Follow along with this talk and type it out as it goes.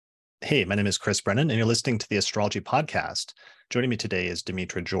Hey, my name is Chris Brennan, and you're listening to the Astrology Podcast. Joining me today is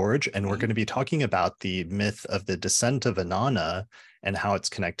Demetra George, and we're going to be talking about the myth of the descent of Inanna and how it's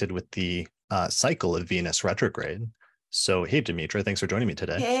connected with the cycle of Venus retrograde. So, hey, Demetra, thanks for joining me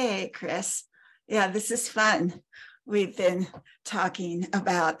today. Hey, Chris. Yeah, this is fun. We've been talking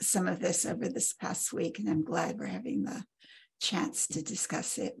about some of this over this past week, and I'm glad we're having the chance to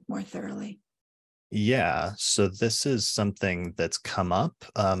discuss it more thoroughly. Yeah, so this is something that's come up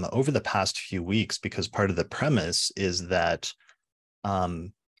over the past few weeks because part of the premise is that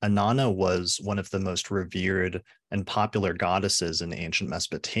Inanna was one of the most revered and popular goddesses in ancient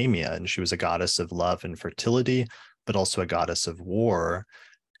Mesopotamia, and she was a goddess of love and fertility, but also a goddess of war.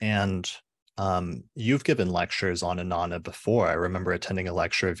 And you've given lectures on Inanna before. I remember attending a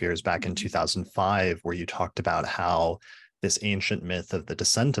lecture of yours back in 2005 where you talked about how this ancient myth of the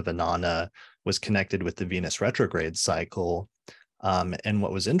descent of Inanna was connected with the Venus retrograde cycle. And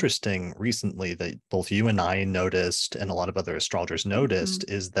what was interesting recently that both you and I noticed, and a lot of other astrologers noticed,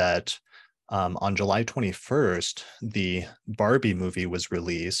 is that on July 21st, the Barbie movie was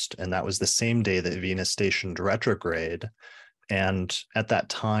released, and that was the same day that Venus stationed retrograde. And at that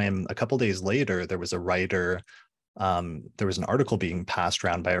time, a couple days later, there was an article being passed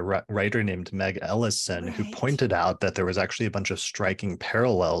around by a writer named Meg Ellison, who pointed out that there was actually a bunch of striking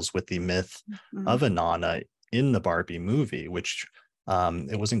parallels with the myth of Inanna in the Barbie movie, which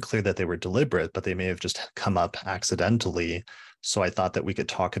it wasn't clear that they were deliberate, but they may have just come up accidentally. So I thought that we could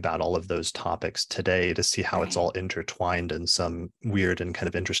talk about all of those topics today to see how it's all intertwined in some weird and kind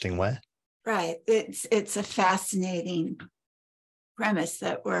of interesting way. Right. It's a fascinating premise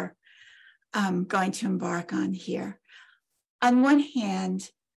that we're going to embark on here. On one hand,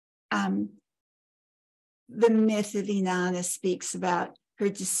 the myth of Inanna speaks about her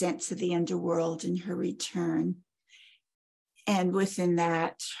descent to the underworld and her return. And within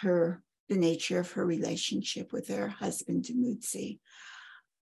that, the nature of her relationship with her husband, Demetra.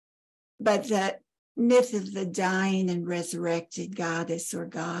 But the myth of the dying and resurrected goddess or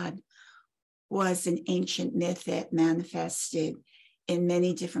god was an ancient myth that manifested in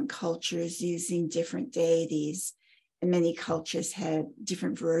many different cultures using different deities, and many cultures had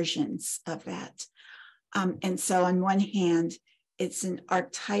different versions of that. And so on one hand, it's an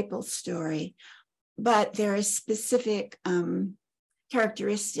archetypal story, but there are specific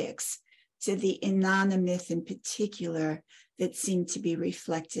characteristics to the Inanna myth in particular that seem to be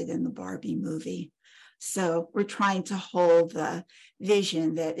reflected in the Barbie movie. So we're trying to hold the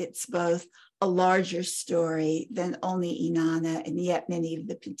vision that it's both a larger story than only Inanna, and yet many of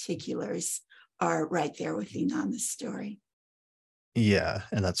the particulars are right there with Inanna's story. Yeah,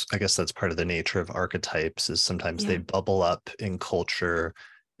 and I guess that's part of the nature of archetypes is sometimes they bubble up in culture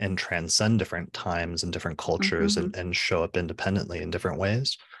and transcend different times and different cultures and show up independently in different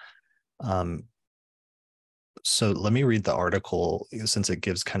ways. So let me read the article since it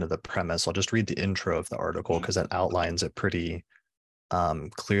gives kind of the premise. I'll just read the intro of the article because that outlines it pretty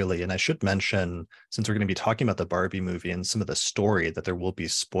clearly. And I should mention, since we're going to be talking about the Barbie movie and some of the story, that there will be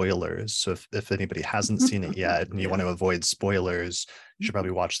spoilers. So if anybody hasn't seen it yet and you want to avoid spoilers, you should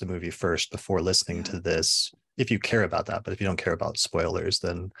probably watch the movie first before listening to this, if you care about that. But if you don't care about spoilers,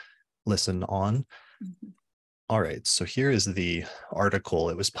 then listen on. All right, so here is the article.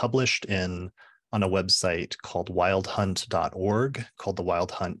 It was published on a website called wildhunt.org, called The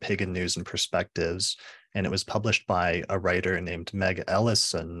Wild Hunt Pagan News and Perspectives. And it was published by a writer named Meg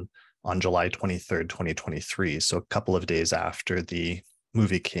Ellison on July 23rd, 2023. So a couple of days after the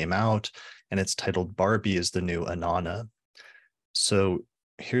movie came out, and it's titled Barbie is the New Inanna. So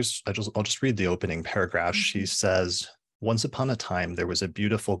I'll just read the opening paragraph. She says, once upon a time, there was a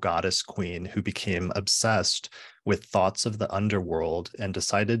beautiful goddess queen who became obsessed with thoughts of the underworld and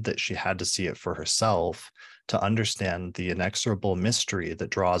decided that she had to see it for herself to understand the inexorable mystery that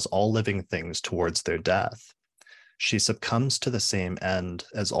draws all living things towards their death. She succumbs to the same end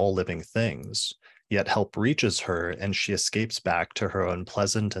as all living things, yet help reaches her and she escapes back to her own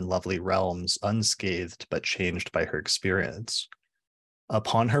pleasant and lovely realms unscathed but changed by her experience.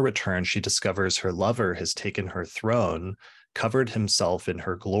 Upon her return, she discovers her lover has taken her throne, covered himself in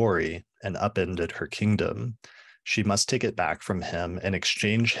her glory, and upended her kingdom. She must take it back from him and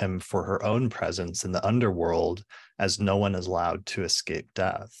exchange him for her own presence in the underworld, as no one is allowed to escape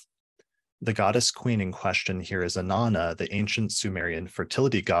death. The goddess queen in question here is Inanna, the ancient Sumerian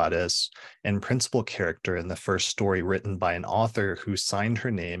fertility goddess and principal character in the first story written by an author who signed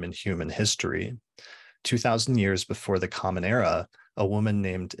her name in human history. 2,000 years before the Common Era, a woman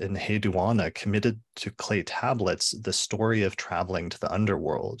named Enheduanna committed to clay tablets the story of traveling to the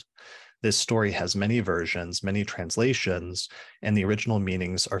underworld. this story has many versions, many translations, and the original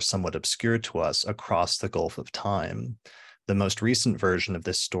meanings are somewhat obscure to us across the gulf of time. The most recent version of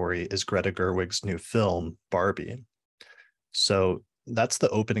this story is Greta Gerwig's new film, Barbie. So that's the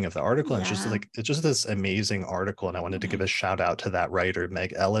opening of the article. And it's just this amazing article. And I wanted to give a shout out to that writer,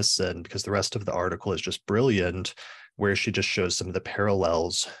 Meg Ellison, because the rest of the article is just brilliant, where she just shows some of the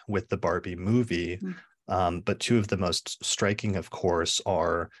parallels with the Barbie movie. But two of the most striking, of course,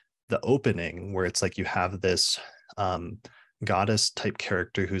 are the opening, where it's like you have this goddess type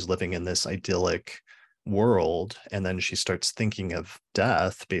character who's living in this idyllic world, and then she starts thinking of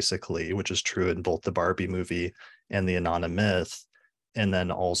death, basically, which is true in both the Barbie movie and the Inanna myth. And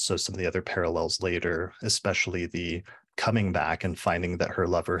then also some of the other parallels later, especially the coming back and finding that her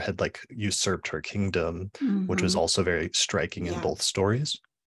lover had like usurped her kingdom, which was also very striking in both stories.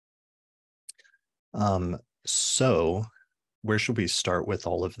 So where should we start with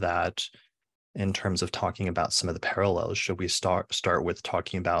all of that in terms of talking about some of the parallels? Should we start with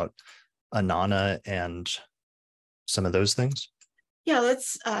talking about Inanna and some of those things? Yeah,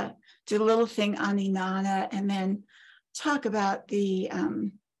 let's do a little thing on Inanna and then talk about the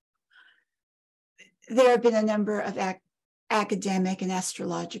there have been a number of academic and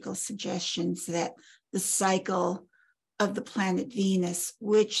astrological suggestions that the cycle of the planet Venus,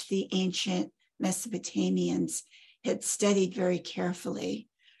 which the ancient Mesopotamians had studied very carefully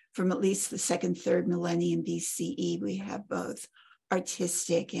from at least the 2nd, 3rd millennium BCE, we have both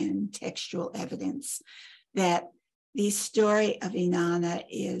artistic and textual evidence that the story of Inanna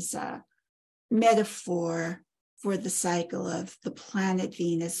is a metaphor for the cycle of the planet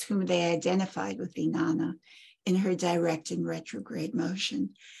Venus, whom they identified with Inanna in her direct and retrograde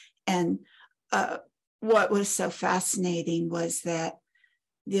motion. And what was so fascinating was that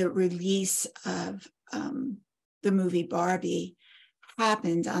the release of the movie Barbie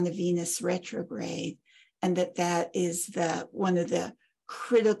happened on a Venus retrograde, and that is one of the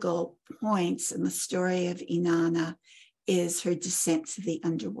critical points in the story of Inanna is her descent to the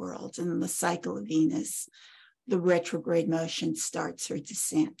underworld. And in the cycle of Venus, the retrograde motion starts her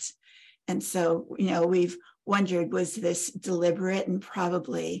descent. And so, we've wondered, was this deliberate? And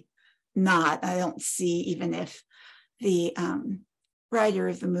probably not. I don't see, even if the writer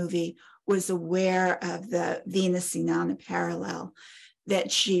of the movie was aware of the Venus-Inanna parallel,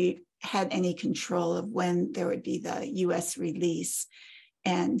 that she had any control of when there would be the US release.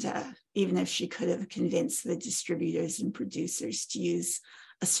 And even if she could have convinced the distributors and producers to use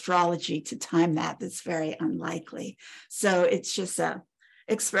astrology to time that, that's very unlikely. So it's just a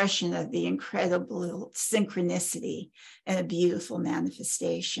expression of the incredible synchronicity and a beautiful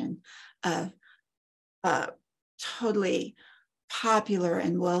manifestation of a totally popular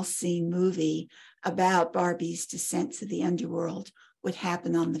and well-seen movie about Barbie's descent to the underworld would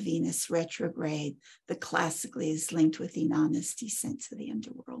happen on the Venus retrograde that classically is linked with Inanna's descent to the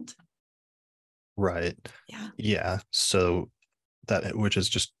underworld. Right. Yeah. So that, which is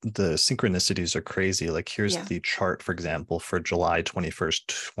just, the synchronicities are crazy. Like here's the chart, for example, for July 21st,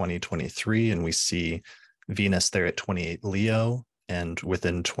 2023, and we see Venus there at 28 Leo, and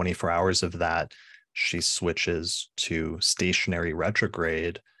within 24 hours of that, she switches to stationary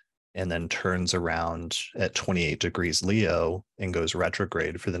retrograde and then turns around at 28 degrees Leo and goes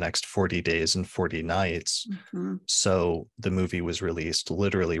retrograde for the next 40 days and 40 nights. So the movie was released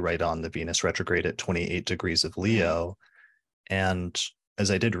literally right on the Venus retrograde at 28 degrees of Leo. And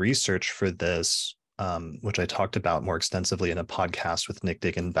as I did research for this, which I talked about more extensively in a podcast with Nick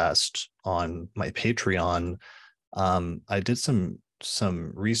Diggin Best on my Patreon, I did some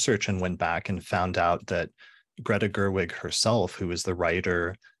research and went back and found out that Greta Gerwig herself, who is the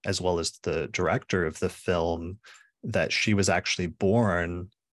writer as well as the director of the film, that she was actually born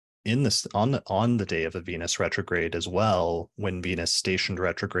in this on the day of a Venus retrograde as well, when Venus stationed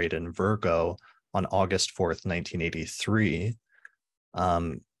retrograde in Virgo on August 4th, 1983.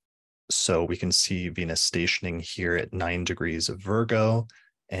 So we can see Venus stationing here at 9 degrees of Virgo,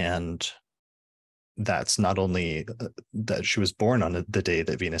 and that's not only that she was born on the day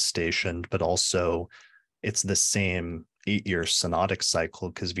that Venus stationed, but also it's the same 8-year synodic cycle,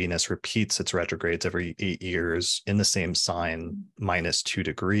 because Venus repeats its retrogrades every 8 years in the same sign, -2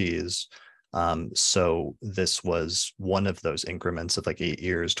 degrees. So this was one of those increments of like 8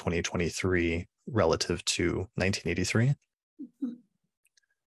 years, 2023 relative to 1983.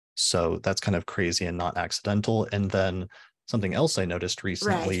 So that's kind of crazy and not accidental. And then something else I noticed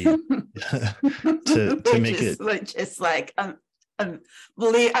recently, to make it just like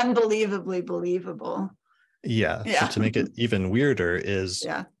unbelievably believable. So to make it even weirder is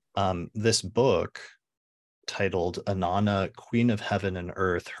this book titled Inanna, Queen of Heaven and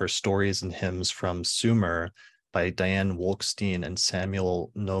Earth, Her Stories and Hymns from Sumer by Diane Wolkstein and Samuel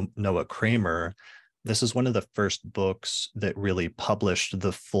Noah Kramer. This is one of the first books that really published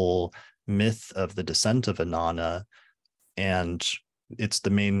the full myth of the descent of Inanna, and it's the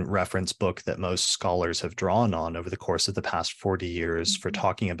main reference book that most scholars have drawn on over the course of the past 40 years for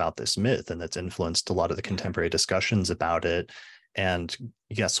talking about this myth, and that's influenced a lot of the contemporary discussions about it. And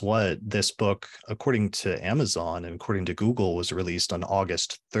guess what? This book, according to Amazon and according to Google, was released on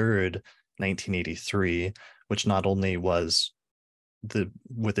August 3rd, 1983, which not only was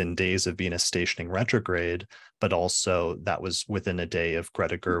within days of Venus stationing retrograde, but also that was within a day of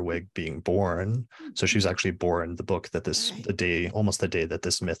Greta Gerwig being born. So she was actually born almost the day that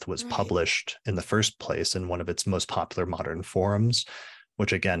this myth was published in the first place in one of its most popular modern forums,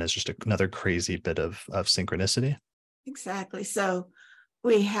 which again is just another crazy bit of synchronicity. Exactly. So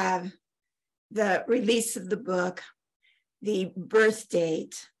we have the release of the book, the birth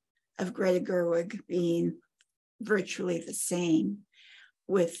date of Greta Gerwig being virtually the same,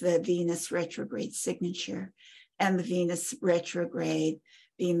 with the Venus retrograde signature, and the Venus retrograde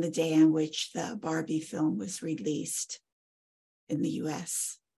being the day on which the Barbie film was released in the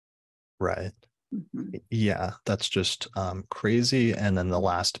US. Right. Yeah, that's just crazy. And then the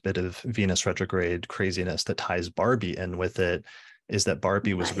last bit of Venus retrograde craziness that ties Barbie in with it is that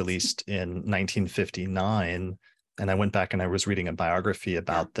Barbie was released in 1959. And I went back and I was reading a biography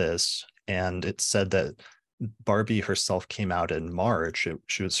about this, and it said that Barbie herself came out in March.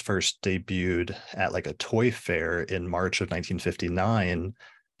 She was first debuted at like a toy fair in March of 1959,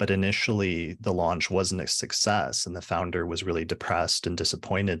 but initially the launch wasn't a success, and the founder was really depressed and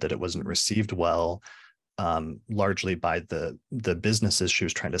disappointed that it wasn't received well, largely by the businesses she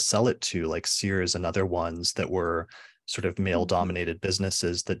was trying to sell it to, like Sears and other ones that were sort of male-dominated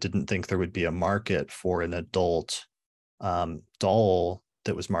businesses that didn't think there would be a market for an adult doll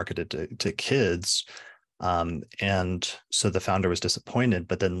that was marketed to kids. And so the founder was disappointed,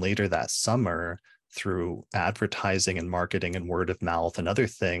 but then later that summer, through advertising and marketing and word of mouth and other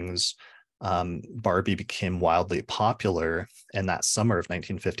things, Barbie became wildly popular. And that summer of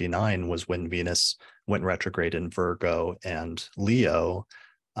 1959 was when Venus went retrograde in Virgo and Leo,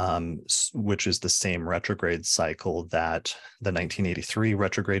 which is the same retrograde cycle that the 1983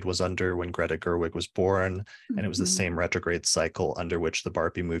 retrograde was under when Greta Gerwig was born. And it was the same retrograde cycle under which the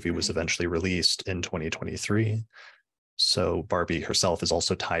Barbie movie was eventually released in 2023. So Barbie herself is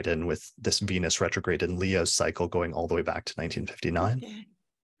also tied in with this Venus retrograde in Leo cycle going all the way back to 1959. Okay.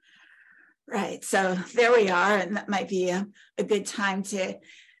 Right. So there we are. And that might be a good time to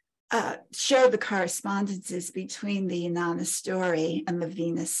show the correspondences between the Inanna story and the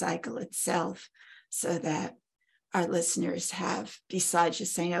Venus cycle itself, so that our listeners have, besides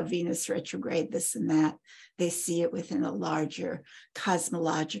just saying, oh, Venus retrograde, this and that, they see it within a larger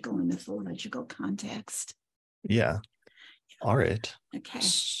cosmological and mythological context. Yeah. All right. Okay.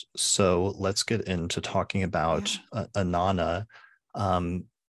 So let's get into talking about Inanna. And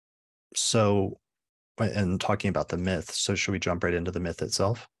talking about the myth. So should we jump right into the myth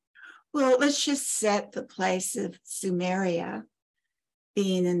itself? Well, let's just set the place of Sumeria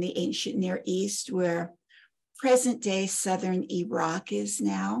being in the ancient Near East, where present-day southern Iraq is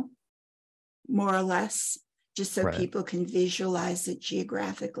now, more or less, just so people can visualize it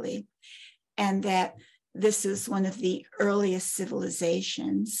geographically. And that this is one of the earliest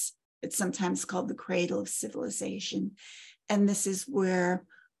civilizations. It's sometimes called the cradle of civilization. And this is where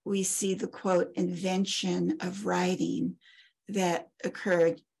we see the, quote, invention of writing that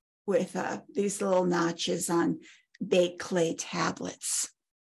occurred with these little notches on baked clay tablets.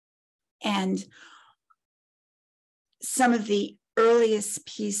 And some of the earliest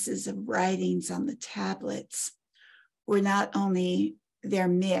pieces of writings on the tablets were not only their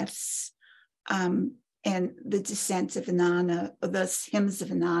myths, and the descent of Inanna, or those hymns of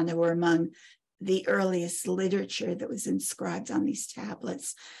Inanna were among the earliest literature that was inscribed on these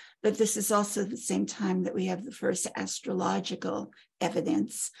tablets. But this is also the same time that we have the first astrological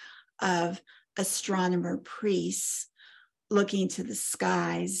evidence of astronomer priests looking to the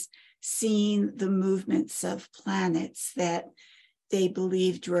skies, seeing the movements of planets that they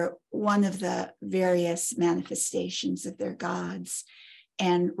believed were one of the various manifestations of their gods,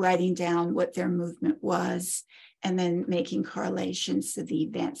 and writing down what their movement was, and then making correlations to the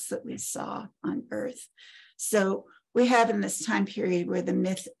events that we saw on Earth. So we have in this time period where the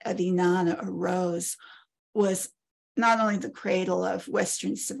myth of Inanna arose was not only the cradle of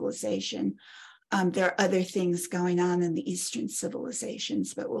Western civilization, There are other things going on in the Eastern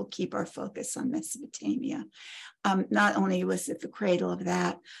civilizations, but we'll keep our focus on Mesopotamia. Not only was it the cradle of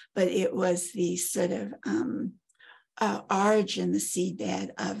that, but it was the sort of origin, the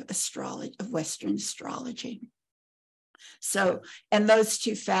seedbed of astrology, of Western astrology. So, and those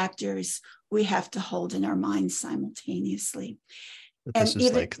two factors we have to hold in our minds simultaneously. This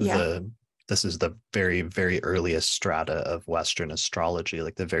is like this is the very, very earliest strata of Western astrology,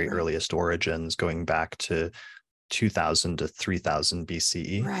 like the very earliest origins going back to 2000 to 3000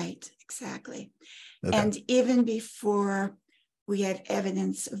 BCE. Right, exactly. Okay. And even before we had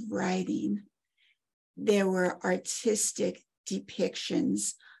evidence of writing, there were artistic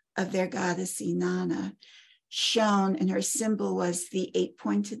depictions of their goddess Inanna shown, and her symbol was the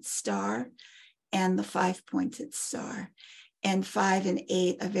 8-pointed star and the 5-pointed star. And 5 and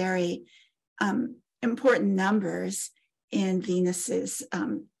 8 are very important numbers in Venus's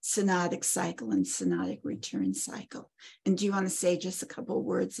synodic cycle and synodic return cycle. And do you want to say just a couple of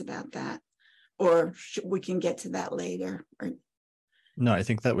words about that? Or we can get to that later? Or no, I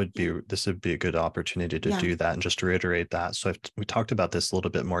think that would be, this would be a good opportunity to do that and just to reiterate that. So we talked about this a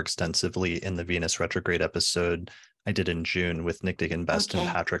little bit more extensively in the Venus retrograde episode I did in June with Nick Diggin Best and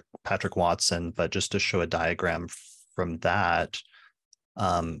Patrick Watson. But just to show a diagram from that,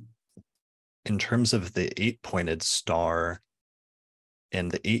 in terms of the 8-pointed star and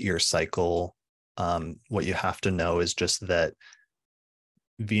the 8-year cycle, what you have to know is just that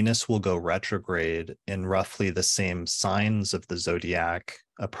Venus will go retrograde in roughly the same signs of the zodiac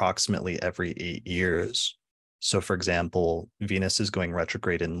approximately every 8 years. So for example, Venus is going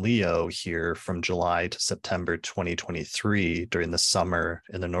retrograde in Leo here from July to September 2023 during the summer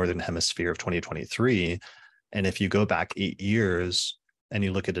in the Northern Hemisphere of 2023. And if you go back 8 years and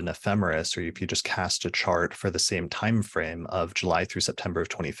you look at an ephemeris, or if you just cast a chart for the same time frame of July through September of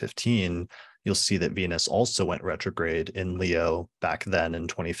 2015, you'll see that Venus also went retrograde in Leo back then in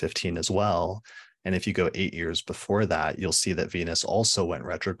 2015 as well. And if you go 8 years before that, you'll see that Venus also went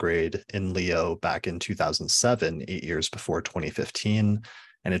retrograde in Leo back in 2007, 8 years before 2015.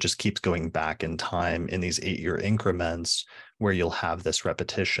 And it just keeps going back in time in these 8-year increments where you'll have this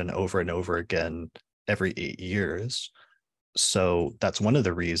repetition over and over again every 8 years. So that's one of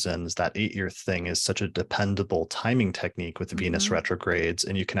the reasons that 8-year thing is such a dependable timing technique with Venus retrogrades.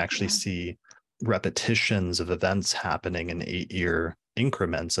 And you can actually see repetitions of events happening in 8-year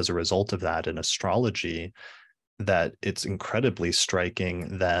increments as a result of that in astrology, that it's incredibly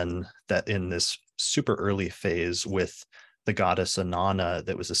striking then that in this super early phase with the goddess Inanna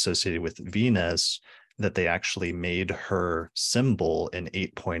that was associated with Venus, that they actually made her symbol an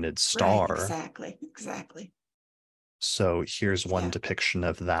 8-pointed star. Right, exactly. So here's one depiction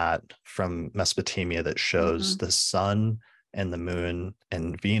of that from Mesopotamia that shows the sun and the moon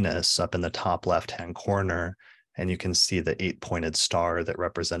and Venus up in the top left-hand corner. And you can see the 8-pointed star that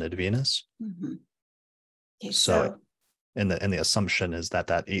represented Venus. Okay, and the assumption is that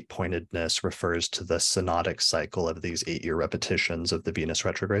that 8-pointedness refers to the synodic cycle of these 8-year repetitions of the Venus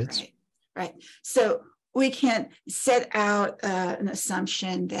retrogrades. Right. So we can set out an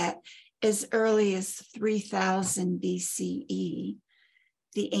assumption that as early as 3000 BCE,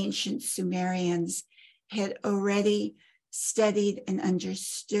 the ancient Sumerians had already studied and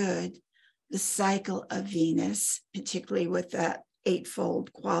understood the cycle of Venus, particularly with that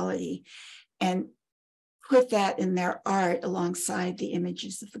 8-fold quality, and put that in their art alongside the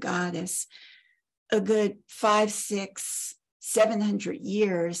images of the goddess a good 500, 600, 700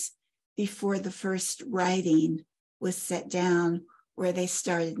 years before the first writing was set down, where they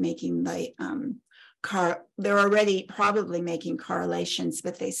started making the they're already probably making correlations,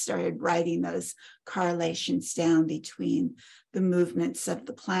 but they started writing those correlations down between the movements of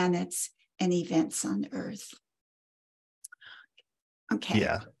the planets and events on Earth. Okay.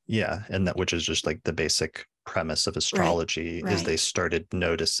 Yeah. And that, which is just like the basic premise of astrology, is they started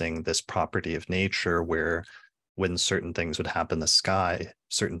noticing this property of nature where when certain things would happen in the sky,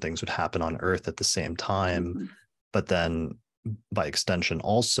 certain things would happen on Earth at the same time. But then by extension,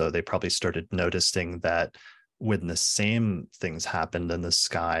 also, they probably started noticing that when the same things happened in the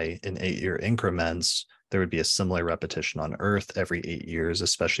sky in 8-year increments, there would be a similar repetition on Earth every 8 years,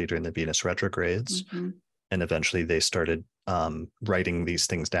 especially during the Venus retrogrades. And eventually they started writing these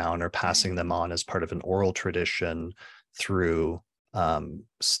things down or passing them on as part of an oral tradition through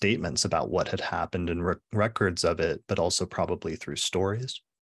statements about what had happened and records of it, but also probably through stories.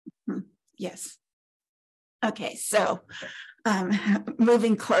 Yes. Okay, so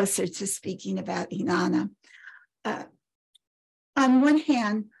moving closer to speaking about Inanna. On one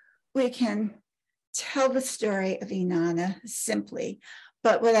hand, we can tell the story of Inanna simply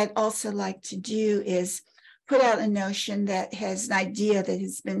But what I'd also like to do is put out a notion that has an idea that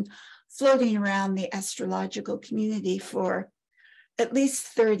has been floating around the astrological community for at least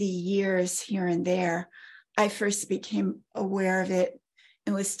 30 years here and there. I first became aware of it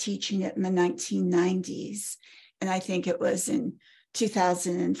and was teaching it in the 1990s. And I think it was in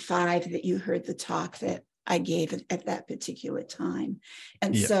 2005 that you heard the talk that I gave at that particular time.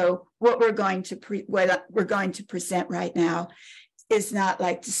 And so what we're going to present right now is not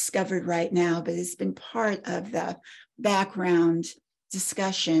like discovered right now, but it's been part of the background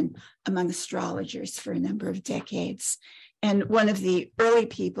discussion among astrologers for a number of decades. And one of the early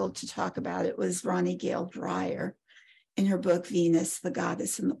people to talk about it was Ronnie Gale Dreyer in her book, Venus, the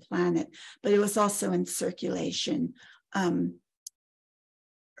Goddess and the Planet. But it was also in circulation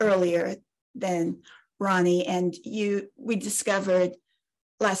earlier than Ronnie. And we discovered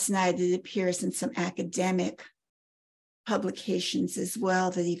last night it appears in some academic publications as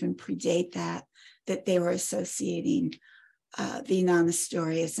well that even predate that they were associating the Inanna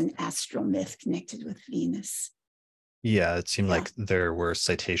story as an astral myth connected with Venus. Yeah, it seemed like there were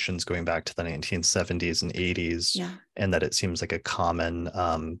citations going back to the 1970s and 80s, and that it seems like a common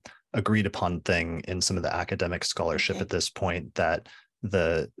agreed upon thing in some of the academic scholarship at this point, that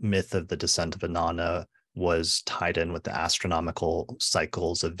the myth of the descent of Inanna was tied in with the astronomical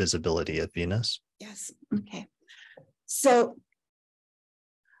cycles of visibility of Venus. Yes. Okay. So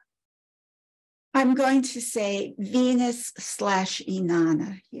I'm going to say Venus /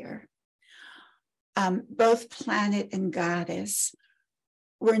 Inanna here. Both planet and goddess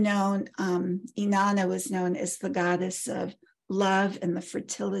were known. Inanna was known as the goddess of love and the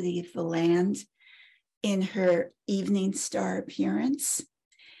fertility of the land in her evening star appearance.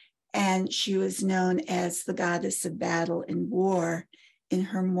 And she was known as the goddess of battle and war in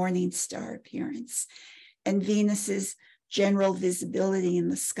her morning star appearance. And Venus's general visibility in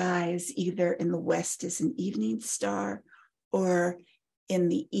the sky is either in the west as an evening star or in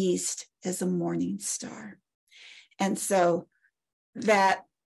the east as a morning star. And so that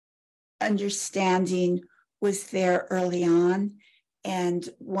understanding was there early on. And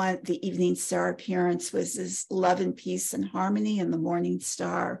the evening star appearance was as love and peace and harmony, and the morning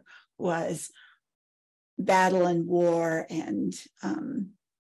star was battle and war and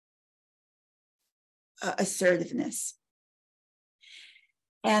assertiveness.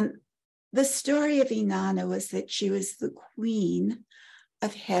 And the story of Inanna was that she was the queen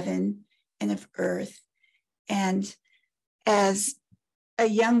of heaven and of earth. And as a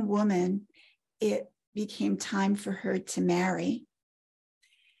young woman, it became time for her to marry.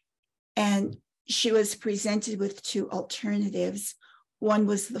 And she was presented with two alternatives. One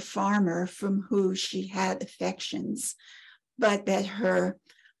was the farmer from whom she had affections, but that her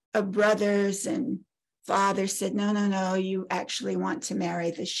brothers and father said, no, you actually want to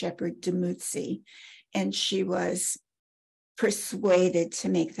marry the shepherd Demetra. And she was persuaded to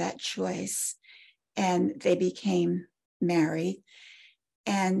make that choice. And they became married.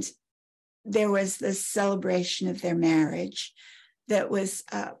 And there was this celebration of their marriage that was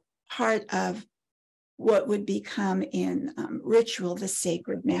part of what would become in ritual the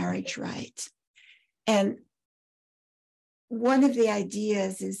sacred marriage rite. And one of the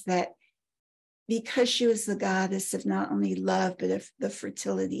ideas is that because she was the goddess of not only love, but of the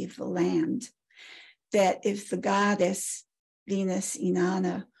fertility of the land, that if the goddess, Venus,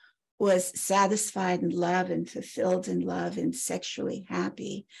 Inanna, was satisfied in love and fulfilled in love and sexually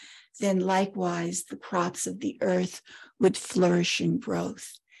happy, then likewise the crops of the earth would flourish in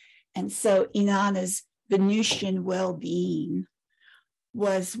growth. And so Inanna's Venusian well-being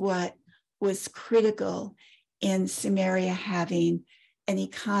was what was critical in Sumeria having an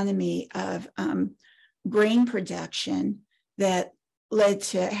economy of grain production that led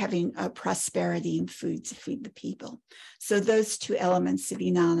to having a prosperity in food to feed the people. So those two elements of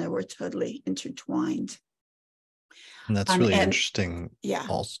Inanna were totally intertwined. And that's really interesting. Yeah.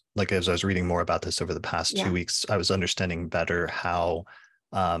 Also, like as I was reading more about this over the past 2 weeks, I was understanding better how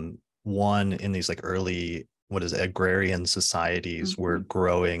one in these like early, agrarian societies were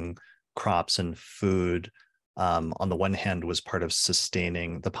growing crops and food. On the one hand was part of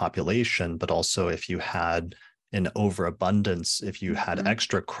sustaining the population, but also if you had an overabundance, if you had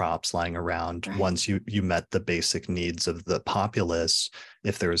extra crops lying around, once you met the basic needs of the populace,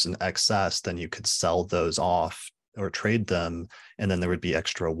 if there was an excess, then you could sell those off or trade them, and then there would be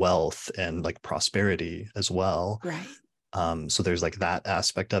extra wealth and like prosperity as well. So there's like that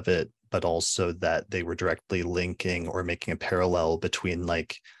aspect of it, but also that they were directly linking or making a parallel between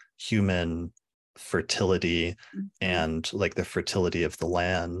like human fertility and like the fertility of the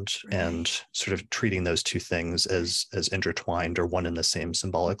land, and sort of treating those two things as intertwined or one and the same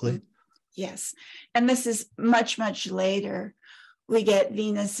symbolically. Yes. And this is much, much later. We get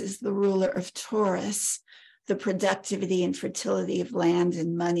Venus as the ruler of Taurus, the productivity and fertility of land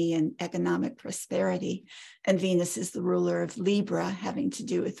and money and economic prosperity. And Venus is the ruler of Libra, having to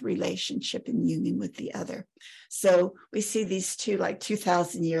do with relationship and union with the other. So we see these two, like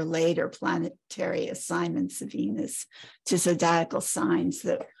 2,000 years later, planetary assignments of Venus to zodiacal signs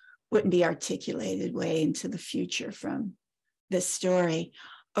that wouldn't be articulated way into the future from this story.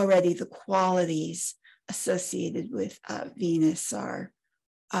 Already the qualities associated with Venus are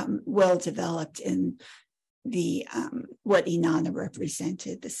well developed in the what Inanna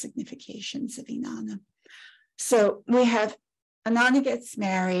represented, the significations of Inanna. So we have Inanna gets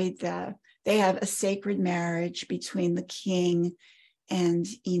married. They have a sacred marriage between the king and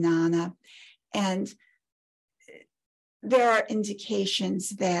Inanna, and there are indications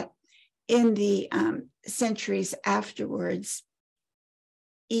that in the centuries afterwards,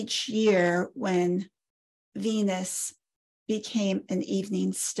 each year when Venus became an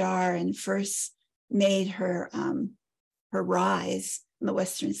evening star and first made her rise in the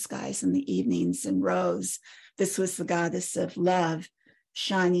western skies in the evenings and rose, this was the goddess of love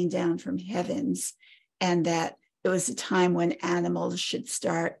shining down from heavens, and that it was a time when animals should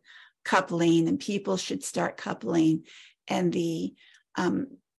start coupling and people should start coupling, and the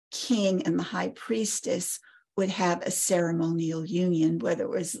king and the high priestess would have a ceremonial union. Whether it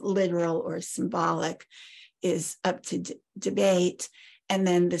was literal or symbolic is up to debate. And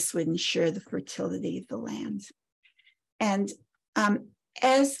then this would ensure the fertility of the land. And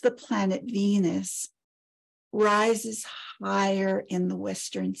as the planet Venus rises higher in the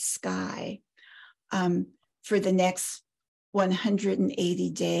western sky for the next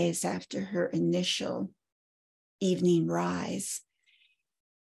 180 days after her initial evening rise,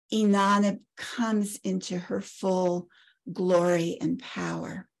 Inanna comes into her full glory and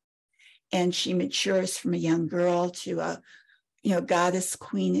power. And she matures from a young girl to a goddess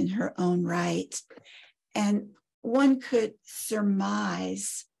queen in her own right. And one could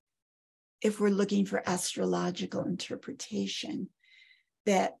surmise, if we're looking for astrological interpretation,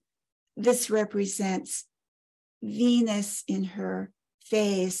 that this represents Venus in her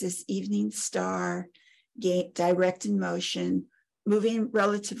phase as evening star, direct in motion, moving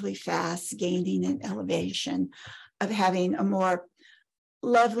relatively fast, gaining an elevation, of having a more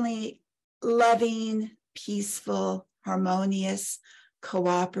loving, peaceful, harmonious,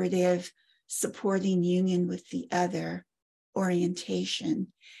 cooperative, supporting union with the other orientation.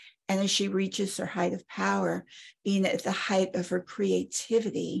 And as she reaches her height of power, being at the height of her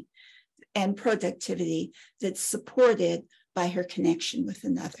creativity and productivity that's supported by her connection with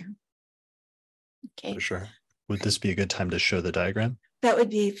another. Okay. For sure. Would this be a good time to show the diagram? That would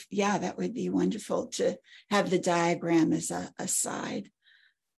be wonderful to have the diagram as a side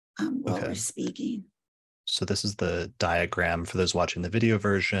while we're speaking. So this is the diagram for those watching the video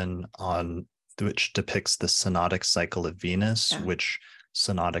version, on which depicts the synodic cycle of Venus, which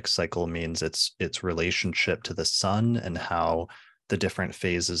synodic cycle means its relationship to the sun, and how the different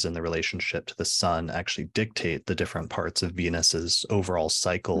phases in the relationship to the sun actually dictate the different parts of Venus's overall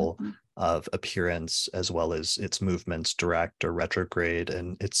cycle of appearance, as well as its movements, direct or retrograde,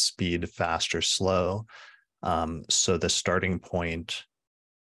 and its speed, fast or slow. So the starting point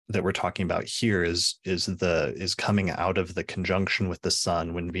that we're talking about here is coming out of the conjunction with the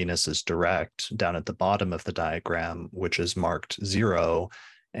sun when Venus is direct, down at the bottom of the diagram, which is marked 0,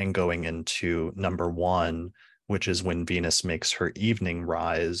 and going into number 1, which is when Venus makes her evening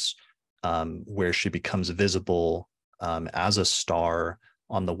rise, where she becomes visible as a star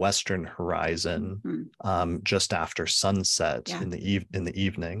on the western horizon, just after sunset in the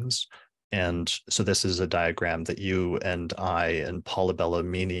evenings. And so this is a diagram that you and I and Paula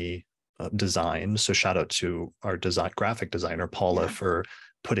Bellamini designed. So shout out to our graphic designer, Paula, for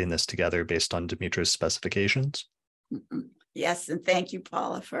putting this together based on Demetra's specifications. Yes, and thank you,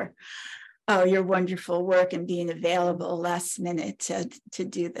 Paula, for your wonderful work and being available last minute to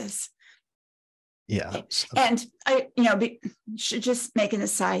do this. Yeah. And I, should just make an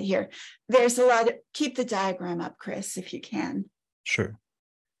aside here. There's a lot of, keep the diagram up, Chris, if you can. Sure.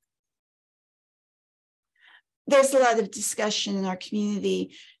 There's a lot of discussion in our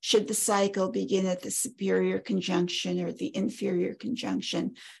community. Should the cycle begin at the superior conjunction or the inferior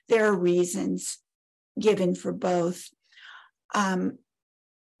conjunction? There are reasons given for both.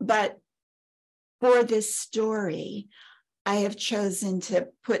 But for this story, I have chosen to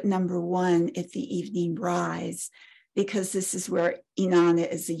put number 1 at the evening rise, because this is where Inanna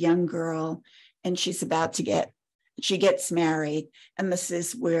is a young girl. and she gets married, and this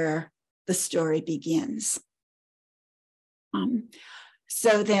is where the story begins.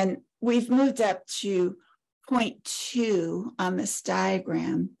 So then we've moved up to point 2 on this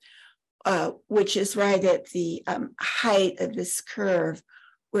diagram, which is right at the height of this curve,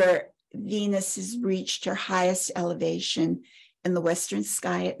 where Venus has reached her highest elevation in the western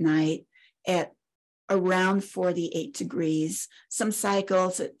sky at night at around 48 degrees. Some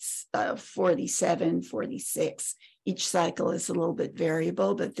cycles it's 47, 46. Each cycle is a little bit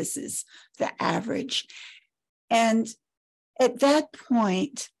variable, but this is the average. And at that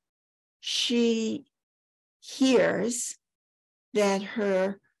point, she hears that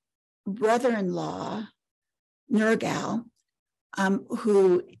her brother-in-law, Nergal,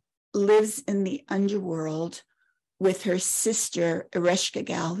 who lives in the underworld with her sister,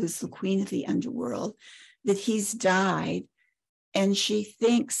 Ereshkigal, who's the queen of the underworld, that he's died. And she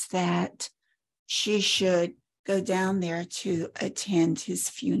thinks that she should go down there to attend his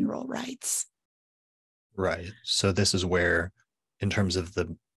funeral rites. Right. So this is where, in terms of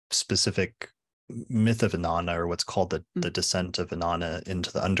the specific myth of Inanna, or what's called the descent of Inanna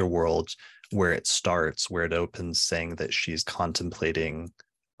into the underworld, where it starts, where it opens saying that she's contemplating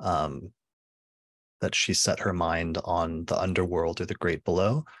that she set her mind on the underworld or the great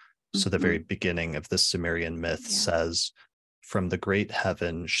below. So the very beginning of the Sumerian myth says, from the great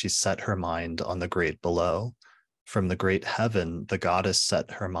heaven, she set her mind on the great below. From the great heaven, the goddess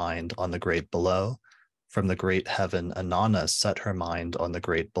set her mind on the great below. From the great heaven, Inanna set her mind on the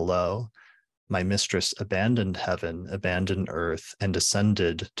great below. My mistress abandoned heaven, abandoned earth, and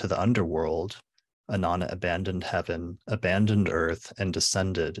descended to the underworld. Inanna abandoned heaven, abandoned earth, and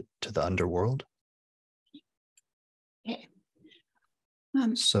descended to the underworld. Okay.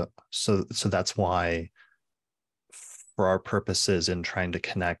 So that's why, for our purposes in trying to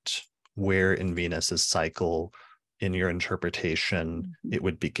connect where in Venus's cycle in your interpretation it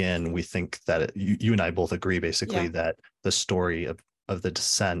would begin, we think that you and I both agree basically that the story of the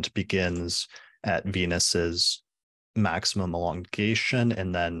descent begins at Venus's maximum elongation,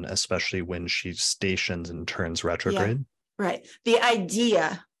 and then especially when she stations and turns retrograde. Yeah, right. The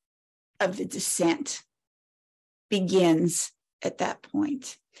idea of the descent begins at that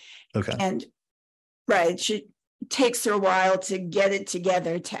point. Okay. And right, it takes her a while to get it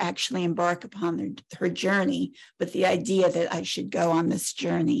together to actually embark upon her journey, but the idea that I should go on this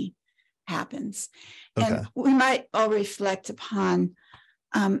journey happens. Okay. And we might all reflect upon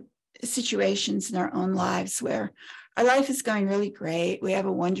situations in our own lives where our life is going really great. We have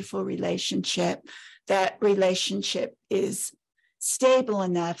a wonderful relationship. That relationship is stable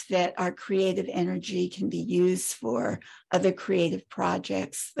enough that our creative energy can be used for other creative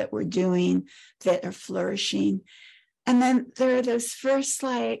projects that we're doing that are flourishing. And then there are those first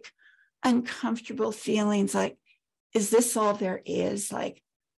like uncomfortable feelings like, is this all there is? Like,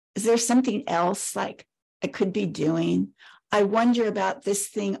 is there something else like I could be doing? I wonder about this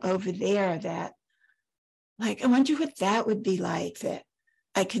thing over there that, like, I wonder what that would be like that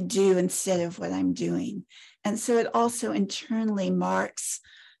I could do instead of what I'm doing. And so it also internally marks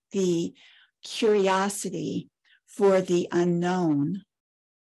the curiosity for the unknown,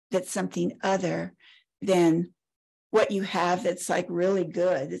 that's something other than what you have that's like really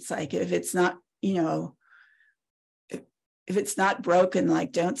good. It's like, if it's not, if it's not broken,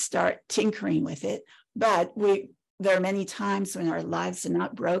 like don't start tinkering with it. But there are many times when our lives are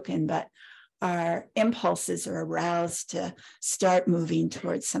not broken, but our impulses are aroused to start moving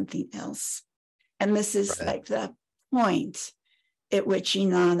towards something else. And this is like the point at which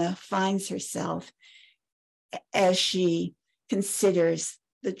Inanna finds herself as she considers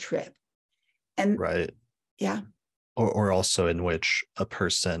the trip. And or also in which a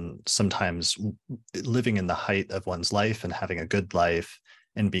person sometimes living in the height of one's life and having a good life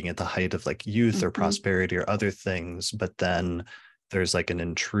and being at the height of like youth or prosperity or other things, but then there's like an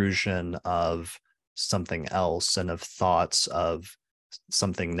intrusion of something else and of thoughts of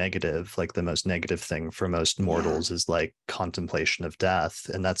something negative. Like the most negative thing for most mortals is like contemplation of death.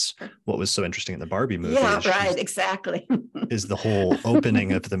 And that's what was so interesting in the Barbie movie. Exactly. Is the whole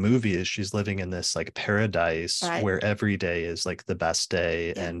opening of the movie is she's living in this like paradise where every day is like the best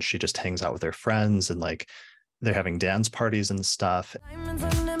day, and she just hangs out with her friends and like they're having dance parties and stuff. Diamonds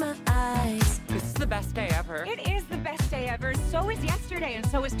under my eyes. This is the best day ever. It is the best day ever. So is yesterday, and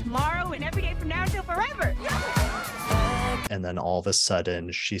so is tomorrow, and every day from now until forever. And then all of a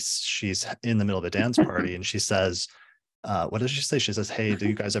sudden she's in the middle of a dance party and she says, what does she say? She says, hey, do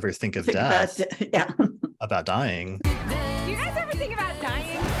you guys ever think of death? About dying? Do you guys ever think about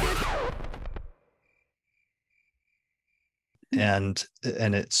dying? and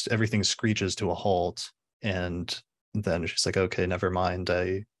it's everything screeches to a halt, and then she's like, okay, never mind,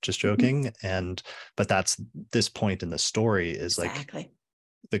 I just joking. But that's this point in the story is Exactly. like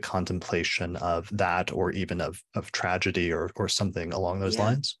the contemplation of that, or even of tragedy or something along those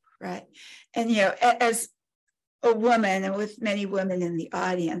lines. Right. And as a woman, and with many women in the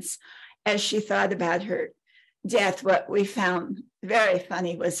audience, as she thought about her death, what we found very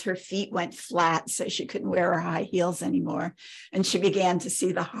funny was her feet went flat, so she couldn't wear her high heels anymore. And she began to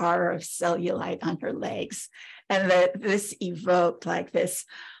see the horror of cellulite on her legs. And this evoked like this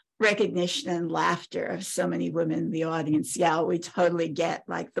recognition and laughter of so many women in the audience. Yeah, we totally get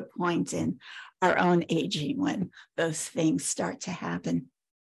like the point in our own aging when those things start to happen.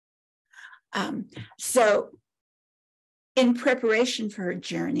 So in preparation for her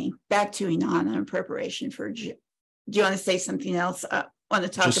journey, back to Inanna, in preparation for do you want to say something else? Want to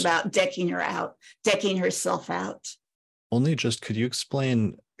talk about decking herself out? Only just, could you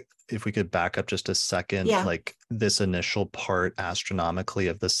explain, if we could back up just a second, like this initial part astronomically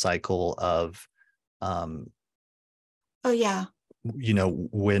of the cycle of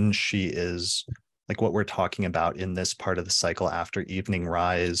when she is, like what we're talking about in this part of the cycle after evening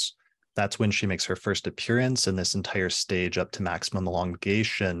rise, that's when she makes her first appearance, and this entire stage up to maximum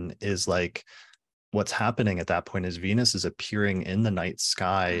elongation is like, what's happening at that point is Venus is appearing in the night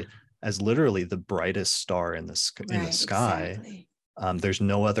sky as literally the brightest star in the sky. Exactly. There's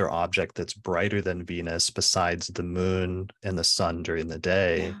no other object that's brighter than Venus besides the moon and the sun during the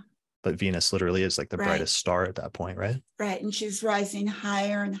day. But Venus literally is like the brightest star at that point, right? Right. And she's rising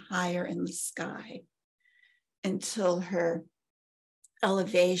higher and higher in the sky until her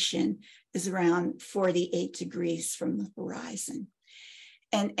elevation is around 48 degrees from the horizon.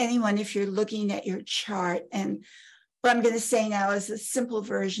 And anyone, if you're looking at your chart, and what I'm going to say now is a simple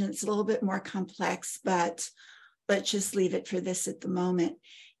version, it's a little bit more complex, but let's just leave it for this at the moment.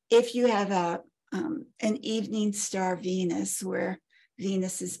 If you have an evening star Venus, where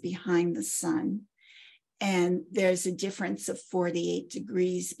Venus is behind the sun, and there's a difference of 48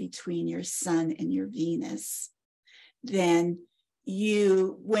 degrees between your sun and your Venus, then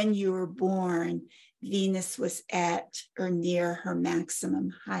when you were born, Venus was at or near her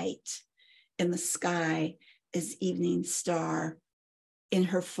maximum height in the sky as evening star, in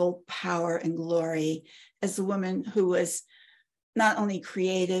her full power and glory, as a woman who was not only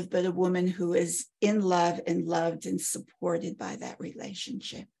creative, but a woman who is in love and loved and supported by that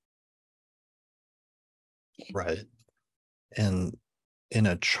relationship. Right. And in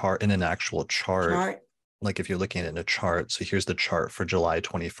an actual chart, like if you're looking at a chart, so here's the chart for July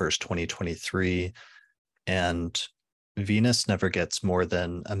 21st, 2023, and Venus never gets more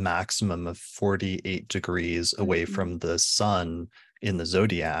than a maximum of 48 degrees away from the sun in the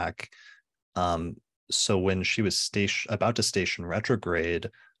zodiac. So when she was about to station retrograde,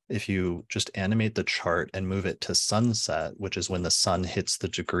 if you just animate the chart and move it to sunset, which is when the sun hits the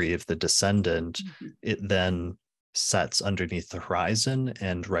degree of the descendant, it then sets underneath the horizon,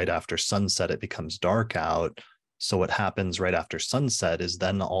 and right after sunset it becomes dark out. So what happens right after sunset is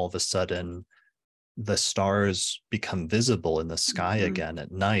then all of a sudden the stars become visible in the sky again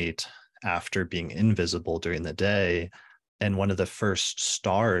at night after being invisible during the day. And one of the first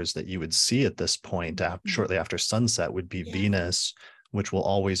stars that you would see at this point shortly after sunset would be Venus, which will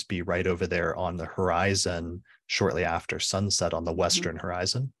always be right over there on the horizon shortly after sunset on the western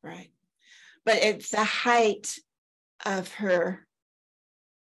horizon. Right. But at the height of her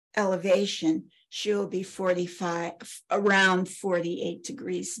elevation, she will be around 48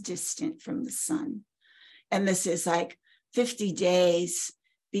 degrees distant from the sun. And this is like 50 days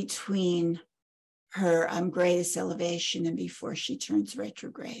between her greatest elevation and before she turns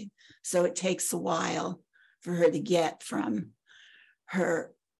retrograde. So it takes a while for her to get from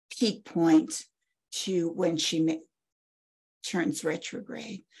her peak point to when she turns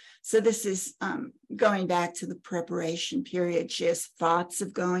retrograde. So this is going back to the preparation period. She has thoughts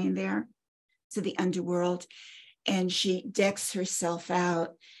of going there to the underworld, and she decks herself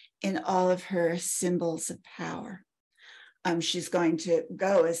out in all of her symbols of power. She's going to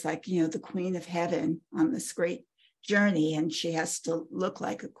go as like, the queen of heaven on this great journey, and she has to look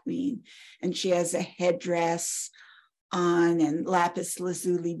like a queen. And she has a headdress on and lapis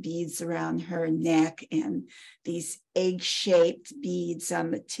lazuli beads around her neck, and these egg-shaped beads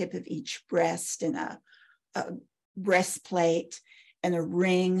on the tip of each breast, and a breastplate and a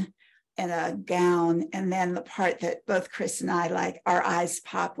ring and a gown. And then the part that both Chris and I, like, our eyes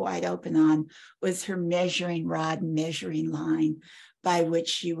pop wide open on, was her measuring rod, measuring line, by which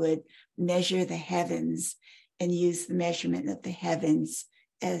she would measure the heavens and use the measurement of the heavens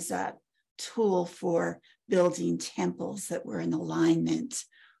as a tool for building temples that were in alignment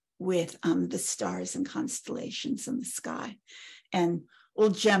with the stars and constellations in the sky. And we'll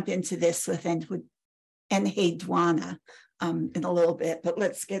jump into this with Enheduanna in a little bit, but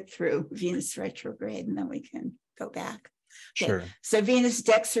let's get through Venus retrograde and then we can go back. Okay. Sure. So Venus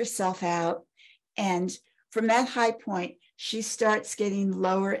decks herself out, and from that high point, she starts getting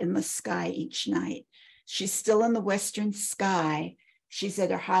lower in the sky each night. She's still in the western sky. She's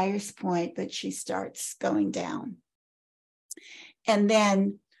at her highest point, but she starts going down. And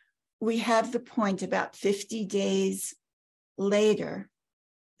then we have the point about 50 days later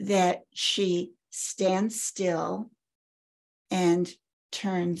that she stands still and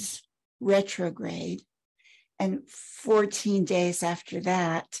turns retrograde. And 14 days after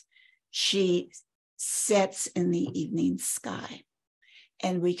that, she sets in the evening sky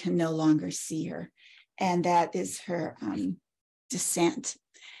and we can no longer see her. And that is her descent.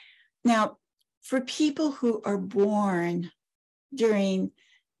 Now, for people who are born during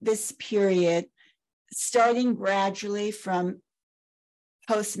this period, starting gradually from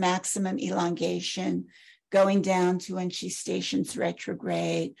post-maximum elongation, going down to when she stations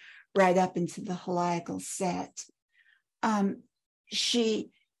retrograde, right up into the heliacal set, she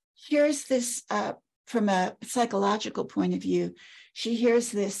hears this from a psychological point of view. She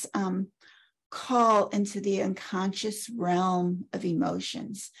hears this call into the unconscious realm of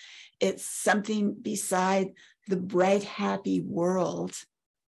emotions. It's something beside the bright, happy world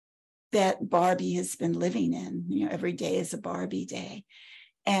that Barbie has been living in. You know, every day is a Barbie day.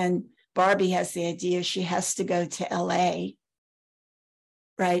 And Barbie has the idea she has to go to LA,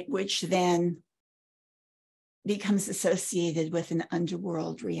 right? Which then becomes associated with an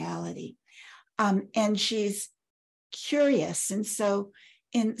underworld reality. And she's curious. And so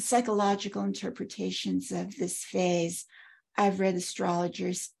in psychological interpretations of this phase, I've read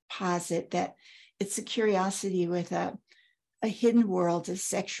astrologers posit that it's a curiosity with a hidden world of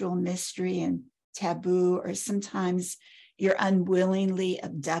sexual mystery and taboo, or sometimes you're unwillingly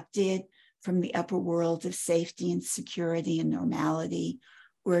abducted from the upper world of safety and security and normality,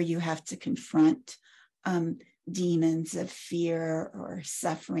 where you have to confront demons of fear or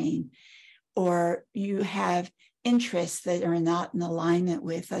suffering, or you have interests that are not in alignment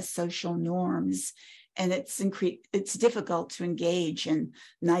with social norms, and it's difficult to engage in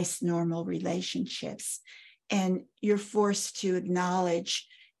nice, normal relationships. And you're forced to acknowledge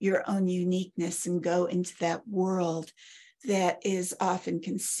your own uniqueness and go into that world that is often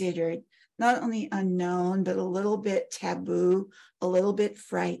considered not only unknown, but a little bit taboo, a little bit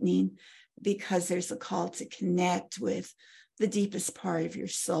frightening, because there's a call to connect with the deepest part of your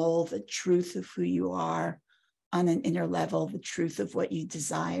soul, the truth of who you are on an inner level, the truth of what you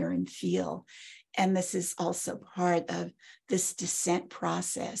desire and feel. And this is also part of this descent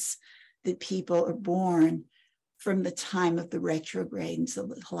process that people are born from the time of the retrograde until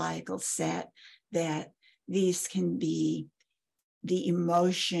the heliacal set, that these can be the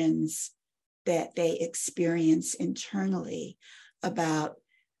emotions that they experience internally about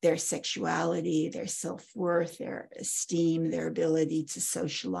their sexuality, their self-worth, their esteem, their ability to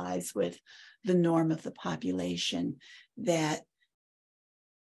socialize with the norm of the population, that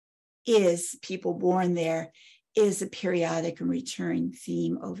is, people born there, is a periodic and recurring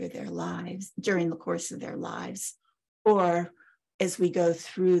theme over their lives, during the course of their lives. Or as we go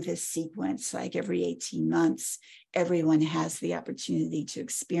through this sequence, like every 18 months, everyone has the opportunity to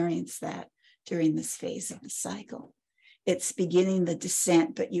experience that during this phase of the cycle. It's beginning the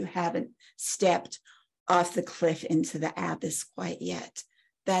descent, but you haven't stepped off the cliff into the abyss quite yet.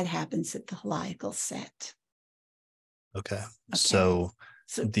 That happens at the heliacal set. Okay. So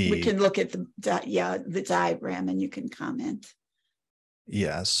we can look at the diagram and you can comment.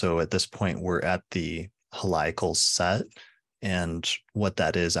 Yeah. So at this point, we're at the heliacal set. And what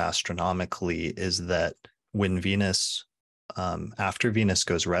that is astronomically is that when Venus, after Venus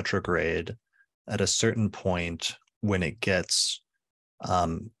goes retrograde, at a certain point, when it gets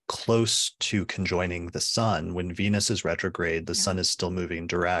close to conjoining the sun, when Venus is retrograde, the sun is still moving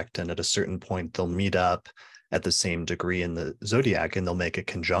direct. And at a certain point, they'll meet up at the same degree in the zodiac, and they'll make a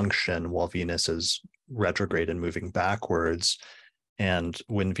conjunction while Venus is retrograde and moving backwards. And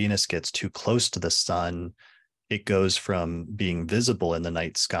when Venus gets too close to the sun, it goes from being visible in the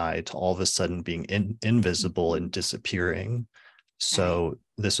night sky to all of a sudden being invisible and disappearing. So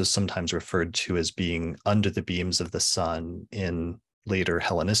this was sometimes referred to as being under the beams of the sun in later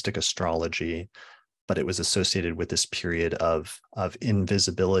Hellenistic astrology, but it was associated with this period of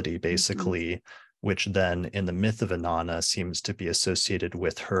invisibility, basically, which then in the myth of Inanna seems to be associated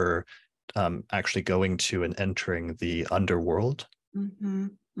with her actually going to and entering the underworld.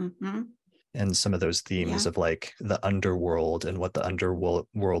 and some of those themes of like the underworld and what the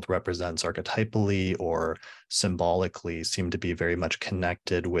underworld represents archetypally or symbolically seem to be very much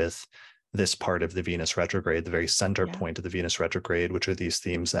connected with this part of the Venus retrograde, the very center point of the Venus retrograde, which are these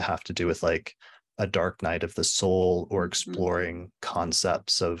themes that have to do with like a dark night of the soul or exploring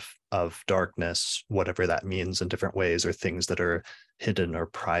concepts of darkness, whatever that means in different ways, or things that are hidden or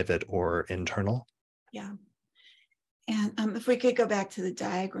private or internal. Yeah. And if we could go back to the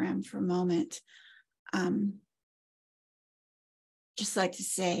diagram for a moment, just like to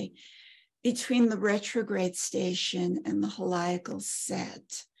say, between the retrograde station and the heliacal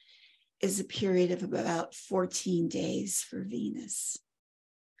set is a period of about 14 days for Venus.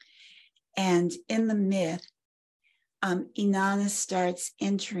 And in the myth, Inanna starts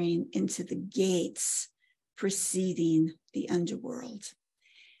entering into the gates preceding the underworld.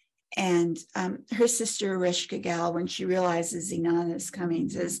 And her sister Ereshkigal, when she realizes Inanna is coming,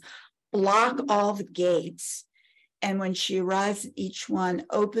 says, block all the gates. And when she arrives at each one,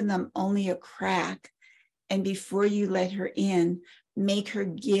 open them only a crack. And before you let her in, make her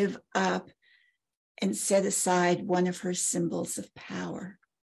give up and set aside one of her symbols of power.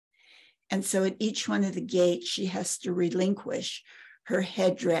 And so at each one of the gates, she has to relinquish her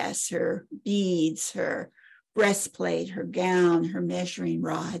headdress, her beads, her breastplate, her gown, her measuring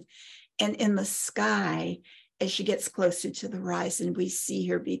rod. And in the sky, as she gets closer to the horizon, we see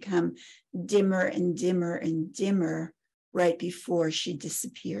her become dimmer and dimmer and dimmer right before she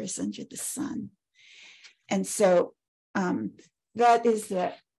disappears under the sun. And so that is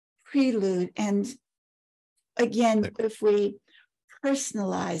the prelude. And again, if we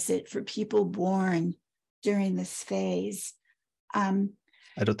personalize it for people born during this phase,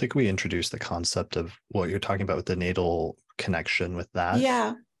 I don't think we introduced the concept of what you're talking about with the natal connection with that.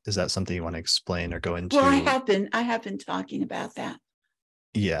 Yeah. Is that something you want to explain or go into? Well, I have been talking about that.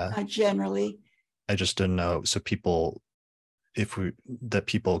 Yeah. Generally. I just didn't know. So people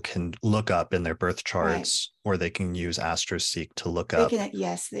can look up in their birth charts, or they can use AstroSeek to look up.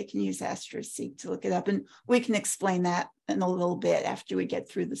 Yes, they can use AstroSeek to look it up. And we can explain that in a little bit after we get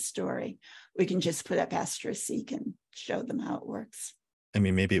through the story. We can just put up AstroSeek and show them how it works. I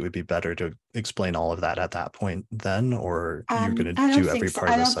mean, maybe it would be better to explain all of that at that point then, or you're going to do every part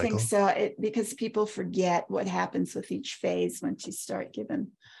of the cycle? I don't think so, because people forget what happens with each phase once you start giving.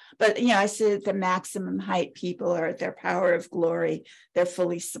 But, I said at the maximum height, people are at their power of glory. They're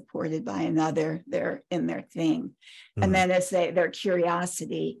fully supported by another. They're in their thing. And then as their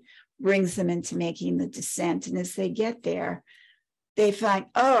curiosity brings them into making the descent. And as they get there, they find,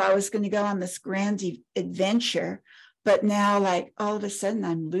 I was going to go on this grand adventure, but now, like, all of a sudden,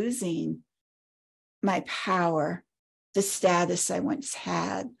 I'm losing my power, the status I once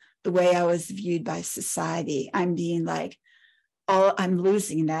had, the way I was viewed by society. I'm being like, I'm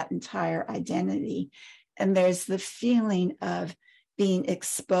losing that entire identity. And there's the feeling of being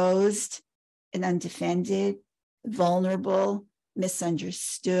exposed and undefended, vulnerable,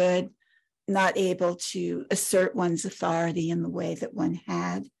 misunderstood, not able to assert one's authority in the way that one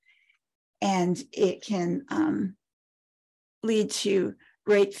had. And it can lead to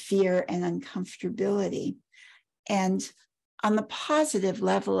great fear and uncomfortability. And on the positive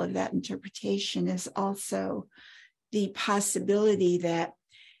level of that interpretation is also the possibility that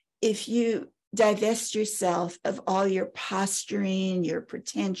if you divest yourself of all your posturing, your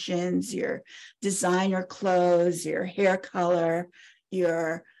pretensions, your designer clothes, your hair color,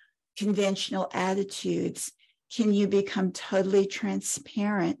 your conventional attitudes, can you become totally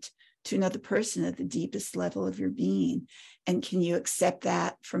transparent to another person at the deepest level of your being? And can you accept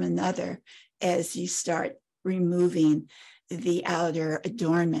that from another as you start removing the outer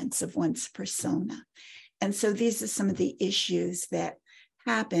adornments of one's persona? And so these are some of the issues that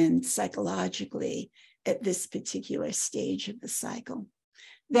happen psychologically at this particular stage of the cycle.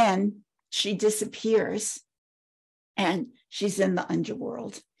 Then she disappears and she's in the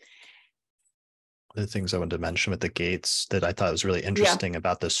underworld. The things I wanted to mention with the gates that I thought was really interesting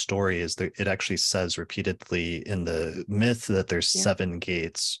about this story is that it actually says repeatedly in the myth that there's 7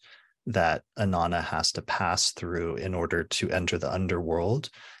 gates that Inanna has to pass through in order to enter the underworld.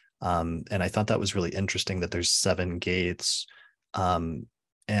 And I thought that was really interesting that there's 7 gates. And,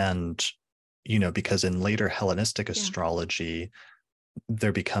 because in later Hellenistic astrology,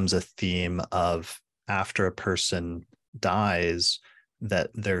 there becomes a theme of after a person dies, that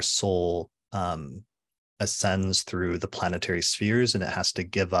their soul ascends through the planetary spheres, and it has to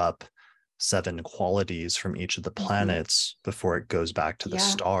give up 7 qualities from each of the planets before it goes back to the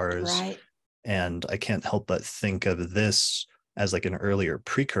stars. Right. And I can't help but think of this as like an earlier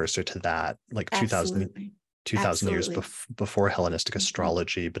precursor to that, like 2000 2,000 years Absolutely. before Hellenistic Mhm.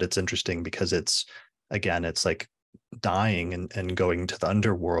 astrology. But it's interesting because it's like dying and going to the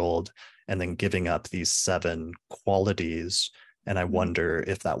underworld and then giving up these 7 qualities. And I wonder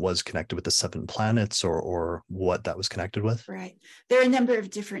if that was connected with the 7 planets or what that was connected with. Right. There are a number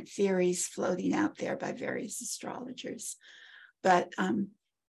of different theories floating out there by various astrologers, but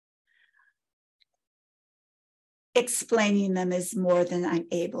explaining them is more than I'm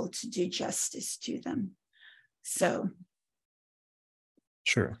able to do justice to them. So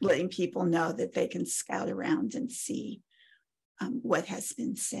Sure. letting people know that they can scout around and see what has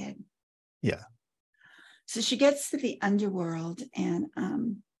been said. Yeah. So she gets to the underworld,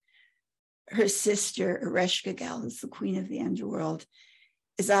 and her sister, Ereshkigal, who's the queen of the underworld,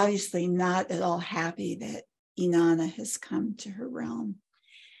 is obviously not at all happy that Inanna has come to her realm.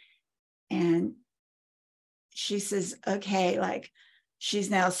 And she says, okay, like, she's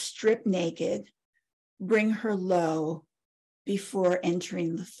now stripped naked, bring her low before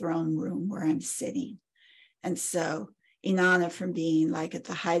entering the throne room where I'm sitting. And so Inanna, from being like at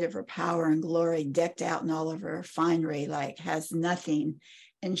the height of her power and glory, decked out in all of her finery, like has nothing.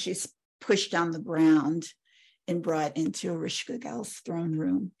 And she's pushed on the ground and brought into Ereshkigal's throne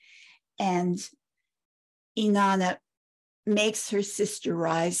room. And Inanna makes her sister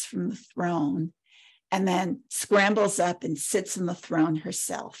rise from the throne and then scrambles up and sits on the throne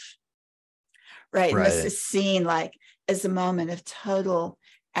herself. Right. And this is seen like as a moment of total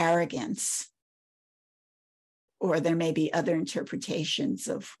arrogance. Or there may be other interpretations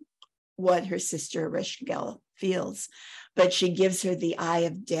of what her sister Ereshkigal feels, but she gives her the eye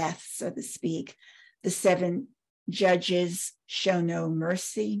of death, so to speak. The 7 judges show no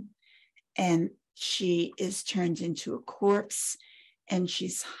mercy, and she is turned into a corpse, and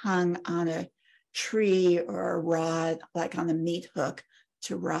she's hung on a tree or a rod, like on a meat hook,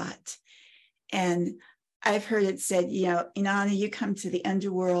 to rot. And I've heard it said, you know, Inanna, you come to the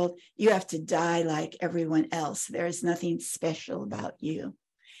underworld, you have to die like everyone else. There is nothing special about you.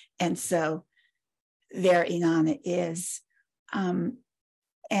 And so there Inanna is. And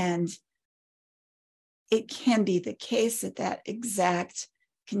it can be the case at that exact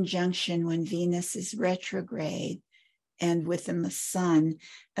conjunction when Venus is retrograde and within the sun,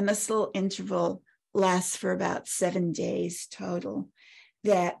 and this little interval lasts for about 7 days total,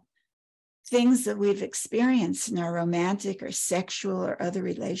 that things that we've experienced in our romantic or sexual or other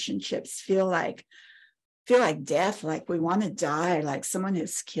relationships feel like death, like we want to die, like someone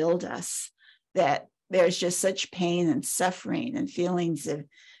has killed us, that there's just such pain and suffering and feelings of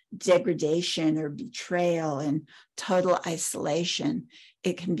degradation or betrayal and total isolation.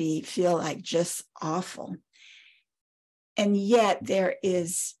 It can feel like just awful. And yet there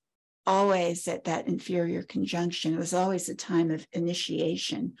is always at that inferior conjunction, it was always a time of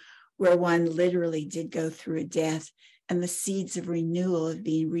initiation where one literally did go through a death and the seeds of renewal, of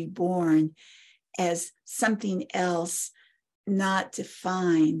being reborn as something else, not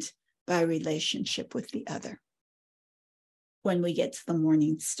defined by relationship with the other. When we get to the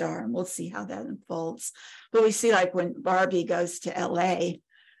morning star, and we'll see how that unfolds. But we see, like, when Barbie goes to LA,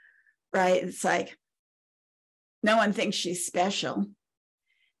 right? It's like no one thinks she's special.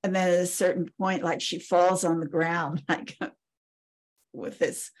 And then at a certain point, like, she falls on the ground, like with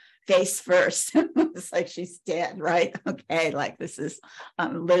this face first. It's like she's dead, right? Okay, like this is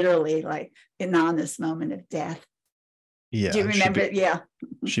literally like Inanna's moment of death. Yeah. Do you remember it? Yeah.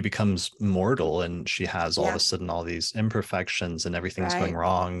 She becomes mortal, and she has all of a sudden all these imperfections, and everything's going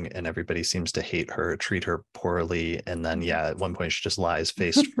wrong, and everybody seems to hate her, treat her poorly. And then, at one point she just lies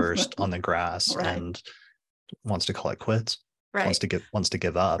face first on the grass and wants to call it quits. Wants to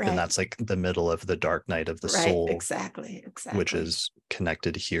give up. And that's like the middle of the dark night of the soul. Exactly. Which is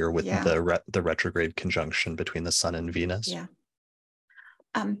connected here with the retrograde conjunction between the sun and Venus. Yeah.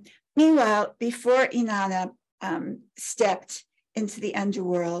 Meanwhile, before Inanna stepped into the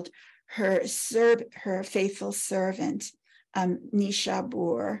underworld, her faithful servant,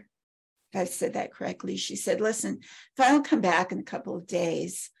 Nishabur, if I've said that correctly, she said, listen, if I don't come back in a couple of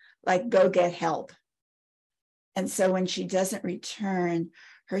days, like, go get help. And so when she doesn't return,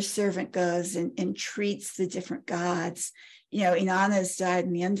 her servant goes and entreats the different gods. You know, Inanna's died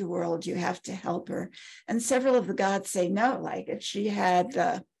in the underworld, you have to help her. And several of the gods say no, like if she had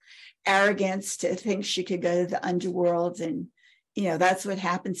the arrogance to think she could go to the underworld, and, you know, that's what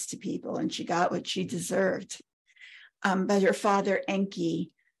happens to people, and she got what she deserved. But her father,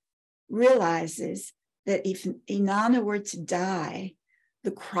 Enki, realizes that if Inanna were to die,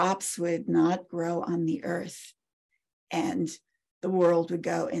 the crops would not grow on the earth, and the world would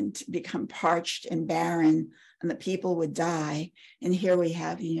go and become parched and barren, and the people would die. And here we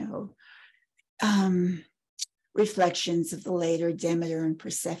have, reflections of the later Demeter and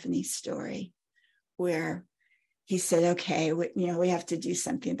Persephone story, where he said, okay, we have to do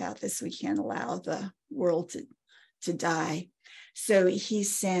something about this. We can't allow the world to die. So he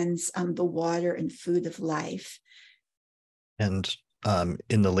sends the water and food of life. And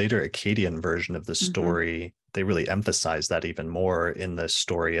in the later Akkadian version of the story, they really emphasize that even more in the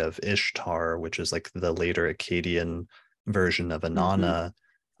story of Ishtar, which is like the later Akkadian version of Inanna.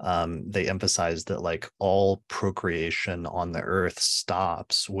 They emphasize that like all procreation on the earth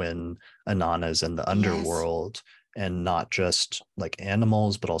stops when Inanna is in the underworld, and not just like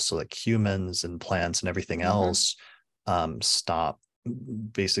animals, but also like humans and plants and everything else stop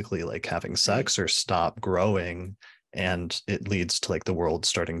basically like having sex or stop growing, and it leads to like the world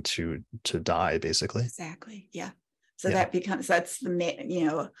starting to die basically. Exactly. Yeah. So that's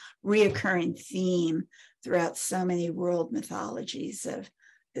the reoccurring theme throughout so many world mythologies of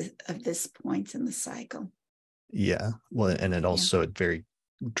this point in the cycle. Yeah. Well, and it also it very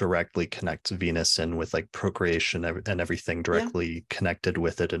directly connects Venus in with like procreation and everything directly connected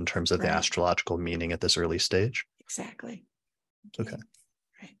with it in terms of the astrological meaning at this early stage. Exactly. Okay.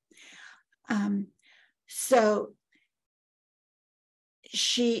 Right. So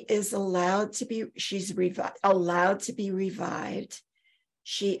she is allowed to be, allowed to be revived.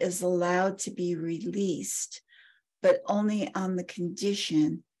 She is allowed to be released, but only on the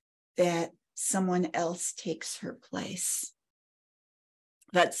condition that someone else takes her place.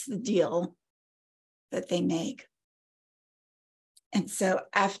 That's the deal that they make. And so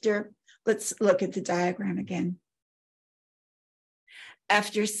let's look at the diagram again.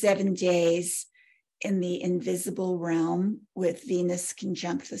 After 7 days in the invisible realm with Venus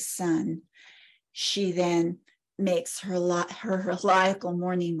conjunct the sun, she then makes her heliacal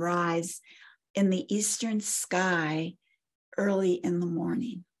morning rise in the eastern sky early in the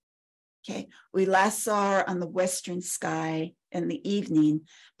morning. Okay, we last saw her on the western sky in the evening,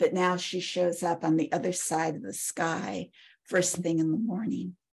 but now she shows up on the other side of the sky first thing in the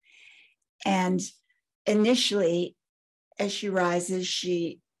morning. And initially, as she rises,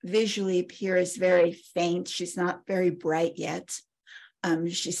 she visually appears very faint. She's not very bright yet.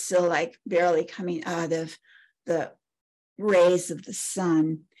 She's still like barely coming out of the rays of the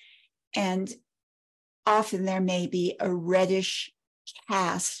sun. And often there may be a reddish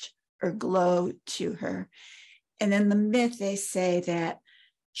cast or glow to her. And in the myth, they say that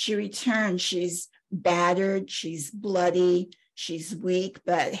she returns, she's battered, she's bloody, she's weak,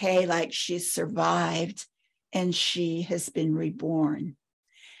 but hey, like she's survived and she has been reborn.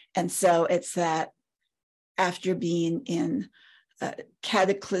 And so it's that after being in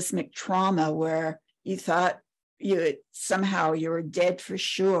cataclysmic trauma where you thought somehow you were dead for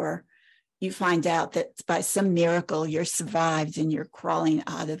sure, you find out that by some miracle you're survived and you're crawling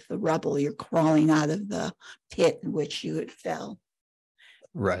out of the rubble, you're crawling out of the pit in which you had fell.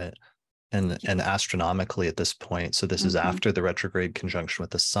 Right. And astronomically at this point, so this is after the retrograde conjunction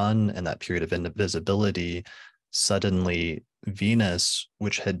with the sun and that period of invisibility, suddenly Venus,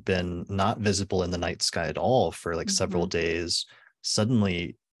 which had been not visible in the night sky at all for like several days,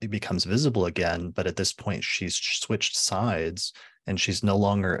 suddenly it becomes visible again. But at this point, she's switched sides and she's no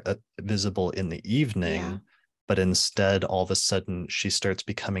longer visible in the evening, but instead, all of a sudden, she starts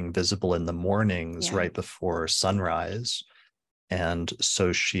becoming visible in the mornings right before sunrise. And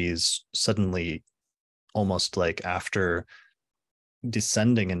so she's suddenly almost like after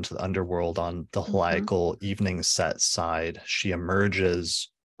descending into the underworld on the heliacal evening set side, she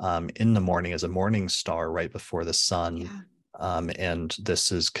emerges in the morning as a morning star right before the sun. And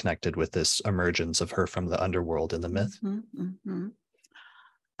this is connected with this emergence of her from the underworld in the myth.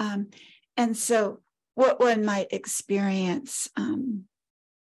 And so what one might experience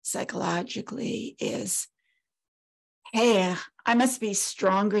psychologically is, hey, I must be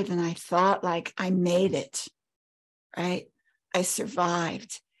stronger than I thought, like I made it, right? I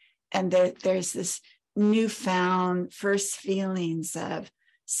survived. And there's this newfound first feelings of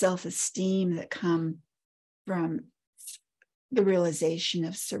self-esteem that come from the realization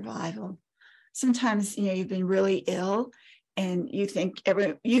of survival. Sometimes, you've been really ill and you think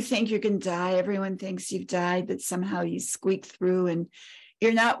you're going to die. Everyone thinks you've died, but somehow you squeak through and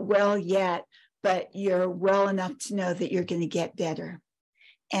you're not well yet, but you're well enough to know that you're going to get better.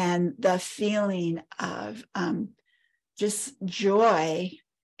 And the feeling of just joy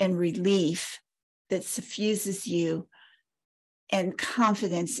and relief that suffuses you and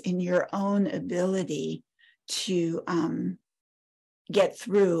confidence in your own ability to get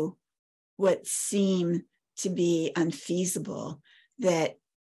through what seemed to be unfeasible, that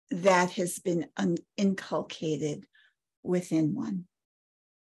has been inculcated within one.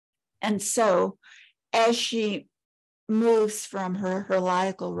 And so as she moves from her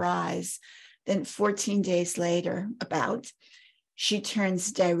heliacal rise, then 14 days later, she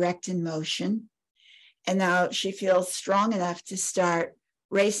turns direct in motion. And now she feels strong enough to start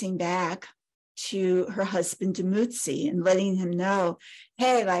racing back to her husband, Demetra, and letting him know,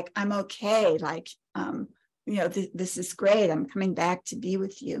 hey, like, I'm okay. Like, this is great. I'm coming back to be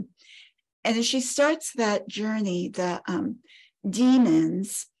with you. And as she starts that journey, the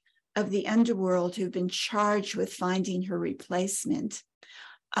demons of the underworld who've been charged with finding her replacement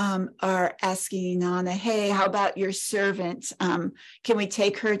are asking Inanna, hey, how about your servant? Can we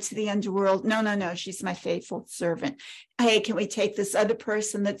take her to the underworld? No, she's my faithful servant. Hey, can we take this other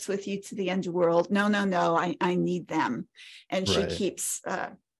person that's with you to the underworld? No, I need them. And she keeps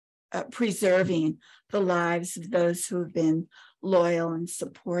preserving the lives of those who have been loyal and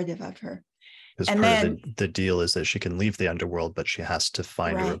supportive of her. Because part of the deal is that she can leave the underworld, but she has to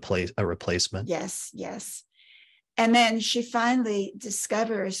find a replacement. Yes. And then she finally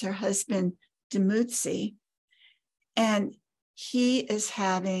discovers her husband, Demetra, and he is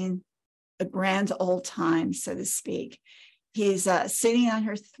having a grand old time, so to speak. He's sitting on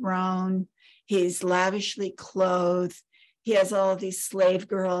her throne. He's lavishly clothed. He has all of these slave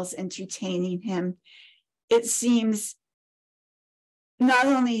girls entertaining him. It seems not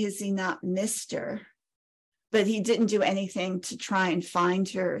only has he not missed her, but he didn't do anything to try and find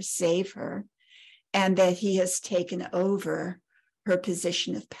her or save her, and that he has taken over her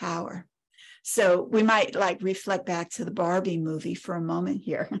position of power. So we might reflect back to the Barbie movie for a moment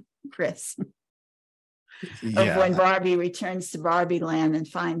here, Chris, of when Barbie returns to Barbie land and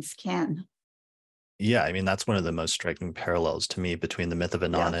finds Ken. Yeah, I mean, that's one of the most striking parallels to me between the myth of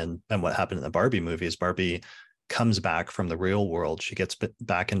Inanna and what happened in the Barbie movie. Is Barbie comes back from the real world. She gets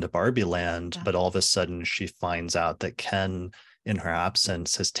back into Barbie land, but all of a sudden she finds out that Ken, in her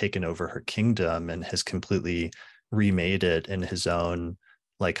absence, has taken over her kingdom and has completely remade it in his own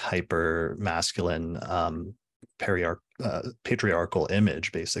hyper masculine patriarchal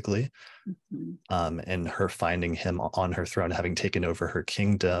image, basically. And her finding him on her throne, having taken over her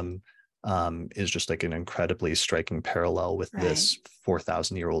kingdom, is just an incredibly striking parallel with this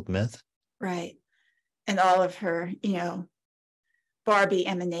 4,000-year-old myth. Right. And all of her, Barbie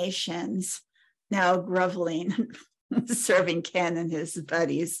emanations now groveling, serving Ken and his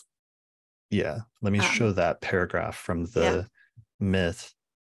buddies. Yeah, let me show that paragraph from the myth.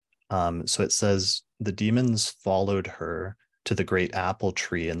 So it says, the demons followed her to the great apple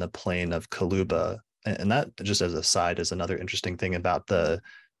tree in the plain of Kaluba. And that, just as a side, is another interesting thing about the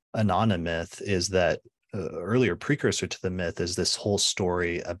Inanna myth, is that earlier precursor to the myth is this whole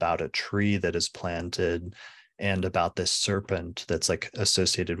story about a tree that is planted and about this serpent that's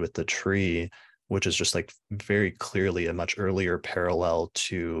associated with the tree, which is just very clearly a much earlier parallel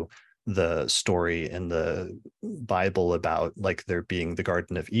to the story in the Bible about there being the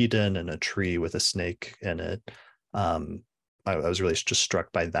Garden of Eden and a tree with a snake in it. I was really just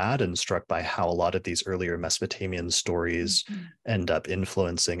struck by that, and struck by how a lot of these earlier Mesopotamian stories end up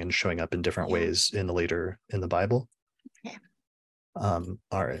influencing and showing up in different ways in the Bible. All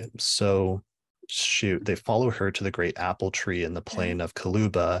right, so they follow her to the great apple tree in the plain of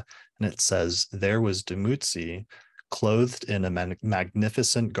Kaluba, and it says, there was Demetra, clothed in a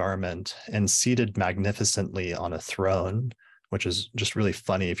magnificent garment and seated magnificently on a throne, which is just really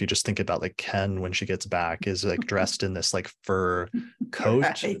funny if you just think about Ken, when she gets back, is dressed in this fur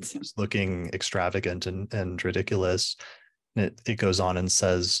coat, looking extravagant and ridiculous. And it goes on and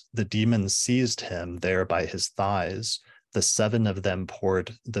says, the demons seized him there by his thighs. The 7 of them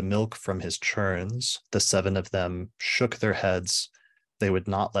poured the milk from his churns. The 7 of them shook their heads. They would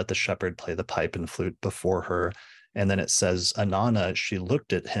not let the shepherd play the pipe and flute before her. And then it says, Inanna, she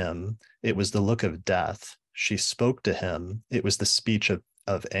looked at him. It was the look of death. She spoke to him. It was the speech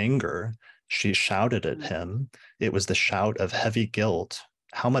of anger. She shouted at him. It was the shout of heavy guilt.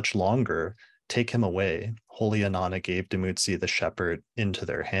 How much longer? Take him away. Holy Inanna gave Demetra the shepherd into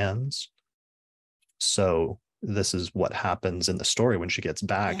their hands. So this is what happens in the story when she gets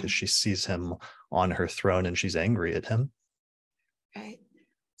back, is she sees him on her throne and she's angry at him. Right.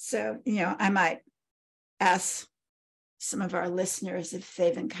 So, I might ask some of our listeners if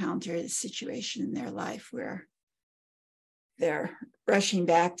they've encountered a situation in their life where they're rushing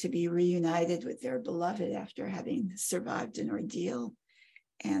back to be reunited with their beloved after having survived an ordeal,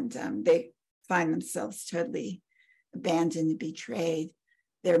 and they find themselves totally abandoned and betrayed.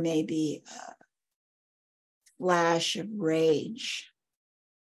 There may be a flash of rage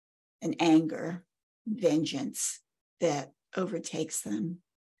and anger, vengeance that overtakes them.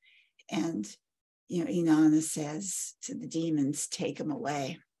 And Inanna says to the demons, take him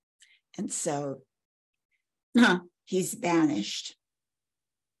away. And so he's banished.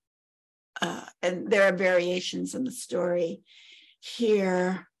 And there are variations in the story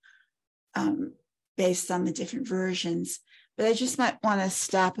here based on the different versions. But I just might want to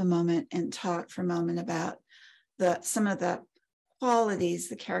stop a moment and talk for a moment about some of the qualities,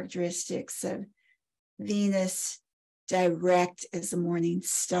 the characteristics of Venus direct as a morning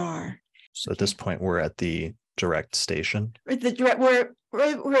star. So at this point, we're at the direct station. We're at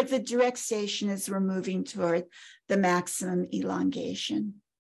the direct station as we're moving toward the maximum elongation.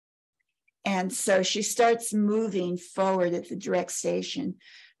 And so she starts moving forward at the direct station.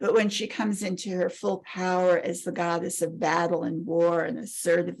 But when she comes into her full power as the goddess of battle and war and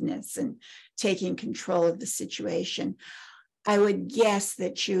assertiveness and taking control of the situation, I would guess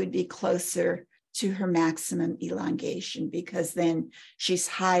that she would be closer to her maximum elongation, because then she's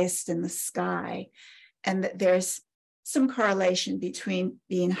highest in the sky. And that there's some correlation between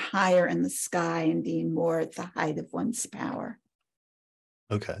being higher in the sky and being more at the height of one's power.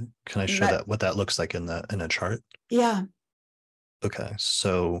 Okay. Can I show that what that looks like in a chart? Yeah. Okay.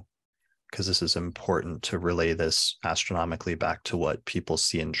 So, because this is important to relay this astronomically back to what people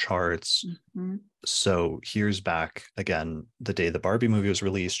see in charts. Mm-hmm. So here's back again, the day the Barbie movie was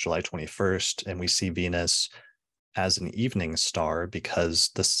released, July 21st, and we see Venus as an evening star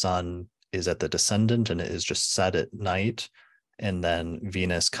because the sun is at the descendant and it is just set at night. And then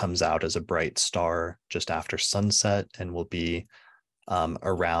Venus comes out as a bright star just after sunset and will be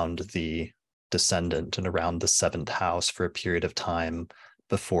around the descendant and around the seventh house for a period of time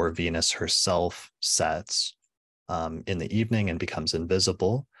before Venus herself sets in the evening and becomes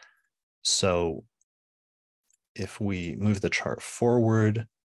invisible. So if we move the chart forward,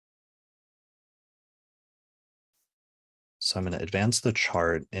 so I'm going to advance the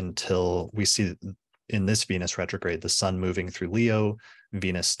chart until we see in this Venus retrograde, the sun moving through Leo,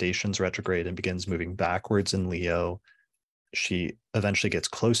 Venus stations retrograde and begins moving backwards in Leo. She eventually gets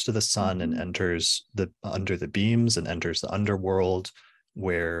close to the sun and enters under the beams and enters the underworld,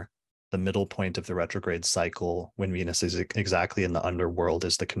 where the middle point of the retrograde cycle, when Venus is exactly in the underworld,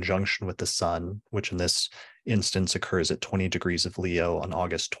 is the conjunction with the sun, which in this instance occurs at 20 degrees of Leo on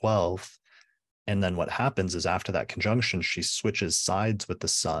August 12th. And then what happens is after that conjunction, she switches sides with the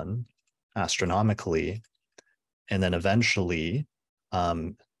sun astronomically. And then eventually,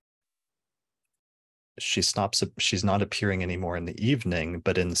 she's not appearing anymore in the evening,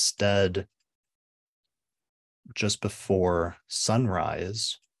 but instead, just before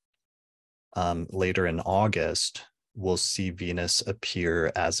sunrise, later in August, we'll see Venus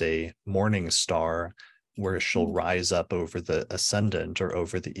appear as a morning star, where she'll rise up over the ascendant or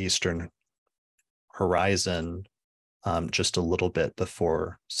over the eastern horizon just a little bit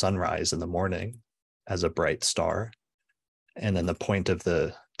before sunrise in the morning as a bright star. And then the point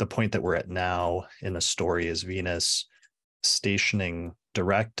that we're at now in the story is Venus stationing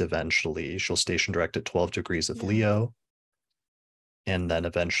direct eventually. She'll station direct at 12 degrees of Leo. And then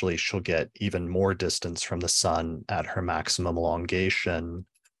eventually she'll get even more distance from the sun at her maximum elongation.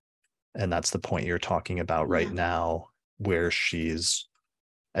 And that's the point you're talking about right now, where she's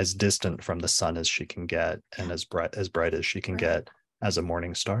as distant from the sun as she can get and as bright as she can get as a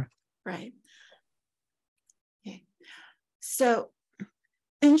morning star. Right. Okay. So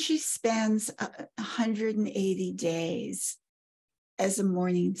then she spends 180 days as a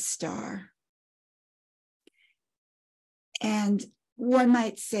morning star. And one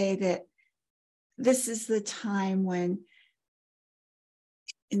might say that this is the time when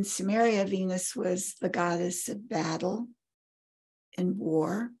in Sumeria, Venus was the goddess of battle and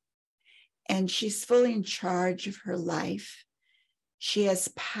war, and she's fully in charge of her life. She has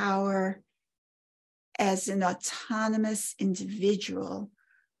power as an autonomous individual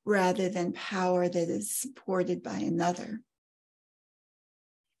rather than power that is supported by another.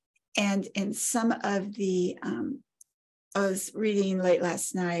 And in some of the, I was reading late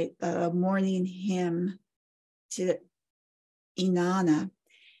last night, a morning hymn to Inanna.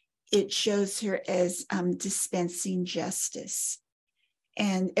 It shows her as dispensing justice.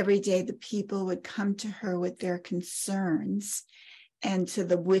 And every day the people would come to her with their concerns, and to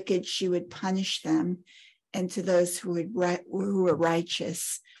the wicked she would punish them, and to those who were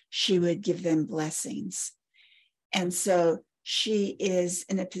righteous she would give them blessings. And so she is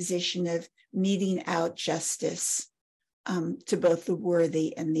in a position of meting out justice to both the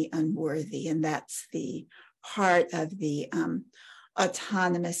worthy and the unworthy, and that's the heart of the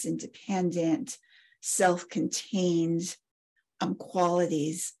autonomous, independent, self-contained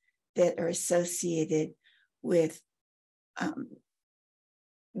qualities that are associated with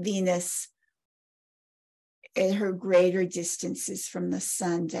Venus at her greater distances from the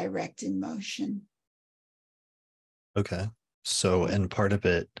sun, direct in motion. Okay. So, and part of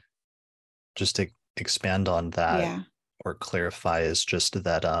it, just to expand on that Yeah. or clarify, is just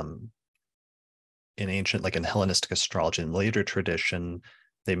that in ancient, like in Hellenistic astrology and later tradition,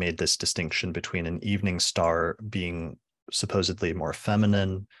 they made this distinction between an evening star being supposedly more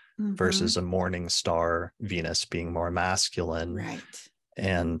feminine versus a morning star, Venus, being more masculine. Right.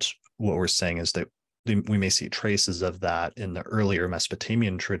 And what we're saying is that we may see traces of that in the earlier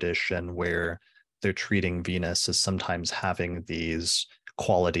Mesopotamian tradition, where they're treating Venus as sometimes having these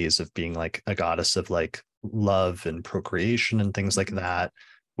qualities of being like a goddess of like love and procreation and things like that,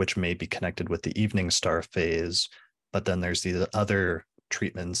 which may be connected with the evening star phase. But then there's these other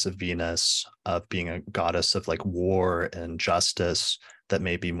treatments of Venus of being a goddess of like war and justice that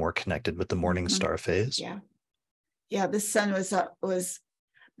may be more connected with the morning star phase. Yeah. Yeah. The sun was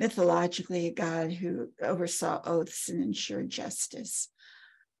mythologically a god who oversaw oaths and ensured justice.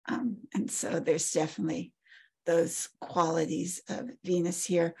 And so there's definitely those qualities of Venus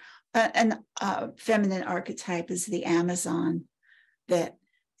here. An feminine archetype is the Amazon, that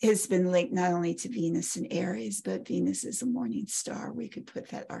has been linked not only to Venus and Aries, but Venus is a morning star. We could put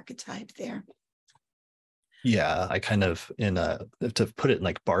that archetype there. Yeah, I kind of, to put it in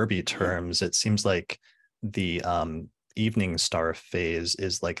like Barbie terms, it seems like the evening star phase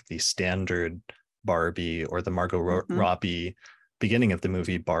is like the standard Barbie or the Margot Robbie beginning of the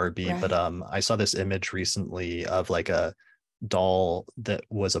movie Barbie. Right. But I saw this image recently of like a doll that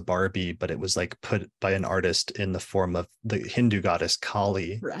was a Barbie, but it was like put by an artist in the form of the Hindu goddess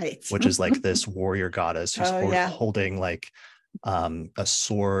Kali, Right. which is like this warrior goddess who's holding like a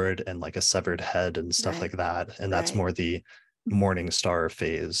sword and like a severed head and stuff like that. And that's more the morning star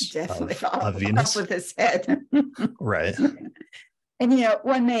phase of Venus. Off with his head. Right. And, you know,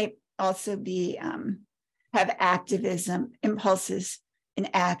 one may also be have activism, impulses and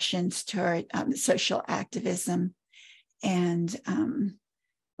actions toward social activism, and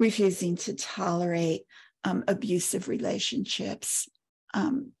refusing to tolerate abusive relationships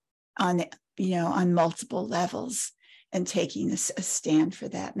on multiple levels, and taking a stand for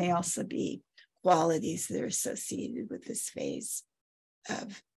that may also be qualities that are associated with this phase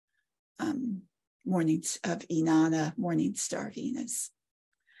of Inanna, morning star Venus.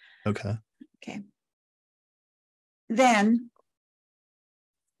 Okay. Then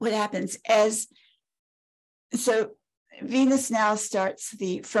what happens so Venus now starts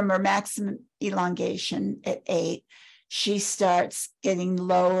from her maximum elongation at 8, she starts getting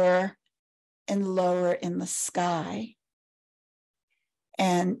lower and lower in the sky.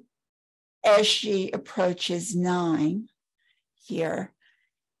 And as she approaches 9 here,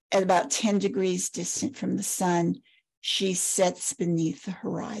 at about 10 degrees distant from the sun, she sets beneath the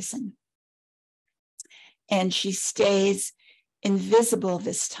horizon. And she stays invisible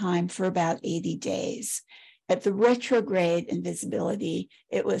this time for about 80 days. At the retrograde invisibility,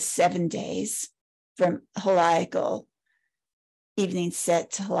 it was 7 days from heliacal evening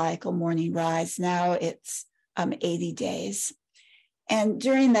set to heliacal morning rise. Now it's 80 days. And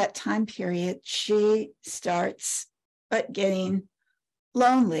during that time period, she starts getting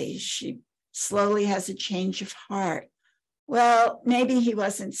lonely. She slowly has a change of heart. Well, maybe he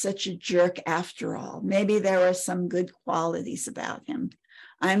wasn't such a jerk after all. Maybe there were some good qualities about him.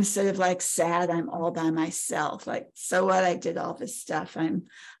 I'm sort of like sad. I'm all by myself. Like, so what? I did all this stuff. I'm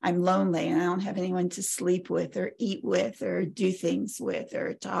lonely and I don't have anyone to sleep with or eat with or do things with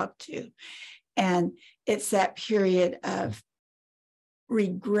or talk to. And it's that period of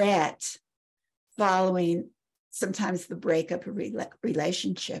regret following sometimes the breakup of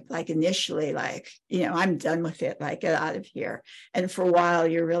relationship. Like initially, like, I'm done with it, like get out of here. And for a while,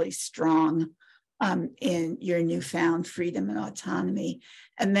 you're really strong in your newfound freedom and autonomy.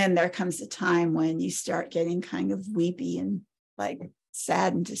 And then there comes a time when you start getting kind of weepy and like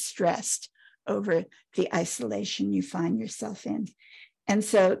sad and distressed over the isolation you find yourself in. And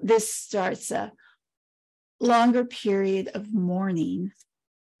so this starts a longer period of mourning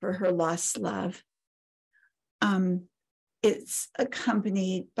for her lost love. It's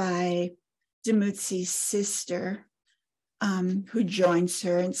accompanied by Demetra's sister, who joins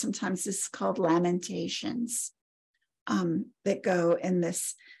her, and sometimes this is called lamentations, that go in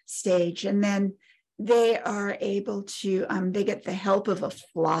this stage. And then they are able to, they get the help of a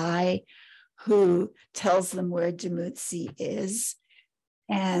fly who tells them where Demetra is.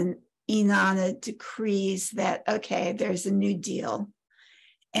 And Inanna decrees that, okay, there's a new deal.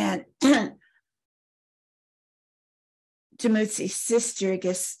 And Demetra's sister,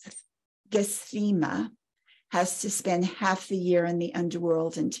 Gesthema, has to spend half the year in the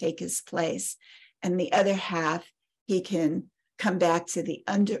underworld and take his place. And the other half, he can come back to the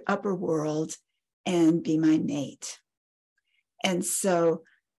upper world and be my mate. And so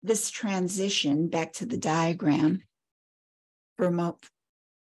this transition, back to the diagram for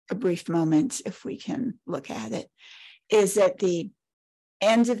a brief moment, if we can look at it, is at the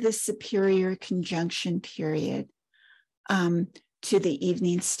end of the superior conjunction period to the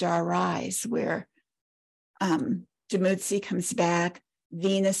evening star rise, where Demetra comes back,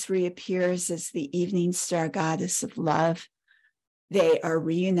 Venus reappears as the evening star goddess of love. They are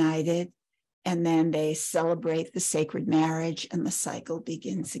reunited, and then they celebrate the sacred marriage, and the cycle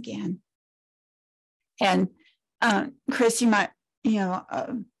begins again. And Chris, you might,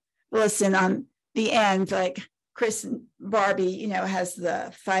 listen, on the end, like Chris and Barbie, has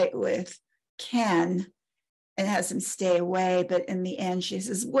the fight with Ken and has him stay away. But in the end, she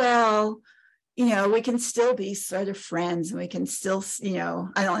says, well, we can still be sort of friends, and we can still,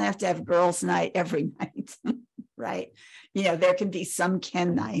 I don't have to have girls' night every night, right? There can be some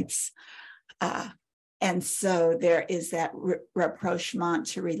Ken nights. And so there is that rapprochement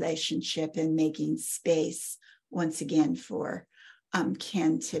to relationship and making space once again for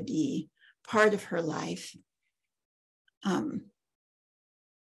Ken to be part of her life. And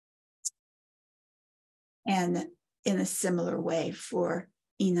in a similar way for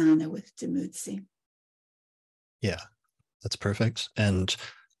Inanna with Demetra. Yeah, that's perfect. And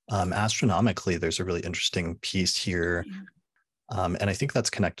astronomically, there's a really interesting piece here. Yeah. And I think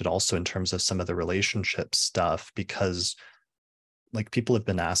that's connected also in terms of some of the relationship stuff, because like people have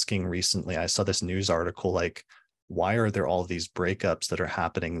been asking recently, I saw this news article, like, why are there all these breakups that are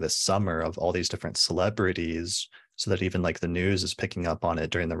happening this summer of all these different celebrities, so that even like the news is picking up on it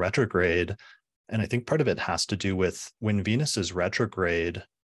during the retrograde. And I think part of it has to do with when Venus is retrograde,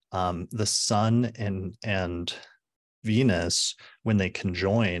 the sun and Venus, when they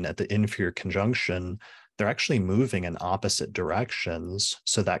conjoin at the inferior conjunction, they're actually moving in opposite directions.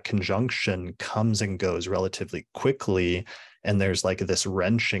 So that conjunction comes and goes relatively quickly. And there's like this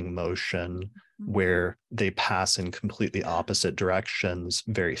wrenching motion where they pass in completely opposite directions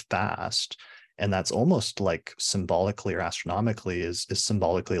very fast. And that's almost like symbolically or astronomically is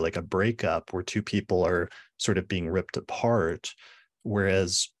symbolically like a breakup where two people are sort of being ripped apart.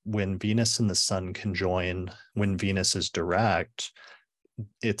 Whereas when Venus and the sun conjoin, when Venus is direct,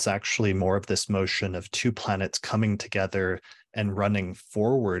 it's actually more of this motion of two planets coming together and running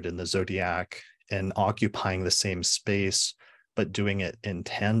forward in the zodiac and occupying the same space, but doing it in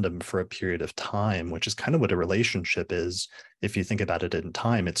tandem for a period of time, which is kind of what a relationship is. If you think about it in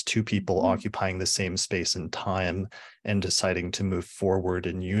time, it's two people occupying the same space and time and deciding to move forward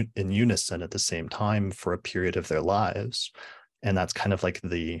in unison at the same time for a period of their lives. And that's kind of like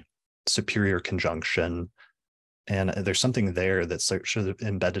the superior conjunction. And there's something there that's sort of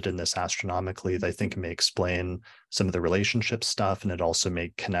embedded in this astronomically that I think may explain some of the relationship stuff. And it also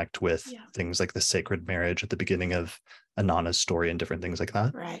may connect with things like the sacred marriage at the beginning of Inanna's story and different things like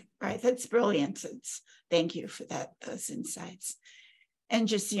that. Right. That's brilliant. Thank you for those insights. And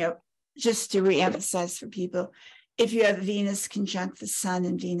just to reemphasize for people, if you have Venus conjunct the sun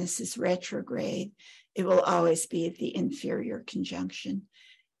and Venus is retrograde, it will always be at the inferior conjunction.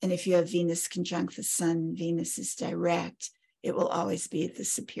 And if you have Venus conjunct the sun, Venus is direct, it will always be at the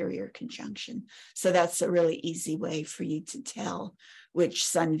superior conjunction. So that's a really easy way for you to tell which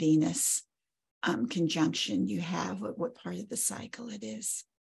sun-Venus conjunction you have, what part of the cycle it is.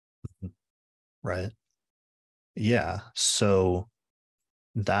 Right. Yeah. So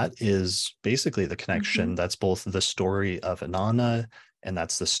that is basically the connection. That's both the story of Inanna, and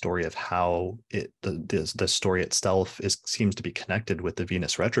that's the story of how the story itself seems to be connected with the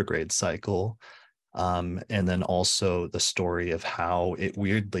Venus retrograde cycle. And then also the story of how it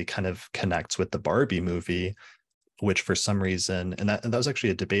weirdly kind of connects with the Barbie movie, which for some reason, and that was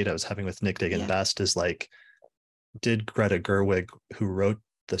actually a debate I was having with Nick Dagan Best, is like, did Greta Gerwig, who wrote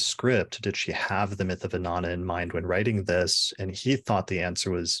the script, did she have the myth of Inanna in mind when writing this? And he thought the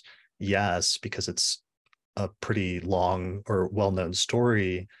answer was yes, because it's a pretty long or well-known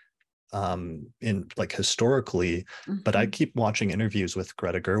story in like historically. But I keep watching interviews with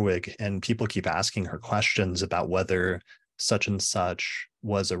Greta Gerwig and people keep asking her questions about whether such and such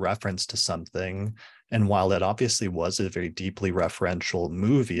was a reference to something. And while that obviously was a very deeply referential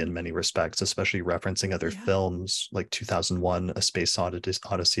movie in many respects, especially referencing other films like 2001, A Space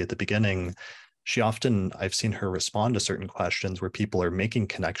Odyssey at the beginning, I've seen her respond to certain questions where people are making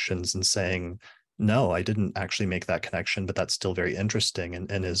connections and saying, no, I didn't actually make that connection, but that's still very interesting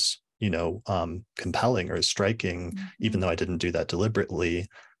and is, compelling or striking, even though I didn't do that deliberately.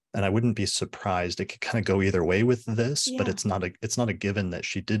 And I wouldn't be surprised. It could kind of go either way with this, but Yeah. it's not a given that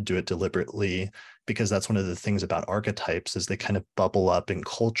she did do it deliberately, because that's one of the things about archetypes is they kind of bubble up in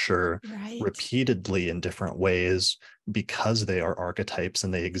culture Right. repeatedly in different ways because they are archetypes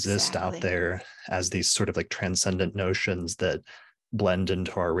and they exist out Exactly. there as these sort of like transcendent notions that blend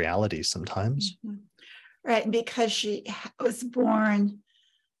into our reality sometimes. Mhm. Right. Because she was born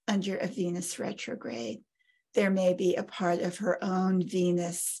under a Venus retrograde, there may be a part of her own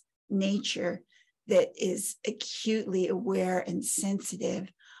Venus nature that is acutely aware and sensitive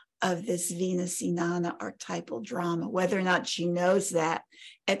of this Venus Inanna archetypal drama. Whether or not she knows that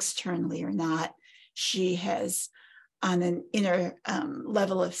externally or not, she has, on an inner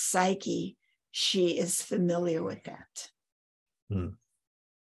level of psyche, she is familiar with that. Mm.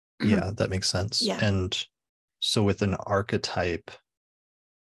 Yeah, that makes sense. Yeah. And so with an archetype,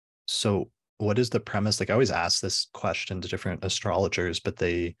 so what is the premise? Like I always ask this question to different astrologers, but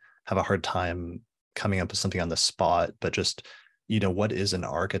they have a hard time coming up with something on the spot. But just, what is an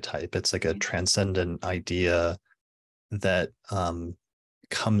archetype? It's like a transcendent idea that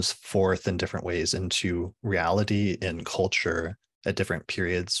comes forth in different ways into reality in culture at different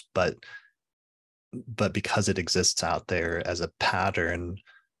periods, but because it exists out there as a pattern,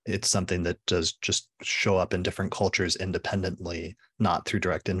 it's something that does just show up in different cultures independently, not through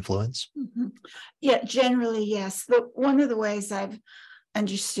direct influence. Mm-hmm. Yeah, generally, yes. But one of the ways I've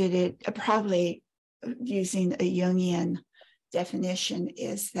understood it, probably using a Jungian definition,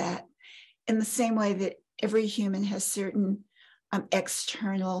 is that in the same way that every human has certain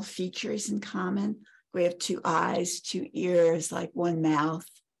external features in common, we have 2 eyes, 2 ears, like 1 mouth,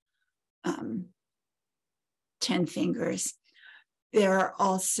 10 fingers. There are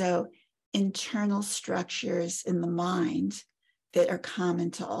also internal structures in the mind that are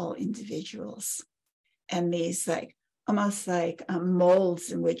common to all individuals. And these almost like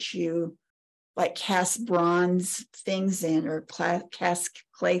molds in which you like cast bronze things in or cast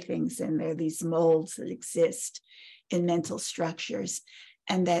clay things in. There are these molds that exist in mental structures,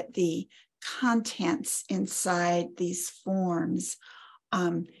 and that the contents inside these forms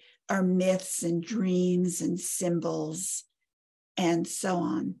are myths and dreams and symbols and so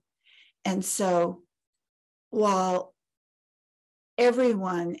on. And so while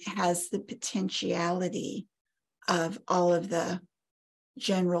everyone has the potentiality of all of the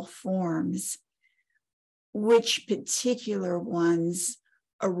general forms, which particular ones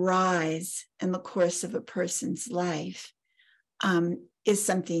arise in the course of a person's life is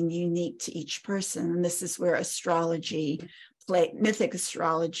something unique to each person. And this is where astrology, mythic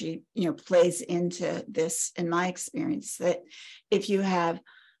astrology, plays into this, in my experience, that if you have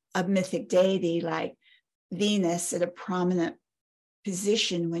a mythic deity like Venus at a prominent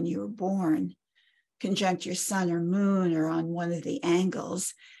position when you were born, conjunct your sun or moon or on one of the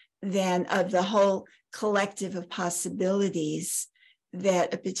angles, then of the whole collective of possibilities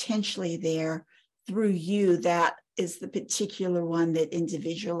that are potentially there through you, that is the particular one that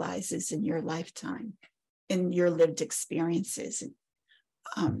individualizes in your lifetime, in your lived experiences.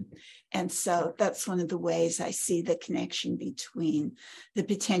 And so that's one of the ways I see the connection between the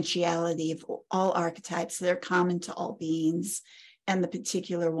potentiality of all archetypes that are common to all beings and the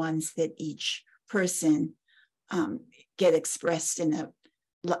particular ones that each person get expressed in a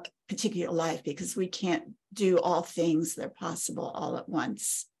particular life, because we can't do all things that are possible all at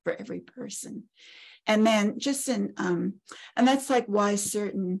once for every person. And then and that's like why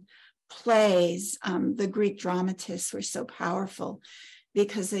certain plays, the Greek dramatists were so powerful,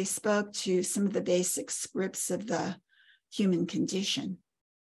 because they spoke to some of the basic scripts of the human condition.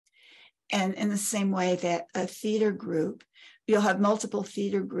 And in the same way that a theater group, you'll have multiple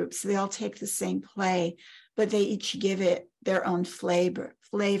theater groups, they all take the same play, but they each give it their own flavor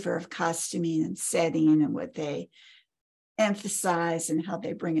of costuming and setting and what they emphasize and how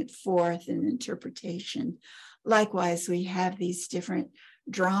they bring it forth in interpretation. Likewise, we have these different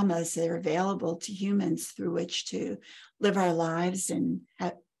dramas that are available to humans through which to live our lives and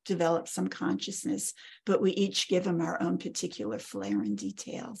develop some consciousness, but we each give them our own particular flair and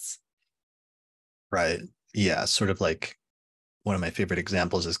details. Right. Yeah. Sort of like one of my favorite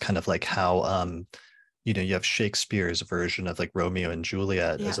examples is kind of like how, you have Shakespeare's version of like Romeo and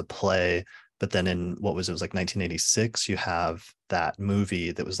Juliet as a play, but then in it was like 1986, you have that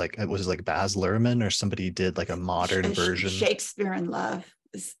movie that was like, it was like Baz Luhrmann or somebody did like a modern version. Shakespeare in Love.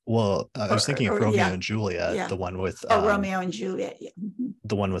 Well, I was thinking of Romeo and Juliet, the one with Romeo and Juliet,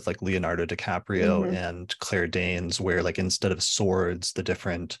 the one with like Leonardo DiCaprio and Claire Danes, where like instead of swords, the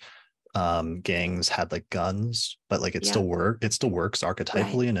different gangs had like guns, but like it still works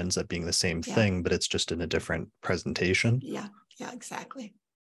archetypally and ends up being the same thing, but it's just in a different presentation. Yeah, exactly.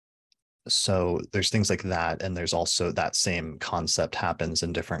 So there's things like that, and there's also that same concept happens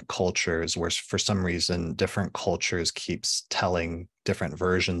in different cultures, where for some reason different cultures keeps telling different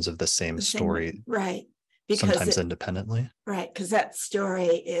versions of the same story, right? Because sometimes independently. Right, because that story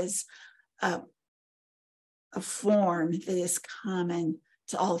is a form that is common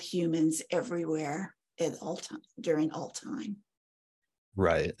to all humans everywhere at all time, during all time.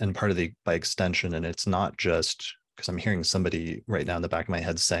 Right. And part of the, by extension, and it's not just because I'm hearing somebody right now in the back of my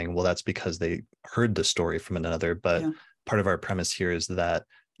head saying, well, that's because they heard the story from another. But Yeah. part of our premise here is that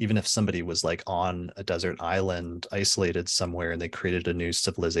even if somebody was like on a desert island, isolated somewhere, and they created a new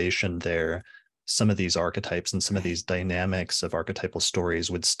civilization there, some of these archetypes and some of these dynamics of archetypal stories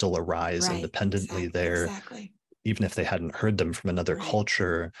would still arise independently there, even if they hadn't heard them from another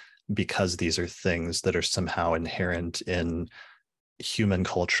culture, because these are things that are somehow inherent in human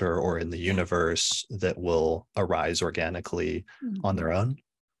culture or in the universe that will arise organically on their own.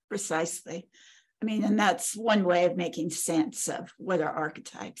 Precisely. I mean, and that's one way of making sense of what are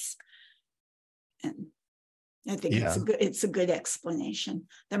archetypes. And I think it's a good explanation.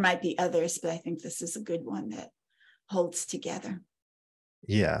 There might be others, but I think this is a good one that holds together.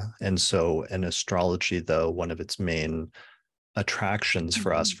 Yeah. And so in astrology, though, one of its main attractions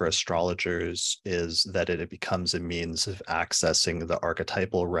for us, for astrologers, is that it becomes a means of accessing the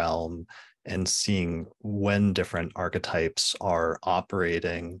archetypal realm and seeing when different archetypes are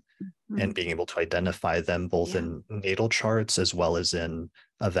operating and being able to identify them both in natal charts as well as in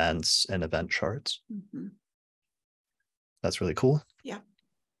events and event charts. That's really cool. Yeah.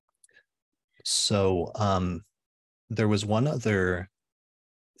 So there was one other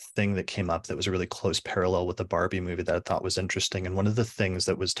thing that came up that was a really close parallel with the Barbie movie that I thought was interesting. And one of the things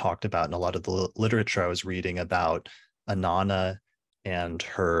that was talked about in a lot of the literature I was reading about Inanna and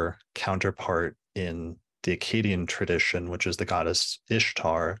her counterpart in the Akkadian tradition, which is the goddess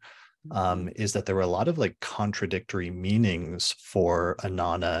Ishtar, is that there were a lot of like contradictory meanings for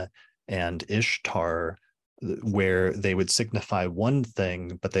Inanna and Ishtar, where they would signify one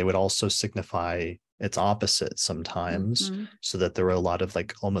thing, but they would also signify its opposite sometimes, so that there were a lot of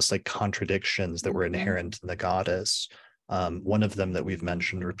like almost like contradictions that were inherent in the goddess. One of them that we've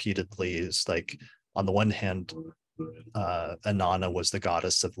mentioned repeatedly is like, on the one hand, Inanna was the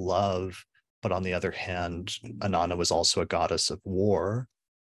goddess of love, but on the other hand, Inanna was also a goddess of war.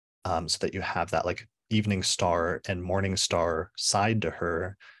 So that you have that like evening star and morning star side to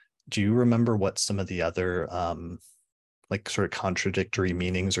her. Do you remember what some of the other like sort of contradictory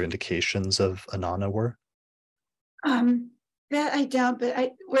meanings or indications of Inanna were? That I don't,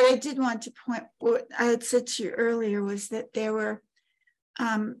 but what I did want to point, what I had said to you earlier was that there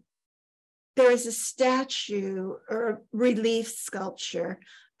was a statue or relief sculpture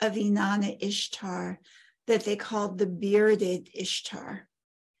of Inanna Ishtar that they called the bearded Ishtar.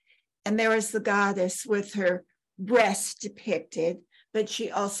 And there was the goddess with her breasts depicted, but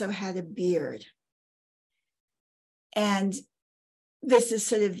she also had a beard. And this is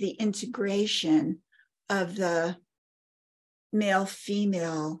sort of the integration of the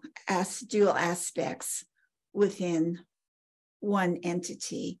male-female dual aspects within one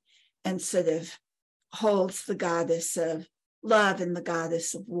entity, and sort of holds the goddess of love and the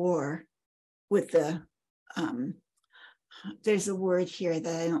goddess of war with the, there's a word here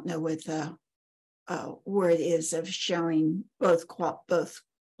that I don't know what the word is, of showing both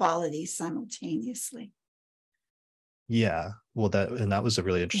qualities simultaneously. Yeah, well, that was a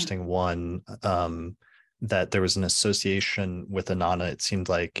really interesting one. That there was an association with Inanna, it seemed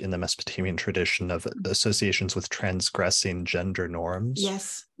like, in the Mesopotamian tradition of associations with transgressing gender norms.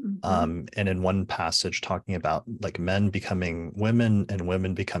 Yes. And in one passage talking about like men becoming women and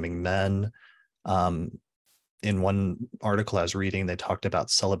women becoming men. In one article I was reading, they talked about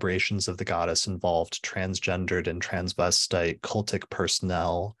celebrations of the goddess involved transgendered and transvestite cultic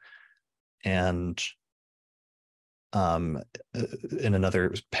personnel. And in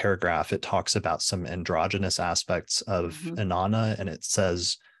another paragraph, it talks about some androgynous aspects of Inanna, and it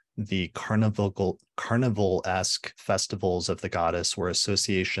says the carnival-esque festivals of the goddess were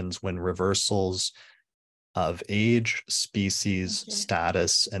associations when reversals of age, species,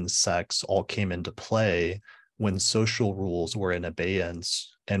 status, and sex all came into play, when social rules were in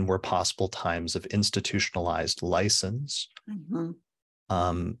abeyance and were possible times of institutionalized license. Is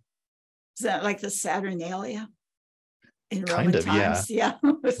that like the Saturnalia? In kind Roman of, times? Yeah.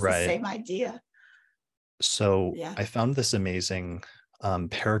 It's right. The same idea. So I found this amazing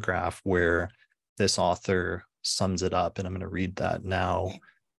paragraph where this author sums it up, and I'm going to read that now. Okay.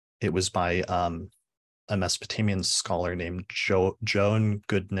 It was by a Mesopotamian scholar named Joan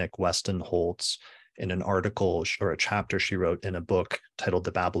Goodnick Weston Holtz, in an article or a chapter she wrote in a book titled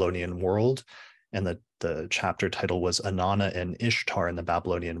The Babylonian World. And the chapter title was Inanna and Ishtar in the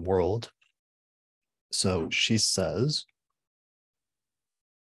Babylonian World. So she says,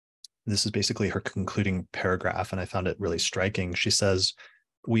 this is basically her concluding paragraph, and I found it really striking. She says,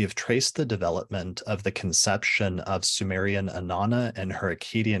 we have traced the development of the conception of Sumerian Inanna and her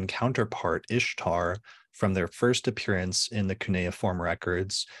Akkadian counterpart Ishtar from their first appearance in the cuneiform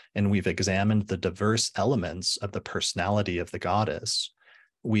records, and we've examined the diverse elements of the personality of the goddess.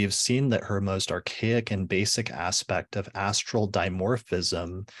 We have seen that her most archaic and basic aspect of astral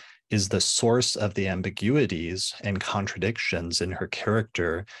dimorphism is the source of the ambiguities and contradictions in her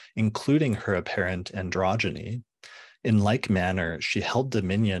character, including her apparent androgyny. In like manner, she held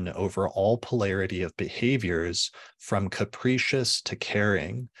dominion over all polarity of behaviors from capricious to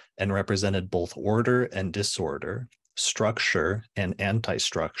caring, and represented both order and disorder, structure and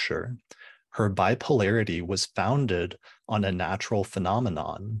anti-structure. Her bipolarity was founded on a natural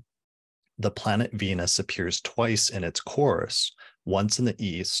phenomenon. The planet Venus appears twice in its course, once in the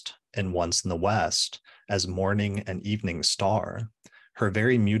east and once in the west, as morning and evening star. Her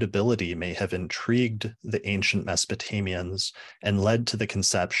very mutability may have intrigued the ancient Mesopotamians and led to the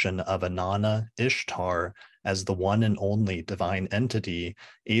conception of Inanna Ishtar as the one and only divine entity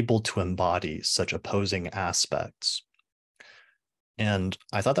able to embody such opposing aspects. And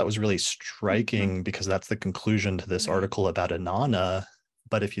I thought that was really striking because that's the conclusion to this article about Inanna.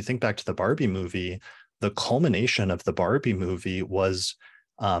 But if you think back to the Barbie movie, the culmination of the Barbie movie was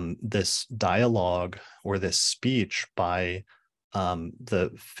this dialogue or this speech by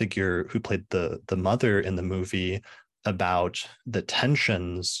the figure who played the mother in the movie about the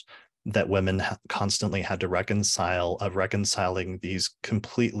tensions that women constantly had to reconciling these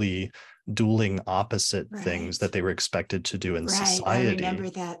completely dueling opposite things that they were expected to do in society. I remember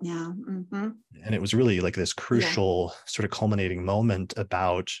that now. Mm-hmm. And it was really like this crucial sort of culminating moment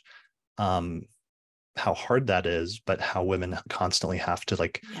about how hard that is, but how women constantly have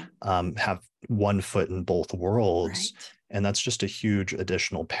to have one foot in both worlds. Right. And that's just a huge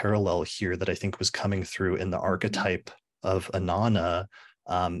additional parallel here that I think was coming through in the archetype of Inanna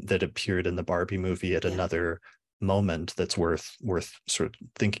that appeared in the Barbie movie at another moment that's worth sort of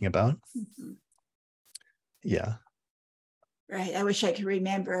thinking about. Mm-hmm. Yeah. Right. I wish I could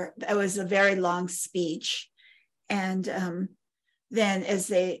remember. That was a very long speech. And then as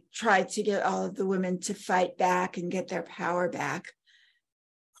they tried to get all of the women to fight back and get their power back,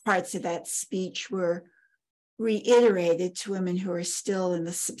 parts of that speech were reiterated to women who are still in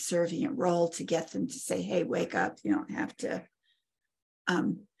the subservient role to get them to say, hey, wake up. You don't have to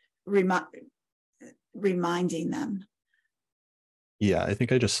reminding them. Yeah, I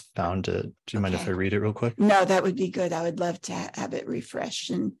think I just found it. Do you mind if I read it real quick? No, that would be good. I would love to have it refreshed.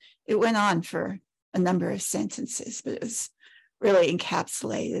 And it went on for a number of sentences, but it was really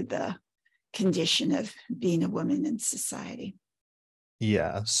encapsulated the condition of being a woman in society.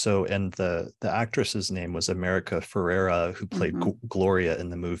 Yeah. So, and the actress's name was America Ferrera, who played Gloria in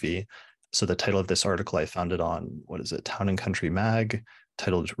the movie. So the title of this article, I found it on, what is it, Town and Country Mag,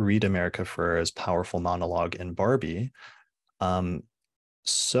 titled Read America Ferrera's Powerful Monologue in Barbie.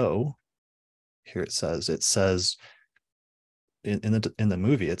 So here it says in the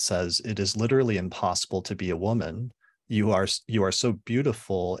movie, it says, it is literally impossible to be a woman. You are so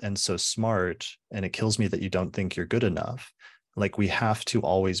beautiful and so smart, and it kills me that you don't think you're good enough. Like, we have to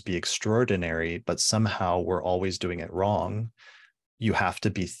always be extraordinary, but somehow we're always doing it wrong. You have to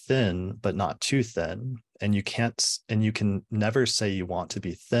be thin, but not too thin. And you can never say you want to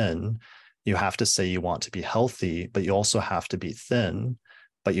be thin. You have to say you want to be healthy, but you also have to be thin.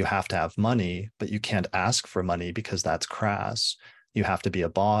 But you have to have money, but you can't ask for money because that's crass. You have to be a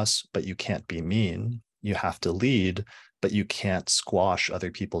boss, but you can't be mean. You have to lead, but you can't squash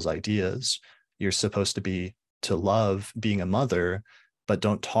other people's ideas. You're supposed to love being a mother, but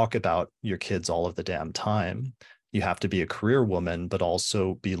don't talk about your kids all of the damn time. You have to be a career woman, but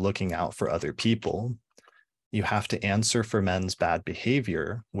also be looking out for other people. You have to answer for men's bad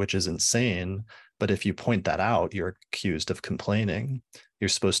behavior, which is insane. But if you point that out, you're accused of complaining. You're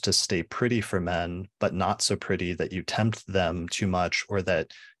supposed to stay pretty for men, but not so pretty that you tempt them too much or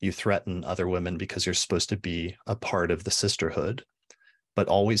that you threaten other women because you're supposed to be a part of the sisterhood. But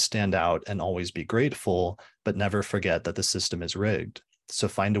always stand out and always be grateful, but never forget that the system is rigged. So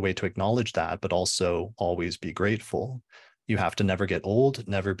find a way to acknowledge that, but also always be grateful. You have to never get old,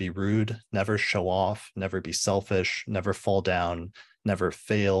 never be rude, never show off, never be selfish, never fall down, never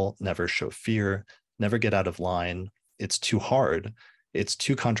fail, never show fear, never get out of line. It's too hard. It's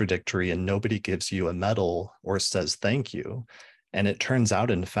too contradictory, and nobody gives you a medal or says thank you. And it turns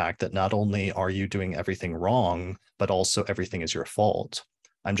out, in fact, that not only are you doing everything wrong, but also everything is your fault.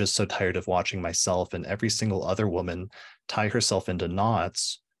 I'm just so tired of watching myself and every single other woman tie herself into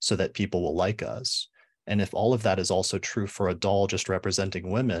knots so that people will like us. And if all of that is also true for a doll just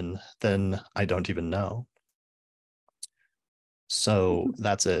representing women, then I don't even know. So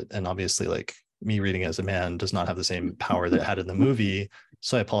that's it. And obviously, like, me reading as a man does not have the same power that it had in the movie.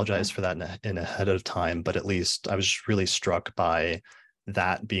 So I apologize for that in ahead of time, but at least I was really struck by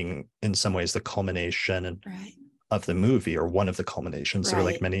that being in some ways the culmination Right. of the movie, or one of the culminations. Right. There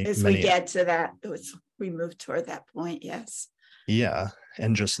were like many, As many, we get to that, we move toward that point. Yes. yeah.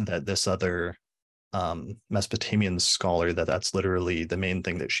 And just that this other Mesopotamian scholar, that's literally the main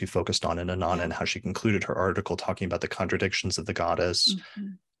thing that she focused on in Inanna, Yeah. and how she concluded her article talking about the contradictions of the goddess. Mm-hmm.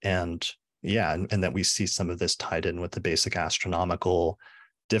 And yeah, and that we see some of this tied in with the basic astronomical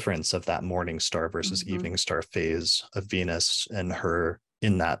difference of that morning star versus Mm-hmm. evening star phase of Venus, and her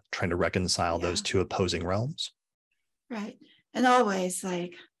in that trying to reconcile those two opposing realms. Right. And always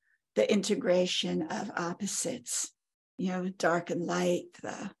like the integration of opposites, dark and light,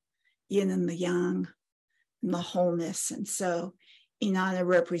 the yin and the yang, and the wholeness. And so Inanna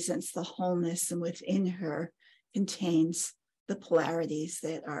represents the wholeness, and within her contains the polarities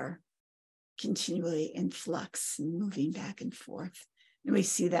that are continually in flux and moving back and forth. And we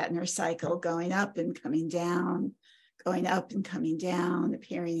see that in her cycle, going up and coming down, going up and coming down,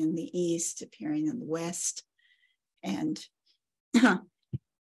 appearing in the east, appearing in the west. And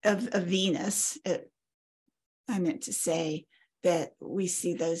of Venus, I meant to say that we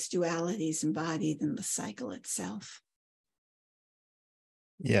see those dualities embodied in the cycle itself.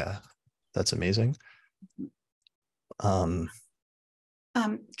 Yeah, that's amazing. Can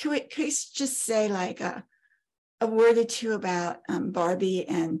we just say like a word or two about Barbie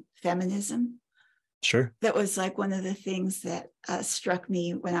and feminism? Sure. That was like one of the things that struck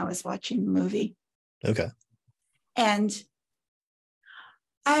me when I was watching the movie. Okay. And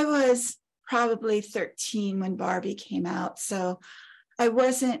I was probably 13 when Barbie came out. So I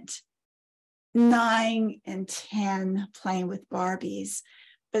wasn't 9 and 10 playing with Barbies,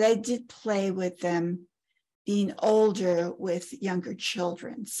 but I did play with them being older with younger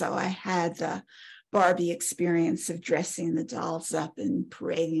children. So I had the Barbie experience of dressing the dolls up and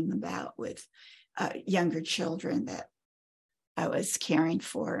parading them about with younger children that I was caring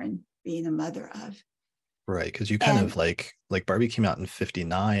for and being a mother of. Right, because you kind of like Barbie came out in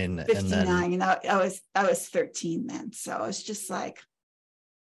 59, 59, and I was 13 then, so I was just like.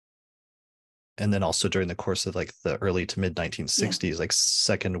 And then also during the course of like the early to mid 1960s, like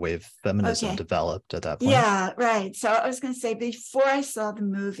second wave feminism developed at that point. Yeah, right. So I was going to say, before I saw the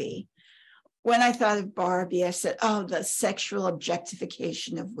movie, when I thought of Barbie, I said, oh, the sexual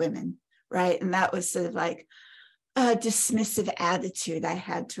objectification of women, right? And that was sort of like a dismissive attitude I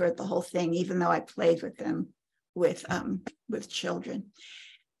had toward the whole thing, even though I played with them with children.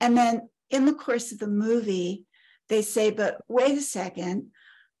 And then in the course of the movie, they say, but wait a second,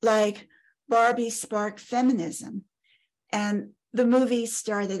 like Barbie sparked feminism. And the movie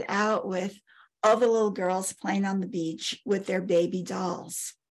started out with all the little girls playing on the beach with their baby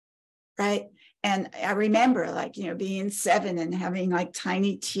dolls, right? And I remember like, being 7 and having like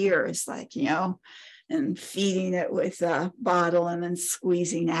tiny tears, like, and feeding it with a bottle and then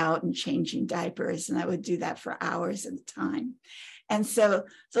squeezing out and changing diapers. And I would do that for hours at a time. And so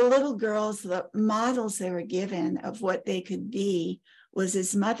the little girls, the models they were given of what they could be was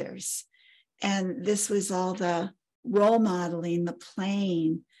as mothers. And this was all the role modeling, the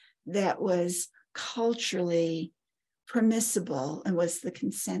playing that was culturally permissible and was the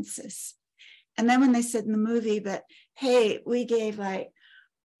consensus. And then when they said in the movie, but hey, we gave like,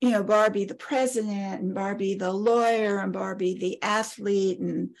 Barbie the president, and Barbie the lawyer, and Barbie the athlete,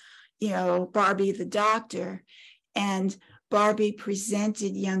 and, Barbie the doctor. And Barbie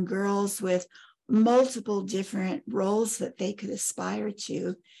presented young girls with multiple different roles that they could aspire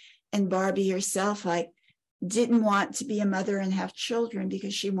to. And Barbie herself, like, didn't want to be a mother and have children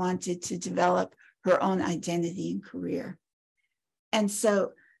because she wanted to develop her own identity and career. And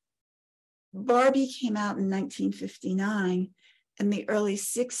so Barbie came out in 1959, and the early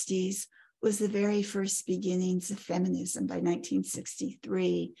 60s was the very first beginnings of feminism. By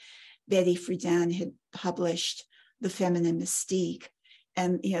 1963, Betty Friedan had published The Feminine Mystique.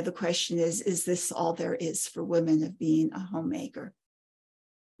 And, the question is this all there is for women of being a homemaker?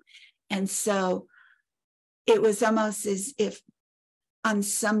 And so it was almost as if, on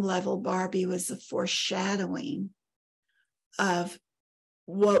some level, Barbie was a foreshadowing of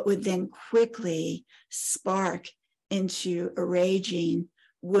what would then quickly spark into a raging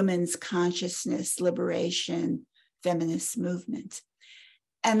women's consciousness, liberation, feminist movement.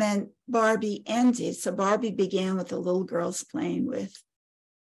 And then Barbie ended. So Barbie began with the little girls playing with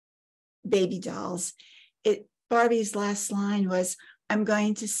baby dolls. Barbie's last line was, "I'm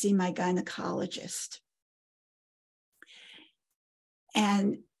going to see my gynecologist."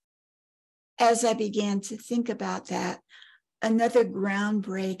 And as I began to think about that, another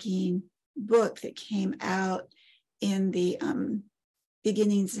groundbreaking book that came out in the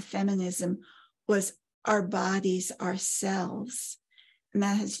beginnings of feminism was Our Bodies, Ourselves. And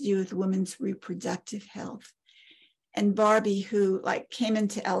that has to do with women's reproductive health. And Barbie, who came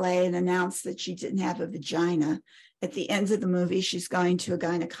into LA and announced that she didn't have a vagina, at the end of the movie, she's going to a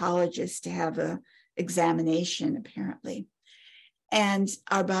gynecologist to have a examination, apparently. And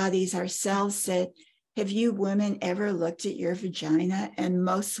Our Bodies, Ourselves said, "Have you women ever looked at your vagina?" And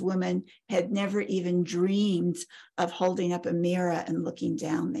most women had never even dreamed of holding up a mirror and looking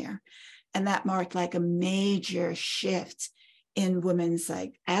down there. And that marked a major shift in women's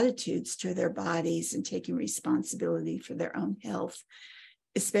attitudes to their bodies and taking responsibility for their own health,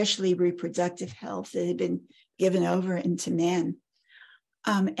 especially reproductive health that had been given over into men.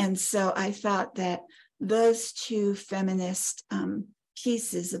 And so I thought that those two feminist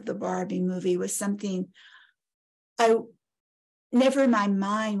pieces of the Barbie movie was something never in my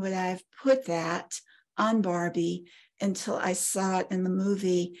mind would I have put that on Barbie until I saw it in the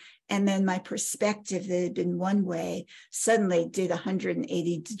movie. And then my perspective that had been one way suddenly did a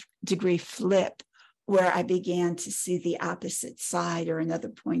 180-degree flip, where I began to see the opposite side or another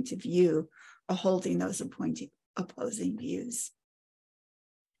point of view, or holding those opposing views.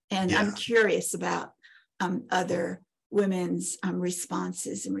 And I'm curious about other women's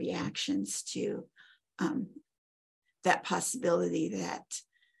responses and reactions to that possibility that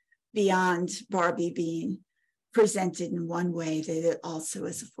beyond Barbie being presented in one way, that it also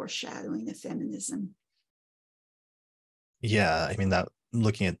is a foreshadowing of feminism. Yeah, I mean, that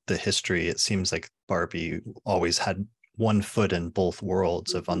looking at the history, it seems like Barbie always had one foot in both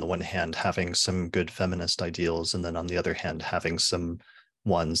worlds of, on the one hand, having some good feminist ideals, and then on the other hand, having some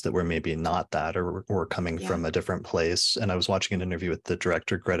ones that were maybe not that, or coming from a different place. And I was watching an interview with the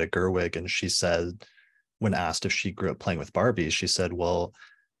director, Greta Gerwig, and she said, when asked if she grew up playing with Barbies, she said, well,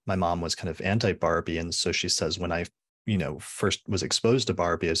 my mom was kind of anti-Barbie. And so she says, when I, first was exposed to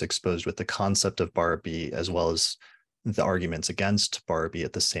Barbie, I was exposed with the concept of Barbie as well as the arguments against Barbie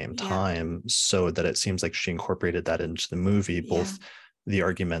at the same time, so that it seems like she incorporated that into the movie, both the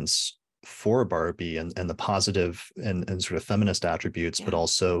arguments for Barbie and the positive and sort of feminist attributes, but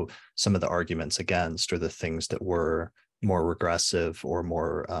also some of the arguments against, or the things that were more regressive or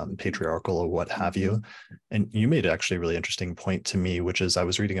more patriarchal or what have you. And you made actually a really interesting point to me, which is I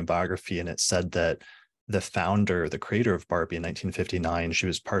was reading a biography and it said that the creator of Barbie in 1959, she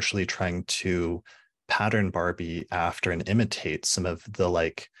was partially trying to pattern Barbie after and imitate some of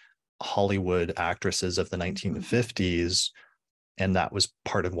the Hollywood actresses of the 1950s. And that was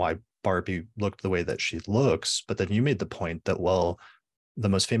part of why Barbie looked the way that she looks. But then you made the point that, well, the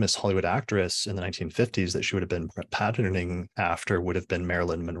most famous Hollywood actress in the 1950s that she would have been patterning after would have been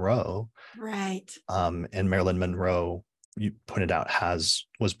Marilyn Monroe. Right. And Marilyn Monroe, you pointed out,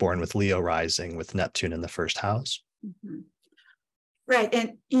 was born with Leo rising, with Neptune in the first house. Right.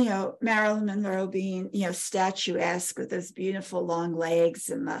 And, Marilyn Monroe being, statuesque with those beautiful long legs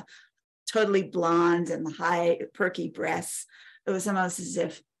and the totally blonde and the high perky breasts. It was almost as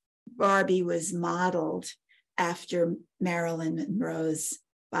if Barbie was modeled after Marilyn Monroe's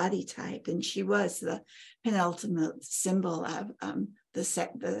body type. And she was the penultimate symbol of the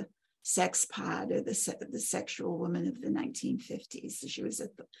sex pod, or the sexual woman of the 1950s. So she was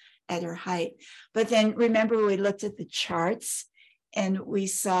at her height. But then remember, we looked at the charts and we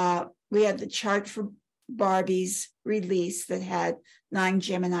had the chart for Barbie's release that had 9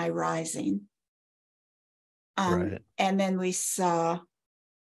 Gemini rising. Right. And then we saw,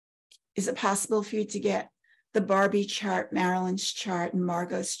 is it possible for you to get the Barbie chart, Marilyn's chart, and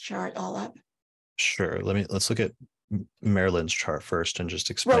Margot's chart all up? Sure. Let's look at Marilyn's chart first and just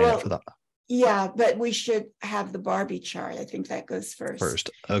explain it for that. Yeah, but we should have the Barbie chart. I think that goes first.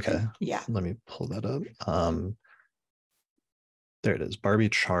 Okay. Yeah. Let me pull that up. There it is, Barbie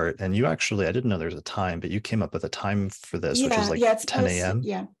chart. And you actually, I didn't know there's a time, but you came up with a time for this, which is it's 10 a.m.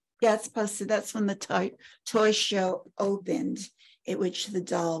 Yeah, it's posted. That's when the toy show opened, at which the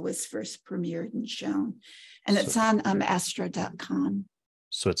doll was first premiered and shown. And it's on astro.com.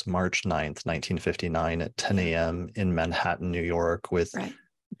 So it's March 9th, 1959 at 10 a.m. in Manhattan, New York, with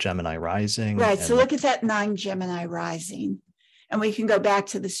Gemini rising. Right. So look at that 9 Gemini rising. And we can go back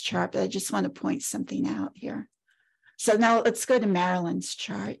to this chart, but I just want to point something out here. So now let's go to Marilyn's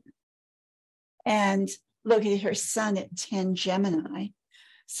chart. And look at her sun at 10 Gemini.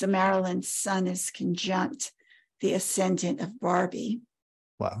 So Marilyn's sun is conjunct the ascendant of Barbie.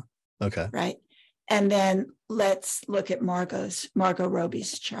 Wow. Okay. Right. And then let's look at Margot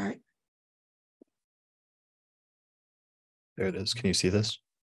Robbie's chart. There it is. Can you see this?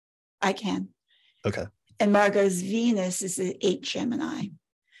 I can. Okay. And Margot's Venus is at 8 Gemini.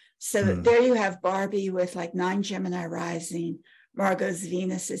 So there you have Barbie with like 9 Gemini rising. Margot's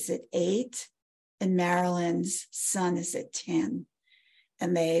Venus is at 8 and Marilyn's sun is at 10.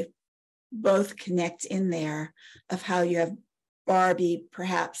 And they both connect in there of how you have Barbie,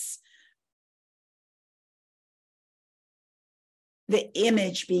 perhaps the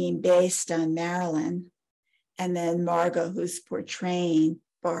image being based on Marilyn, and then Margot, who's portraying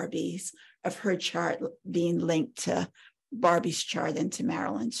Barbie's, of her chart being linked to Barbie's chart and to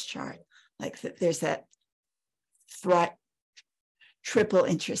Marilyn's chart. Like there's that triple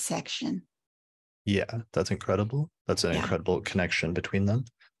intersection. Yeah, that's incredible. That's an incredible connection between them.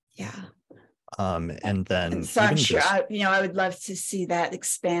 Yeah. And then and so I'm sure I would love to see that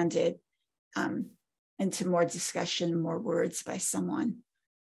expanded into more discussion, more words by someone.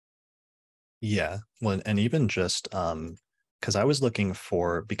 Yeah. Well, and even just because I was looking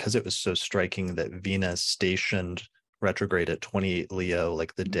for, because it was so striking that Venus stationed retrograde at 28 Leo,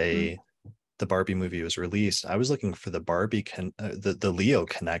 like the day the Barbie movie was released, I was looking for the Barbie the Leo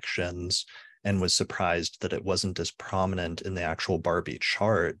connections, and was surprised that it wasn't as prominent in the actual Barbie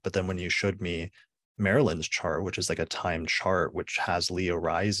chart. But then when you showed me Marilyn's chart, which is like a time chart, which has Leo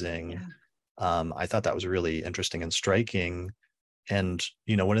rising, I thought that was really interesting and striking. And,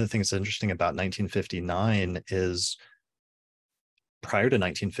 one of the things that's interesting about 1959 is prior to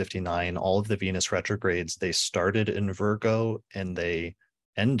 1959, all of the Venus retrogrades, they started in Virgo and they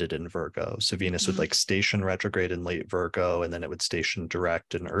ended in Virgo. So Venus would like station retrograde in late Virgo, and then it would station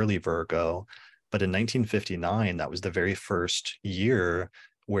direct in early Virgo. But in 1959, that was the very first year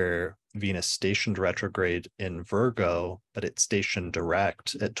where Venus stationed retrograde in Virgo, but it stationed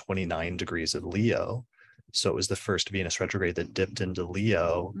direct at 29 degrees of Leo. So it was the first Venus retrograde that dipped into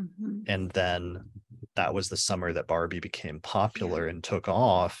Leo. And then that was the summer that Barbie became popular and took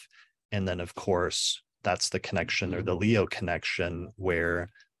off. And then, of course, that's the connection, or the Leo connection, where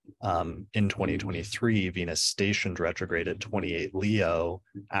in 2023, Venus stationed retrograde at 28 Leo,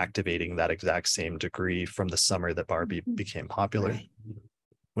 activating that exact same degree from the summer that Barbie became popular,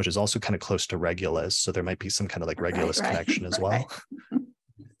 which is also kind of close to Regulus. So there might be some kind of like Regulus connection as well.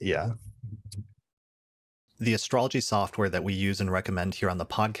 Yeah. The astrology software that we use and recommend here on the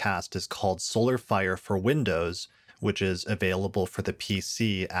podcast is called SolarFire for Windows, which is available for the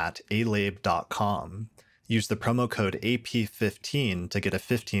PC at alabe.com. Use the promo code AP15 to get a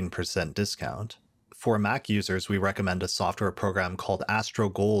 15% discount. For Mac users, we recommend a software program called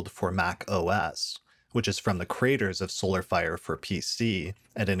AstroGold for Mac OS, which is from the creators of SolarFire for PC,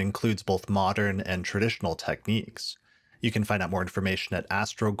 and it includes both modern and traditional techniques. You can find out more information at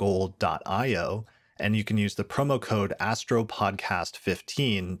astrogold.io, and you can use the promo code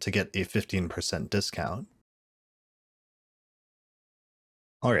AstroPodcast15 to get a 15% discount.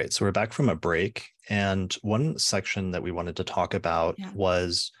 All right, so we're back from a break, and one section that we wanted to talk about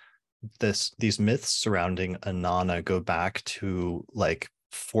was these myths surrounding Inanna go back to like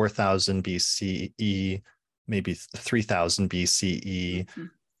 4000 BCE, maybe 3000 BCE,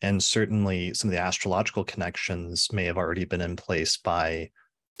 and certainly some of the astrological connections may have already been in place by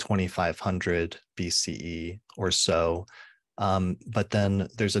 2500 BCE or so. But then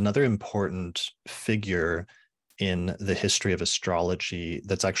there's another important figure in the history of astrology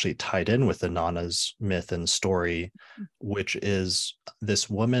that's actually tied in with Inanna's myth and story, which is this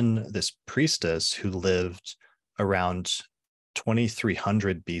woman, this priestess who lived around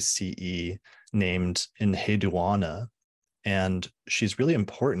 2300 BCE named Inanna. And she's really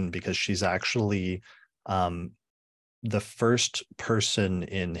important because she's actually the first person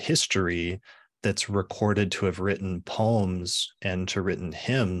in history that's recorded to have written poems and to written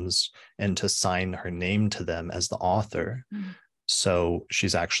hymns and to sign her name to them as the author. So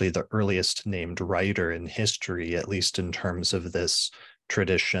she's actually the earliest named writer in history, at least in terms of this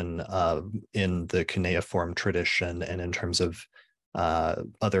tradition in the cuneiform tradition and in terms of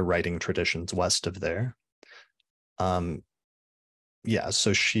other writing traditions west of there. So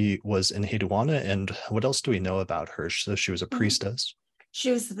she was Inanna, and what else do we know about her? So she was a priestess.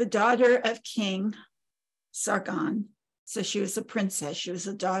 She was the daughter of King Sargon. So she was a princess. She was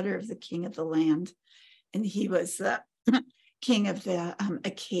a daughter of the king of the land. And he was the king of the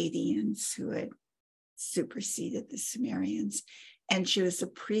Akkadians who had superseded the Sumerians. And she was a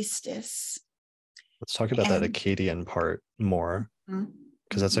priestess. Let's talk about that Akkadian part more.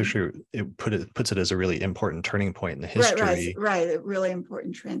 because that's actually, puts it as a really important turning point in the Right, history. right. A really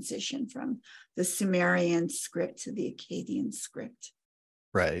important transition from the Sumerian script to the Akkadian script.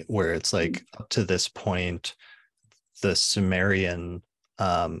 Right, where it's like up to this point, the Sumerian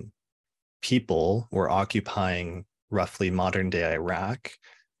people were occupying roughly modern day Iraq,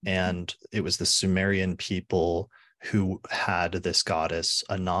 and it was the Sumerian people who had this goddess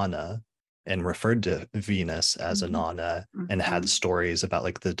Inanna and referred to Venus as Inanna and had stories about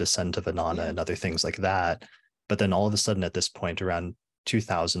like the descent of Inanna and other things like that. But then all of a sudden at this point, around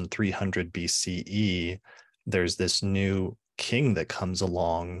 2300 BCE, there's this new king that comes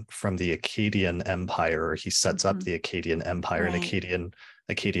along from the Akkadian Empire, or he sets up the Akkadian Empire, and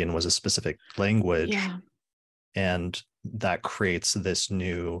Akkadian was a specific language. And that creates this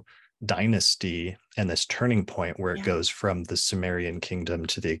new dynasty and this turning point where it goes from the Sumerian kingdom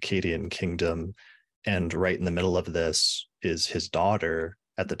to the Akkadian kingdom. And right in the middle of this is his daughter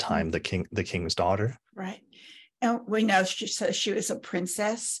at the time, the king's daughter. Right. And we know she was a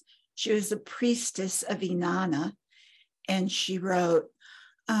princess. She was a priestess of Inanna, and she wrote,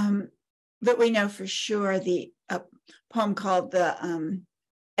 but we know for sure the poem called the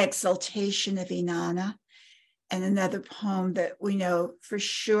Exaltation of Inanna. And another poem that we know for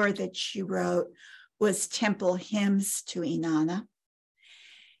sure that she wrote was Temple Hymns to Inanna.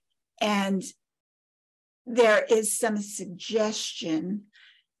 And there is some suggestion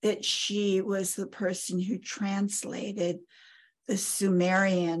that she was the person who translated the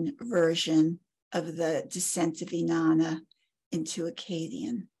Sumerian version of the descent of Inanna into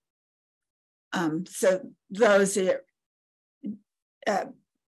Akkadian. So those are,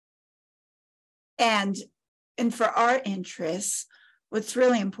 and for our interests, what's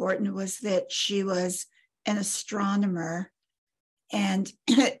really important was that she was an astronomer and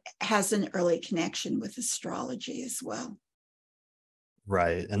has an early connection with astrology as well.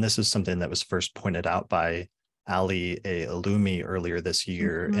 Right. And this is something that was first pointed out by Ali A. Alumi earlier this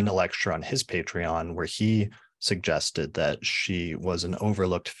year in a lecture on his Patreon, where he suggested that she was an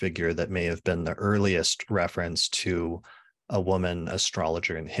overlooked figure that may have been the earliest reference to a woman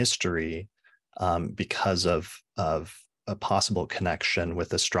astrologer in history, because of a possible connection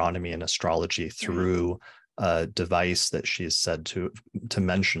with astronomy and astrology through a device that she's said to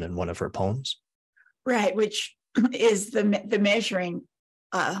mention in one of her poems. Right, which is the measuring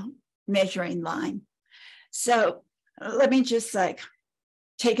line. So let me just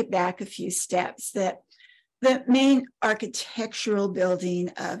take it back a few steps. That the main architectural building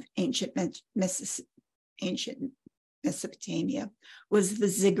of ancient Mesopotamia was the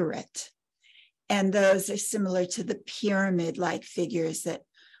ziggurat. And those are similar to the pyramid-like figures that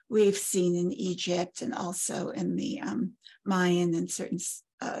we've seen in Egypt and also in the Mayan and certain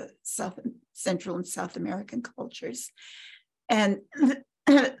Central and South American cultures. And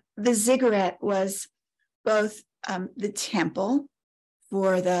the ziggurat was both the temple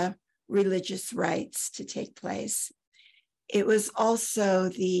for the religious rites to take place. It was also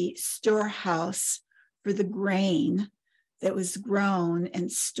the storehouse for the grain that was grown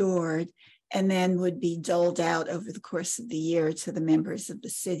and stored and then would be doled out over the course of the year to the members of the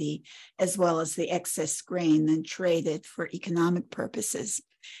city, as well as the excess grain then traded for economic purposes.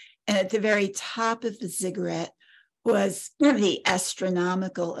 And at the very top of the ziggurat was the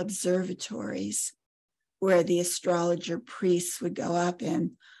astronomical observatories, where the astrologer priests would go up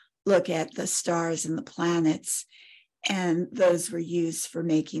and look at the stars and the planets. And those were used for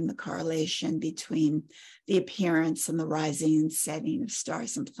making the correlation between the appearance and the rising and setting of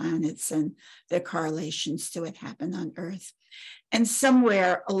stars and planets and their correlations to what happened on Earth. And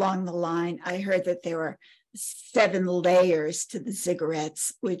somewhere along the line, I heard that there were 7 layers to the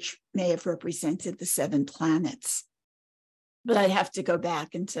ziggurats, which may have represented the 7 planets. But I'd have to go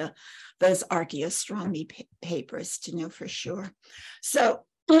back into those archaeoastronomy papers to know for sure. So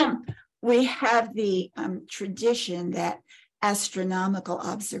we have the tradition that astronomical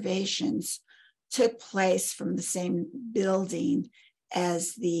observations took place from the same building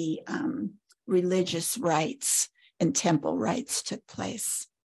as the religious rites and temple rites took place.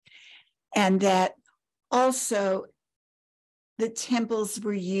 And that also the temples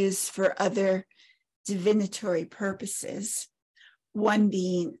were used for other divinatory purposes, one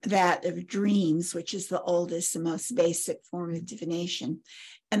being that of dreams, which is the oldest and most basic form of divination.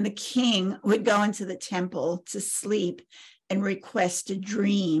 And the king would go into the temple to sleep and request a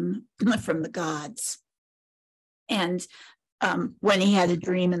dream from the gods. And when he had a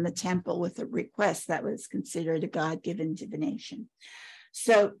dream in the temple with a request, that was considered a God-given divination.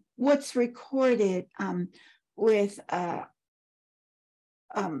 So what's recorded with what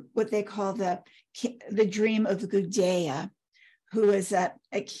they call the dream of Gudea, who was a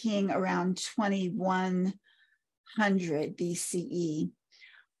king around 2100 BCE,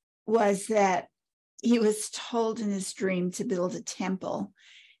 was that he was told in his dream to build a temple,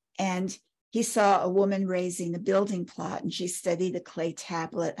 and he saw a woman raising a building plot, and she studied a clay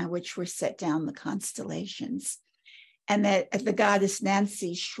tablet on which were set down the constellations. And that at the goddess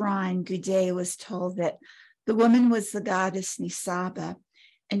Nancy's shrine, Gudea was told that the woman was the goddess Nisaba,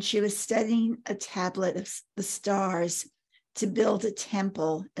 and she was studying a tablet of the stars to build a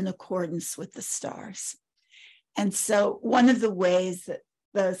temple in accordance with the stars. And so one of the ways that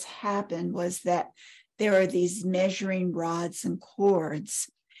those happened was that there are these measuring rods and cords,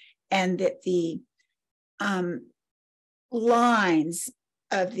 and that the lines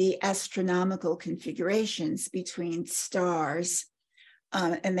of the astronomical configurations between stars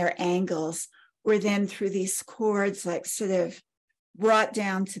and their angles were then through these cords like sort of brought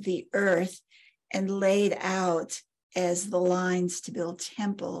down to the earth and laid out as the lines to build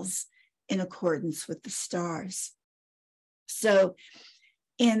temples in accordance with the stars. So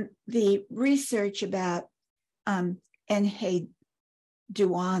in the research about Enheduanna,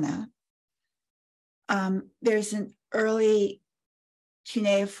 there's an early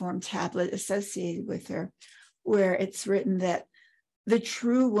cuneiform tablet associated with her where it's written that the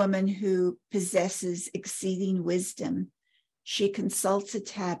true woman who possesses exceeding wisdom, she consults a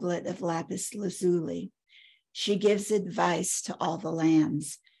tablet of lapis lazuli. She gives advice to all the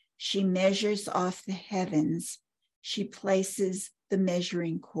lands. She measures off the heavens. She places the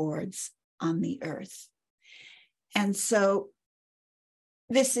measuring cords on the earth. And so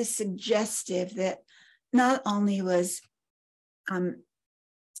this is suggestive that not only was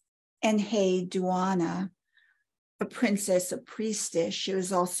Enheduanna a princess, a priestess, she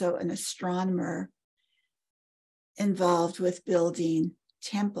was also an astronomer involved with building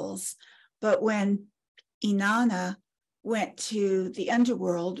temples. But when Inanna went to the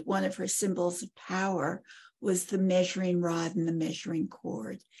underworld, one of her symbols of power was the measuring rod and the measuring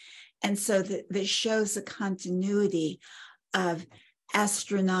cord. And so this shows a continuity of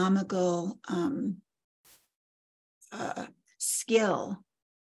astronomical skill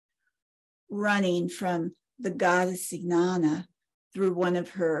running from the goddess Inanna through one of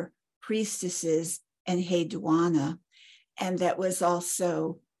her priestesses, Enheduanna. And that was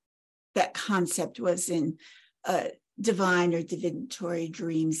also, that concept was in divine or divinatory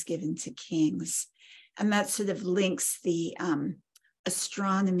dreams given to kings. And that sort of links the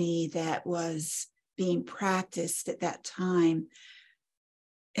astronomy that was being practiced at that time.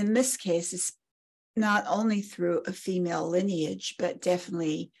 In this case, it's not only through a female lineage, but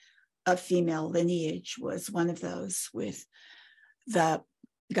definitely a female lineage was one of those with the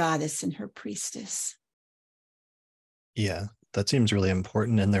goddess and her priestess. Yeah, that seems really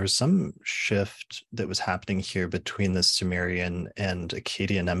important. And there was some shift that was happening here between the Sumerian and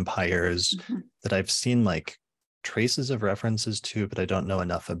Akkadian empires that I've seen like traces of references to, but I don't know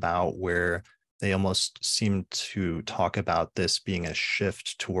enough about, where they almost seem to talk about this being a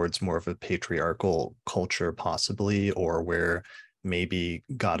shift towards more of a patriarchal culture, possibly, or where maybe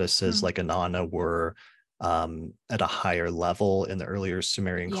goddesses like Inanna were at a higher level in the earlier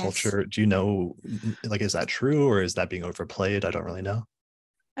Sumerian culture. Do you know, like, is that true, or is that being overplayed? I don't really know.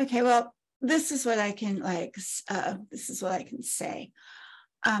 Okay, well, this is what I can say.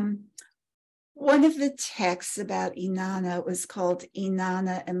 One of the texts about Inanna was called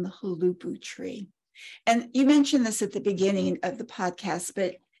Inanna and the Hulupu Tree. And you mentioned this at the beginning of the podcast,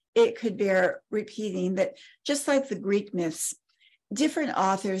 but it could bear repeating that just like the Greek myths, different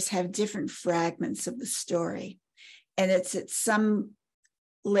authors have different fragments of the story. And it's at some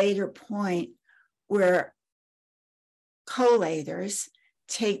later point where collators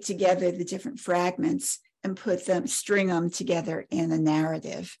take together the different fragments and string them together in a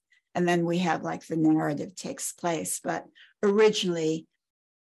narrative. And then we have like the narrative takes place. But originally,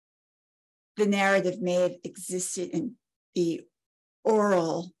 the narrative may have existed in the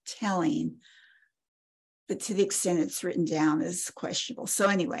oral telling, but to the extent it's written down is questionable. So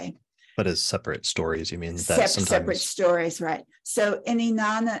anyway. But as separate stories, you mean? Separate stories, right. So in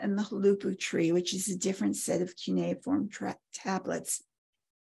Inanna and the Hulupu Tree, which is a different set of cuneiform tablets,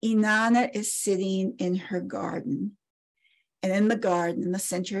 Inanna is sitting in her garden. And in the garden, in the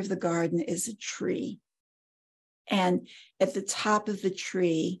center of the garden, is a tree. And at the top of the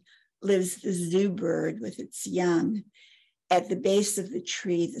tree lives the zoo bird with its young. At the base of the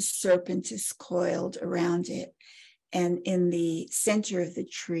tree, the serpent is coiled around it. And in the center of the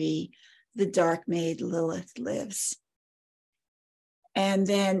tree, the dark maid Lilith lives. And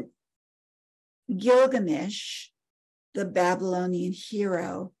then Gilgamesh, the Babylonian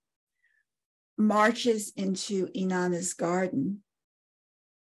hero, marches into Inanna's garden,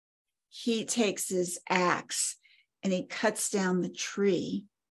 he takes his axe and he cuts down the tree.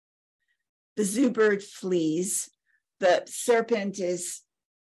 The zoo bird flees. The serpent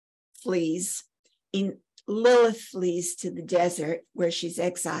flees. Lilith flees to the desert where she's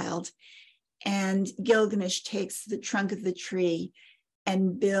exiled. And Gilgamesh takes the trunk of the tree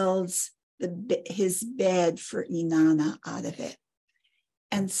and builds his bed for Inanna out of it.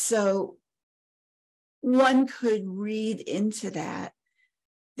 And so one could read into that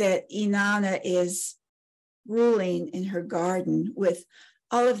Inanna is ruling in her garden with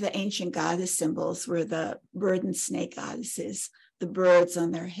all of the ancient goddess symbols were the bird and snake goddesses, the birds on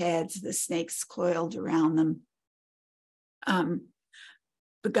their heads, the snakes coiled around them.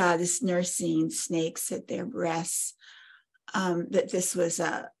 The goddess nursing snakes at their breasts, that this was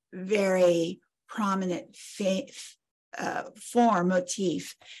a very prominent form,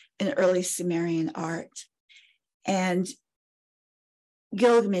 motif in early Sumerian art. And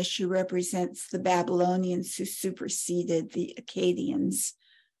Gilgamesh, who represents the Babylonians who superseded the Akkadians,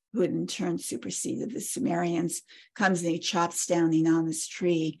 who in turn superseded the Sumerians, comes and he chops down Inanna's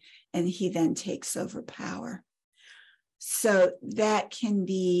tree, and he then takes over power. So that can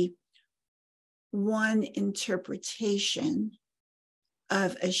be one interpretation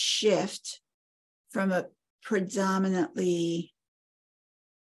of a shift from a predominantly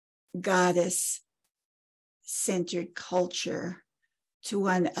goddess-centered culture to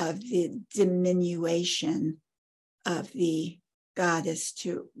one of the diminution of the goddess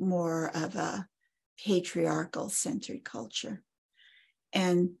to more of a patriarchal centered culture.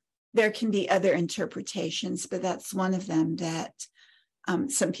 And there can be other interpretations, but that's one of them that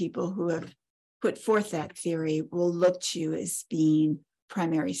some people who have put forth that theory will look to as being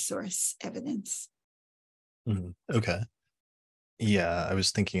primary source evidence. Okay. Yeah, I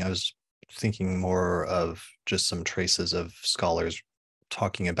was thinking more of just some traces of scholars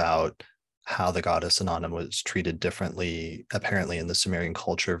talking about how the goddess Inanna was treated differently, apparently in the Sumerian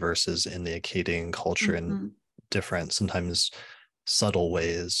culture versus in the Akkadian culture, in different, sometimes subtle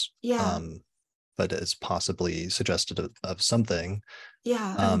ways. Yeah. But it's possibly suggested of something.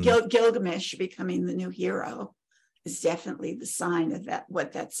 Yeah. Gilgamesh becoming the new hero is definitely the sign of that,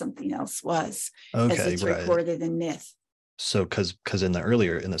 what that something else was, as it's recorded in myth. So because in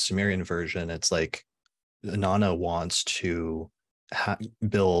the Sumerian version, it's like Inanna wants to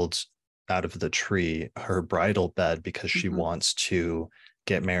build out of the tree her bridal bed because she wants to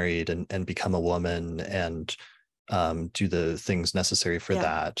get married and become a woman and do the things necessary for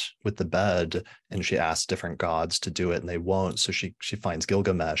that with the bed. And she asks different gods to do it and they won't. So she finds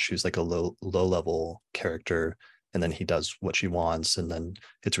Gilgamesh, who's like a low level character, and then he does what she wants, and then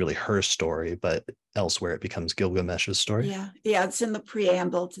it's really her story, but elsewhere it becomes Gilgamesh's story. Yeah, it's in the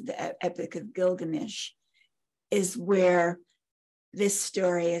preamble to the Epic of Gilgamesh is where this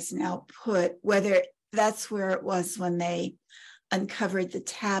story is now put. Whether that's where it was when they uncovered the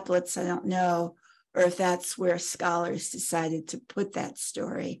tablets, I don't know, or if that's where scholars decided to put that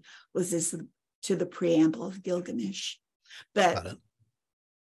story, was to the preamble of Gilgamesh. But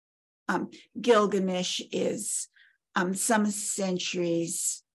Gilgamesh is some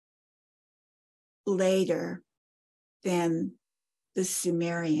centuries later than the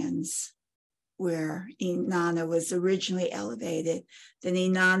Sumerians, where Inanna was originally elevated. Then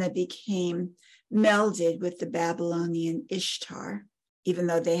Inanna became melded with the Babylonian Ishtar, even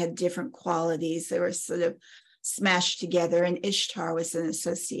though they had different qualities. They were sort of smashed together, and Ishtar was then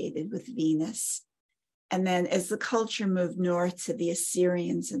associated with Venus. And then as the culture moved north to the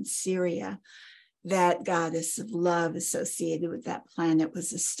Assyrians and Syria, that goddess of love associated with that planet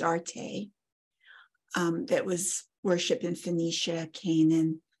was Astarte, that was worshipped in Phoenicia,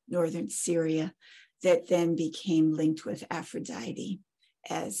 Canaan, northern Syria, that then became linked with Aphrodite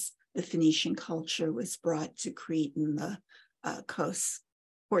as the Phoenician culture was brought to Crete and the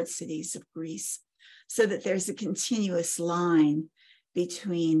port cities of Greece. So that there's a continuous line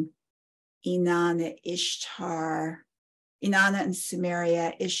between Inanna and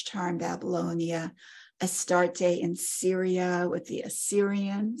Sumeria, Ishtar in Babylonia, Astarte in Syria with the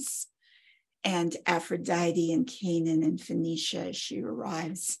Assyrians, and Aphrodite in Canaan and Phoenicia as she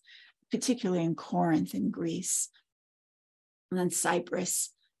arrives, particularly in Corinth in Greece, and then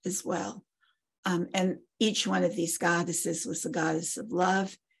Cyprus as well. And each one of these goddesses was a goddess of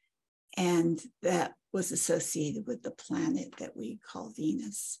love, and that was associated with the planet that we call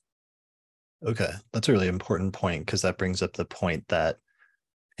Venus. Okay, that's a really important point, because that brings up the point that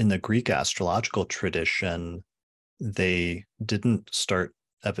in the Greek astrological tradition, they didn't start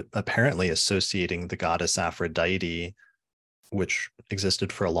apparently associating the goddess Aphrodite which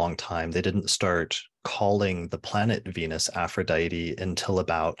existed for a long time. They didn't start calling the planet Venus Aphrodite until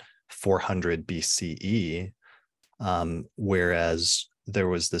about 400 BCE, whereas there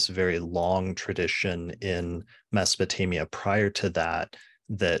was this very long tradition in Mesopotamia prior to that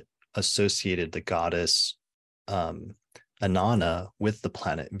that associated the goddess Inanna with the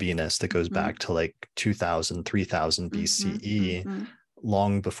planet Venus that goes back to like 2000, 3000 BCE,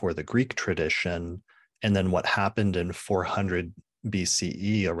 long before the Greek tradition. And then what happened in 400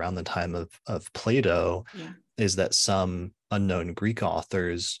 BCE, around the time of Plato, is that some unknown Greek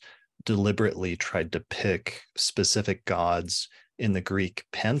authors deliberately tried to pick specific gods in the Greek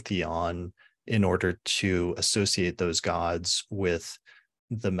pantheon in order to associate those gods with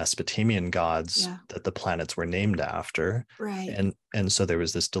the Mesopotamian gods that the planets were named after. Right. And so there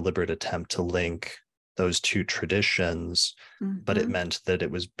was this deliberate attempt to link those two traditions, but it meant that it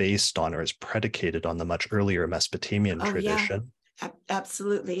was based on or is predicated on the much earlier Mesopotamian tradition.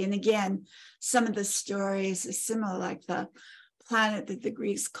 Absolutely. And again, some of the stories are similar, like the planet that the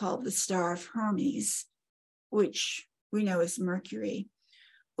Greeks called the Star of Hermes, which we know as Mercury,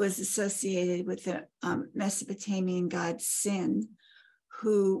 was associated with the Mesopotamian god Sin,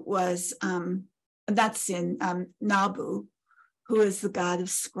 who was, not Sin, Nabu, who is the god of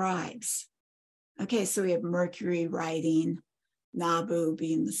scribes. Okay, so we have Mercury writing, Nabu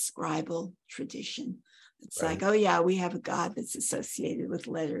being the scribal tradition. It's like, oh yeah, we have a god that's associated with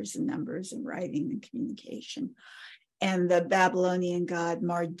letters and numbers and writing and communication. And the Babylonian god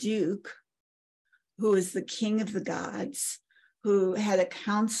Marduk, who is the king of the gods, who had a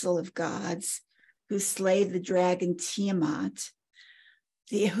council of gods, who slayed the dragon Tiamat,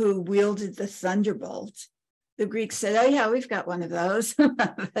 who wielded the thunderbolt. The Greeks said, oh yeah, we've got one of those.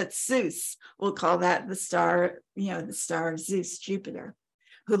 That's Zeus. We'll call that the star, the star of Zeus, Jupiter,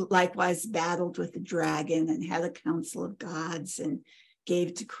 who likewise battled with the dragon and had a council of gods and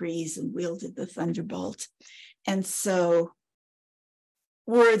gave decrees and wielded the thunderbolt. And so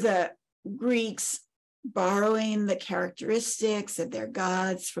were the Greeks borrowing the characteristics of their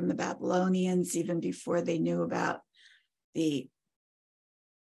gods from the Babylonians even before they knew about the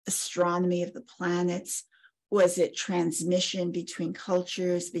astronomy of the planets? Was it transmission between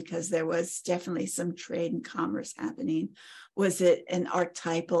cultures because there was definitely some trade and commerce happening? Was it an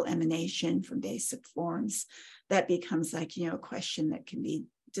archetypal emanation from basic forms? That becomes like, a question that can be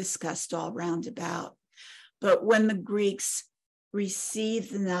discussed all round about. But when the Greeks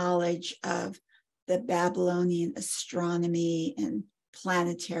received the knowledge of the Babylonian astronomy and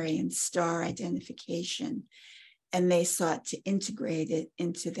planetary and star identification, and they sought to integrate it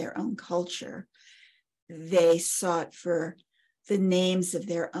into their own culture, they sought for the names of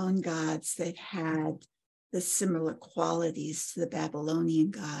their own gods that had the similar qualities to the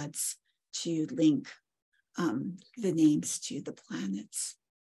Babylonian gods to link the names to the planets.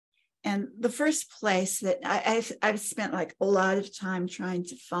 And the first place that I've spent like a lot of time trying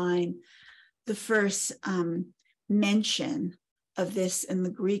to find the first mention of this in the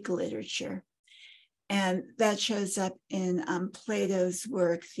Greek literature. And that shows up in Plato's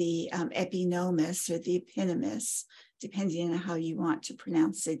work, the Epinomis or the Epinomis, depending on how you want to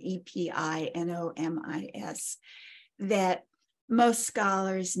pronounce it, Epinomis, that most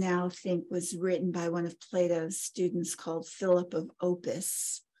scholars now think was written by one of Plato's students called Philip of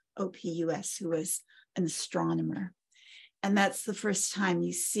Opus, O-P-U-S, who was an astronomer. And that's the first time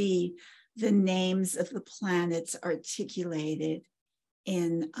you see the names of the planets articulated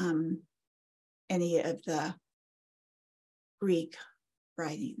in any of the Greek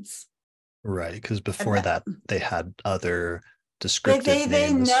writings. Right, because before that, they had other descriptive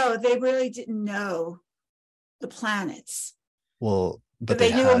names. They really didn't know the planets. Well, but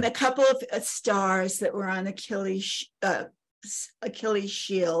they knew a couple of stars that were on Achilles'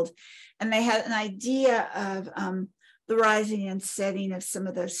 shield, and they had an idea of the rising and setting of some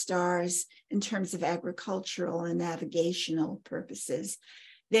of those stars in terms of agricultural and navigational purposes.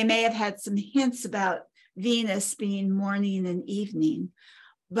 They may have had some hints about Venus being morning and evening,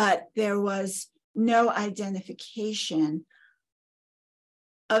 but there was no identification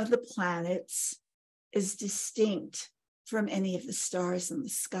of the planets as distinct from any of the stars in the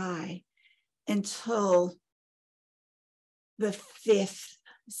sky until the 5th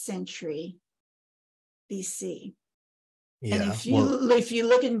century BC. Yeah, and if you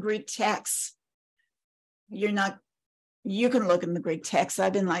look in Greek texts, you can look in the Greek text.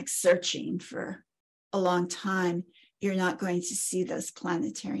 I've been like searching for a long time. You're not going to see those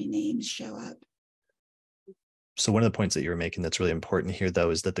planetary names show up. So one of the points that you were making that's really important here,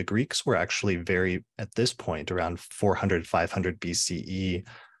 though, is that the Greeks were actually at this point, around 400, 500 BCE,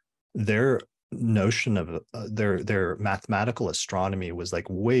 their notion of their mathematical astronomy was like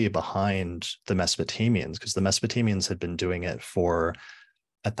way behind the Mesopotamians, because the Mesopotamians had been doing it for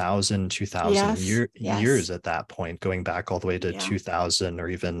 1,000, 2,000 Yes, years yes, at that point, going back all the way to yeah. 2000 or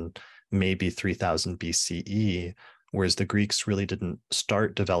even maybe 3000 BCE, whereas the Greeks really didn't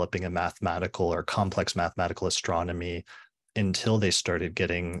start developing a mathematical or complex mathematical astronomy until they started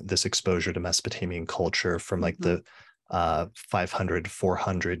getting this exposure to Mesopotamian culture from like the 500,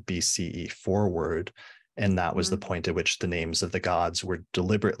 400 BCE forward. And that was the point at which the names of the gods were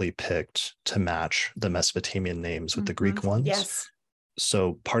deliberately picked to match the Mesopotamian names with the Greek ones. Yes.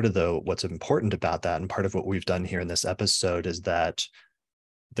 So part of what's important about that, and part of what we've done here in this episode, is that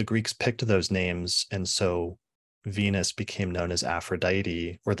the Greeks picked those names, and so Venus became known as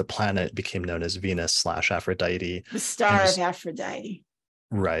Aphrodite, or the planet became known as Venus/Aphrodite. The star of Aphrodite.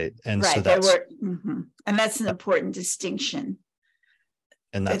 Right. And right. so that's, and that's an important distinction.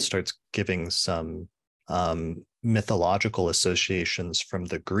 And that starts giving some mythological associations from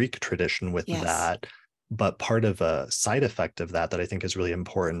the Greek tradition with that. But part of a side effect of that I think is really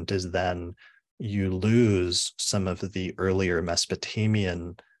important is then you lose some of the earlier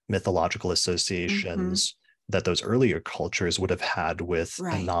Mesopotamian mythological associations that those earlier cultures would have had with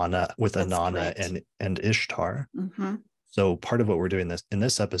Inanna and Ishtar. So part of what we're doing in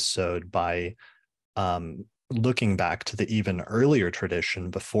this episode by looking back to the even earlier tradition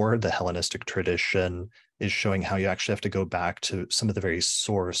before the Hellenistic tradition is showing how you actually have to go back to some of the very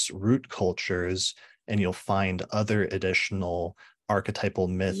source root cultures, and you'll find other additional archetypal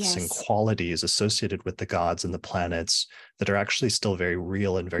myths and qualities associated with the gods and the planets that are actually still very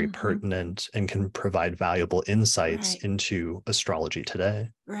real and very pertinent and can provide valuable insights into astrology today.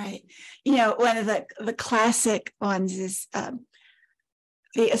 Right. You know, one of the classic ones is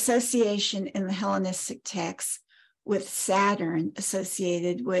the association in the Hellenistic texts with Saturn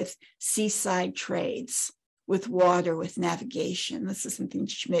associated with seaside trades, with water, with navigation. This is something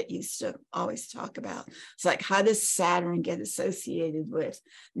Schmidt used to always talk about. It's like, how does Saturn get associated with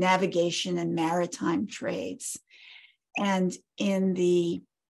navigation and maritime trades? And in the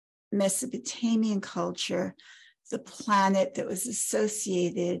Mesopotamian culture, the planet that was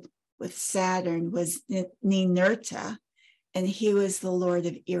associated with Saturn was Ninurta, and he was the lord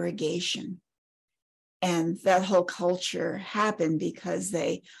of irrigation. And that whole culture happened because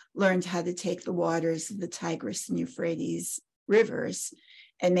they learned how to take the waters of the Tigris and Euphrates rivers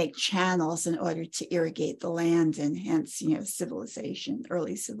and make channels in order to irrigate the land, and hence, you know,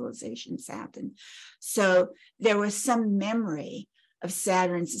 early civilizations happened. So there was some memory of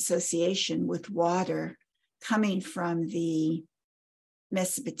Saturn's association with water coming from the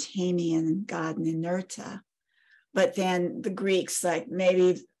Mesopotamian god Ninurta. But then the Greeks, like,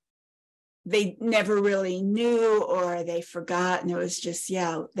 maybe they never really knew, or they forgot, and it was just,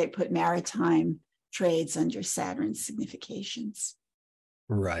 they put maritime trades under Saturn's significations.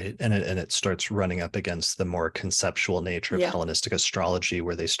 Right. And it starts running up against the more conceptual nature of Hellenistic astrology,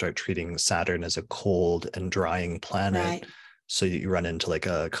 where they start treating Saturn as a cold and drying planet. Right. So you run into like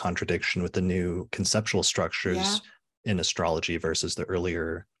a contradiction with the new conceptual structures in astrology versus the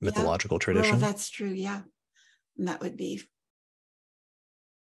earlier mythological tradition. Well, that's true. Yeah. And that would be.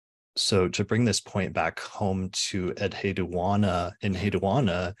 So to bring this point back home to Enheduanna,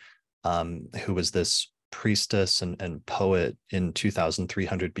 who was this priestess and poet in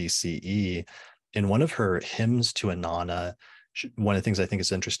 2300 BCE, in one of her hymns to Inanna, one of the things I think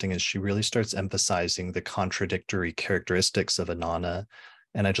is interesting is she really starts emphasizing the contradictory characteristics of Inanna.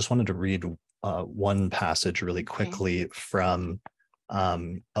 And I just wanted to read one passage really quickly from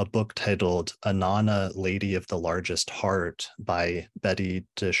a book titled Inanna, Lady of the Largest Heart by Betty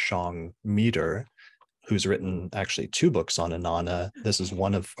de Chong Meter, who's written actually 2 books on Inanna. This is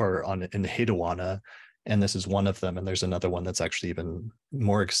one of, or on Enheduanna, and this is one of them. And there's another one that's actually even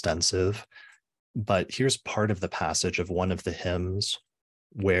more extensive. But here's part of the passage of one of the hymns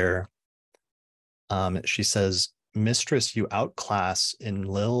where she says, "Mistress, you outclass in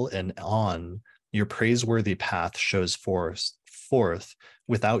Lil and On, your praiseworthy path shows forth.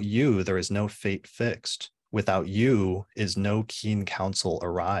 Without you, there is no fate fixed. Without you is no keen counsel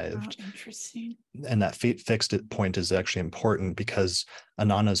arrived." Oh, interesting. And that fate fixed point is actually important because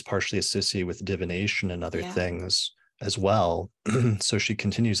Inanna is partially associated with divination and other things as well. So she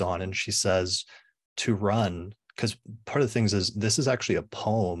continues on and she says to run, because part of the things is this is actually a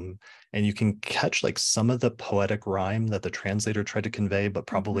poem, and you can catch like some of the poetic rhyme that the translator tried to convey, but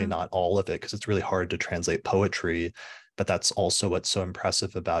probably not all of it, because it's really hard to translate poetry. But that's also what's so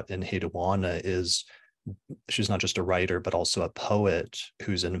impressive about Enheduanna is she's not just a writer, but also a poet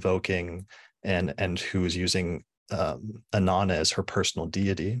who's invoking and who's using Inanna as her personal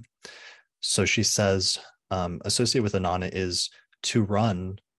deity. So she says, associated with Inanna is to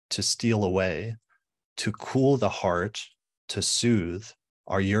run, to steal away, to cool the heart, to soothe,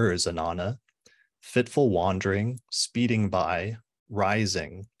 are yours, Inanna. Fitful wandering, speeding by,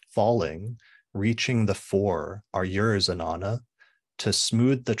 rising, falling, reaching the fore, are yours, Inanna. To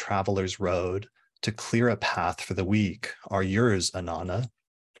smooth the traveler's road, to clear a path for the weak, are yours, Inanna.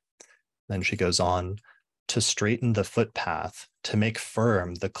 Then she goes on, to straighten the footpath, to make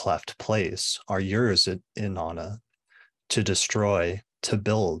firm the cleft place, are yours, Inanna. To destroy, to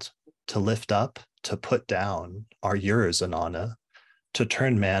build, to lift up, to put down, are yours, Inanna. To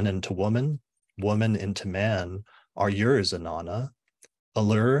turn man into woman, woman into man, are yours, Inanna.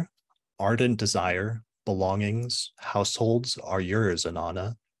 Allure, ardent desire, belongings, households, are yours,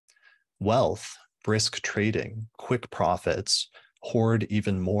 Inanna. Wealth, brisk trading, quick profits, hoard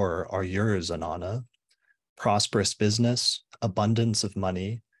even more, are yours, Inanna. Prosperous business, abundance of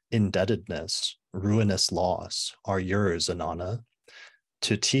money, indebtedness, ruinous loss, are yours, Inanna.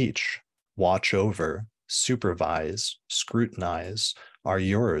 To teach, watch over, supervise, scrutinize, are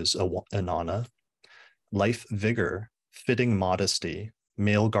yours, Inanna. Life vigor, fitting modesty,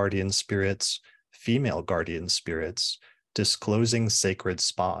 male guardian spirits, female guardian spirits, disclosing sacred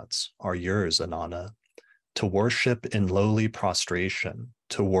spots, are yours, Inanna. To worship in lowly prostration,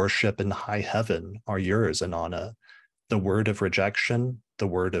 to worship in high heaven, are yours, Inanna. The word of rejection, the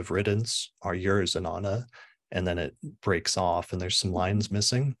word of riddance, are yours, Inanna. And then it breaks off and there's some lines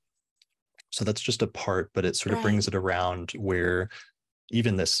missing. So that's just a part, but it sort of brings it around where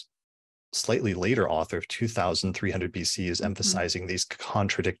even this slightly later author of 2300 BC is emphasizing these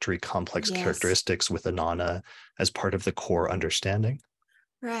contradictory, complex characteristics with Inanna as part of the core understanding.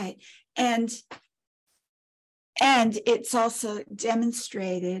 Right. And it's also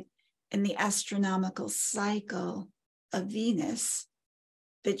demonstrated in the astronomical cycle of Venus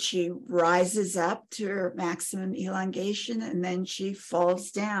that she rises up to her maximum elongation and then she falls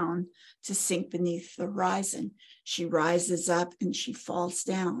down to sink beneath the horizon. She rises up and she falls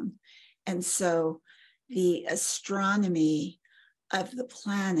down. And so the astronomy of the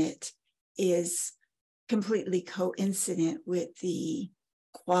planet is completely coincident with the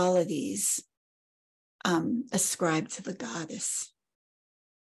qualities ascribed to the goddess.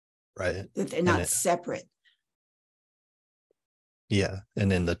 Right. That they're not separate. Yeah.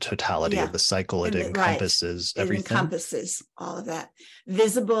 And in the totality of the cycle, it encompasses everything. It encompasses all of that.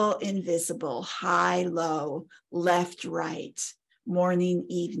 Visible, invisible, high, low, left, right, morning,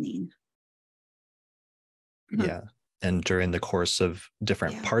 evening. Yeah. And during the course of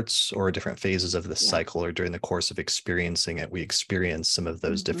different parts or different phases of the cycle, or during the course of experiencing it, we experience some of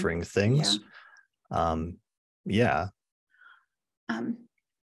those differing things.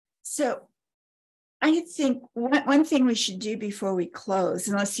 So I think one thing we should do before we close,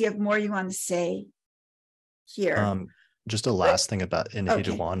 unless you have more you want to say here. Just a last thing about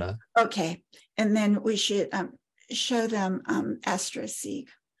Inanna. Okay. And then we should show them AstroSeek.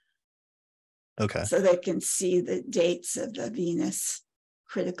 Okay. So they can see the dates of the Venus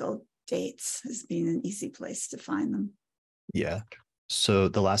critical dates as being an easy place to find them. Yeah. So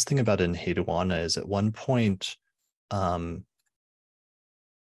the last thing about Inanna is at one point in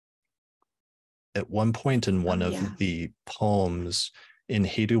one of the poems,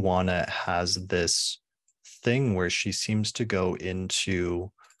 Inanna has this thing where she seems to go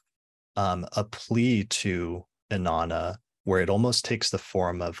into a plea to Inanna, where it almost takes the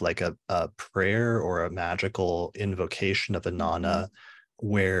form of like a prayer or a magical invocation of Inanna,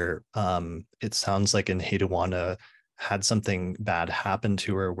 where it sounds like Inanna had something bad happen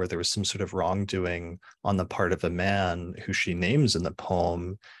to her, where there was some sort of wrongdoing on the part of a man who she names in the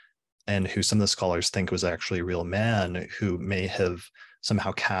poem, and who some of the scholars think was actually a real man who may have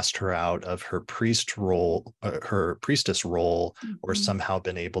somehow cast her out of her priestess role, or somehow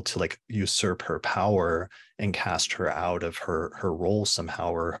been able to like usurp her power and cast her out of her role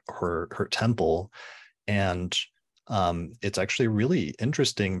somehow, or her temple. And it's actually really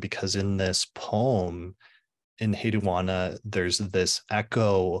interesting because in this poem, in Inanna, there's this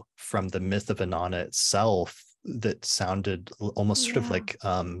echo from the myth of Inanna itself that sounded almost sort of like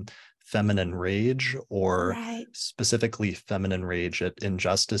feminine rage, or specifically feminine rage at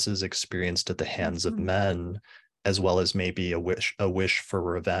injustices experienced at the hands of men, as well as maybe a wish for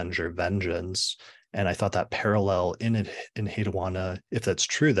revenge or vengeance. And I thought that parallel in Inanna, if that's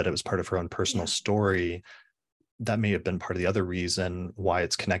true, that it was part of her own personal story, that may have been part of the other reason why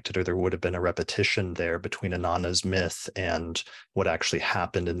it's connected, or there would have been a repetition there between Inanna's myth and what actually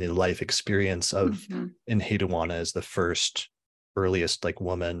happened in the life experience of Inanna as the first earliest like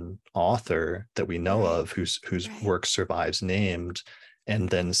woman author that we know of, whose work survives named. and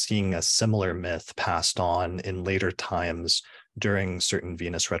then seeing a similar myth passed on in later times during certain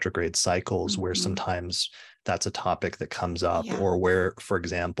Venus retrograde cycles, where sometimes that's a topic that comes up, or where, for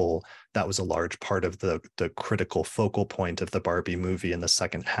example, that was a large part of the critical focal point of the Barbie movie in the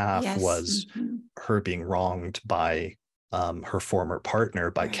second half was her being wronged by her former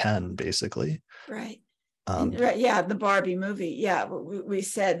partner, by Ken, basically. Right. The Barbie movie. Yeah, we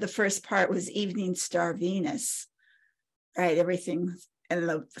said the first part was Evening Star Venus, right? Everything. And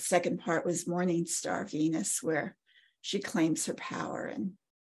the second part was Morning Star Venus, where she claims her power and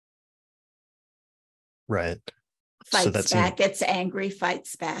fights back, gets angry,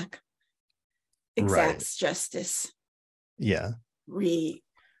 fights back, exacts justice. Yeah.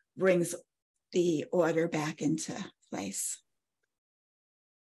 Brings the order back into place.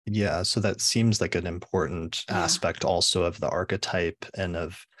 Yeah, so that seems like an important aspect also of the archetype and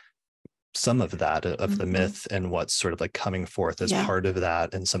of some of that, of the myth, and what's sort of like coming forth as part of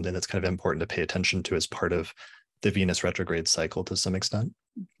that, and something that's kind of important to pay attention to as part of the Venus retrograde cycle to some extent.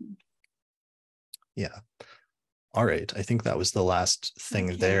 Yeah. All right. I think that was the last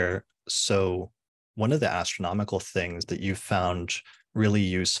thing there. So one of the astronomical things that you found really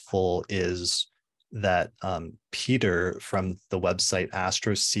useful is that Peter from the website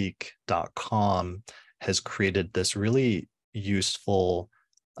astroseek.com has created this really useful,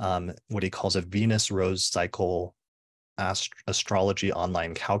 what he calls a Venus rose cycle astrology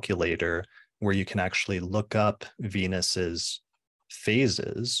online calculator, where you can actually look up Venus's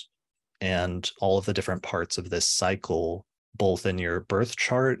phases and all of the different parts of this cycle, both in your birth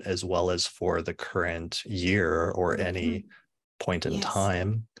chart as well as for the current year or any point in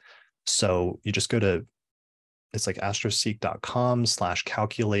time. So you just go to, it's like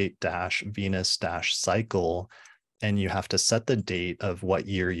astroseek.com/calculate-venus-cycle, and you have to set the date of what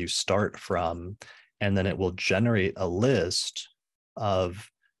year you start from, and then it will generate a list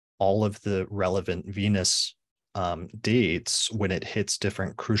of all of the relevant Venus dates when it hits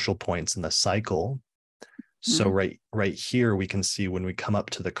different crucial points in the cycle. So right here, we can see when we come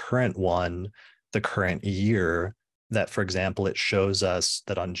up to the current one, the current year, that, for example, it shows us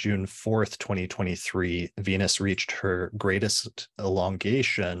that on June 4th, 2023, Venus reached her greatest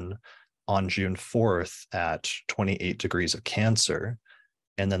elongation on June 4th at 28 degrees of Cancer.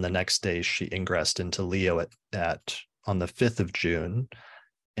 And then the next day she ingressed into Leo on the 5th of June.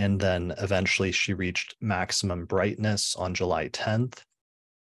 And then eventually she reached maximum brightness on July 10th,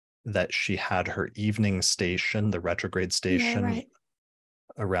 that she had her evening station, the retrograde station,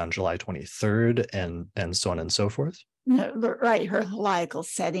 around July 23rd, and so on and so forth. No, right, her heliacal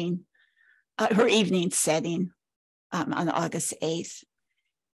setting, her evening setting on August 8th.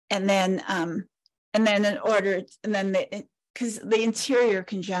 And then because the interior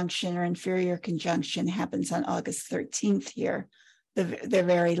conjunction or inferior conjunction happens on August 13th here, the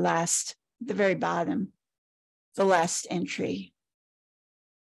very last, the very bottom, the last entry.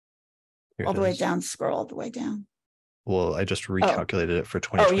 All the way down, scroll all the way down. Well, I just recalculated it for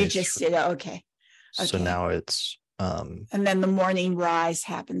 2020. Oh, you just did it. Okay. So now it's and then the morning rise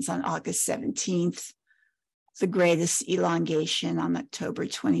happens on August 17th, the greatest elongation on October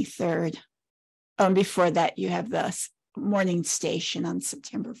 23rd. Before that, you have the morning station on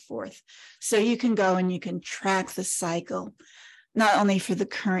September 4th. So you can go and you can track the cycle, not only for the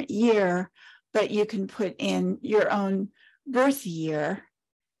current year, but you can put in your own birth year,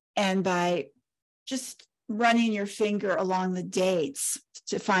 and by just running your finger along the dates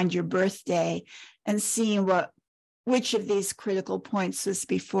to find your birthday and seeing which of these critical points was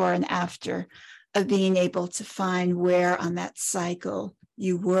before and after of being able to find where on that cycle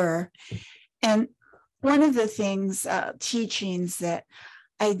you were. And one of the things, teachings that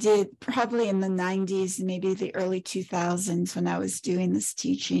I did probably in the 90s, maybe the early 2000s when I was doing this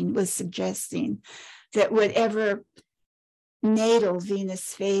teaching, was suggesting that whatever natal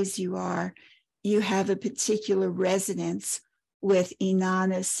Venus phase you are, you have a particular resonance with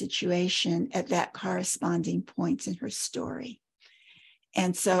Inanna's situation at that corresponding point in her story.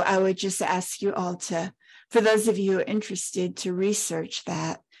 And so I would just ask you all to, for those of you who are interested, to research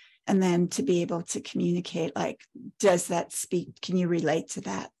that and then to be able to communicate, like, does that speak, can you relate to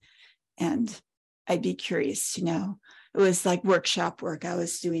that? And I'd be curious to know. It was like workshop work I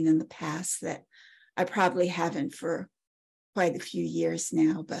was doing in the past that I probably haven't for quite a few years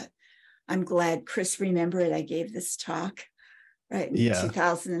now, but I'm glad Chris remembered I gave this talk in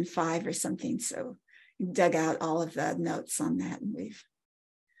 2005 or something. So dug out all of the notes on that, and we've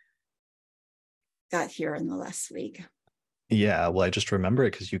got here in the last week. Yeah, well, I just remember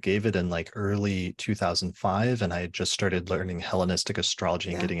it because you gave it in like early 2005, and I had just started learning Hellenistic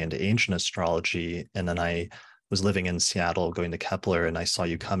astrology and getting into ancient astrology. And then I was living in Seattle, going to Kepler, and I saw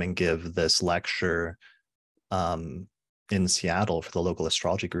you come and give this lecture in Seattle for the local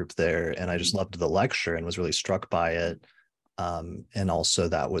astrology group there. And I just loved the lecture and was really struck by it. And also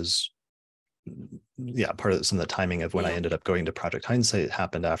that was, part of some of the timing of when I ended up going to Project Hindsight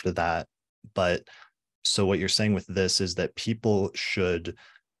happened after that. But so what you're saying with this is that people should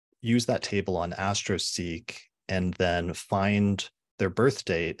use that table on AstroSeek and then find their birth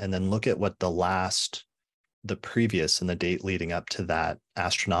date and then look at what the previous and the date leading up to that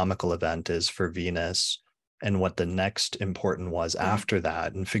astronomical event is for Venus, and what the next important was after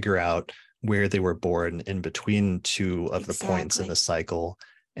that, and figure out where they were born in between two of the points in the cycle.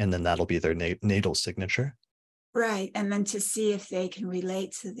 And then that'll be their natal signature. Right. And then to see if they can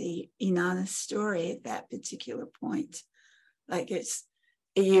relate to the Inanna story at that particular point. Like,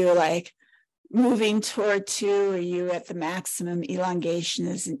 are you like moving toward 2? Are you at the maximum elongation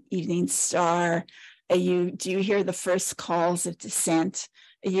as an evening star? Do you hear the first calls of descent?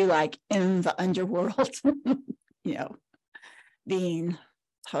 Are you like in the underworld, being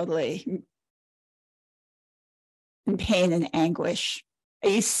totally in pain and anguish? Are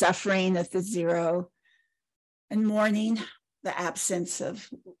you suffering at the 0 and mourning the absence of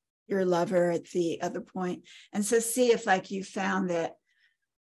your lover at the other point? And so see if like you found that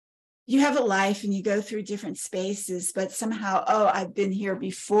you have a life and you go through different spaces, but somehow, I've been here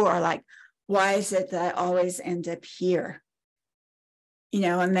before. Like, why is it that I always end up here?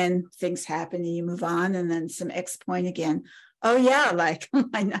 And then things happen and you move on, and then some X point again. Oh yeah, like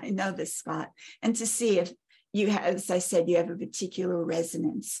I know this spot. And to see if you have, as I said, you have a particular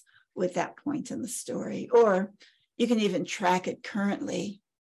resonance with that point in the story, or you can even track it currently.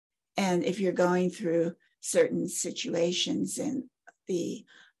 And if you're going through certain situations and the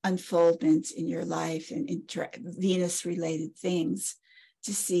unfoldment in your life and Venus related things,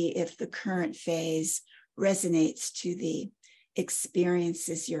 to see if the current phase resonates to the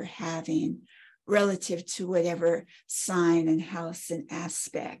experiences you're having relative to whatever sign and house and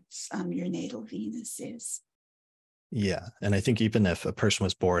aspects your natal Venus is. Yeah. And I think even if a person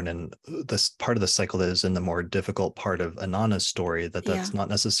was born in this part of the cycle that is in the more difficult part of Inanna's story, that's not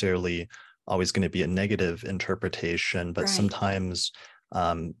necessarily always going to be a negative interpretation, but sometimes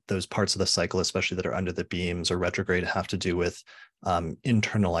those parts of the cycle, especially that are under the beams or retrograde, have to do with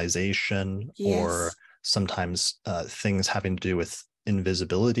internalization, or sometimes things having to do with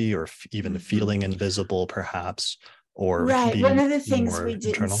invisibility, or even feeling invisible, perhaps. Or one of the things we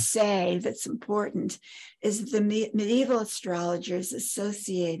didn't say that's important is the medieval astrologers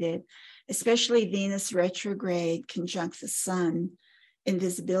associated, especially Venus retrograde conjunct the sun,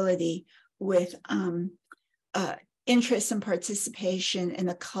 invisibility, with interest and participation in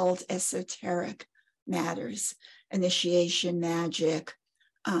occult esoteric matters, initiation magic,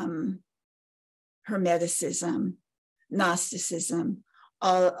 Hermeticism, Gnosticism,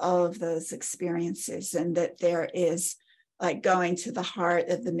 all of those experiences, and that there is like going to the heart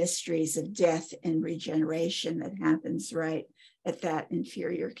of the mysteries of death and regeneration that happens right at that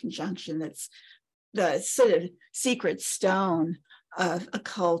inferior conjunction. That's the sort of secret stone of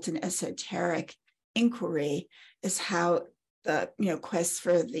occult and esoteric inquiry, is how the quest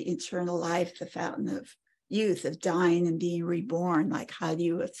for the eternal life, the fountain of youth, of dying and being reborn, like how do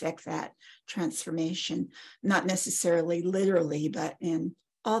you affect that transformation, not necessarily literally, but in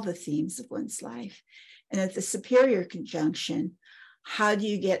all the themes of one's life. And at the superior conjunction, how do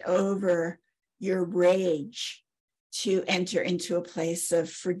you get over your rage to enter into a place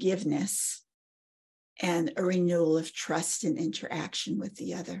of forgiveness and a renewal of trust and interaction with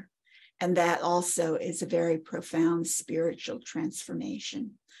the other? And that also is a very profound spiritual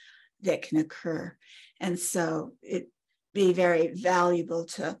transformation that can occur. And so it'd be very valuable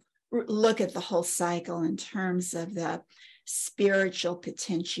to look at the whole cycle in terms of the spiritual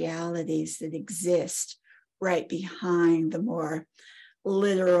potentialities that exist right behind the more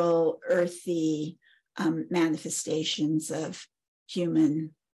literal, earthy manifestations of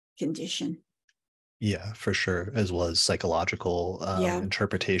human condition. Yeah, for sure, as well as psychological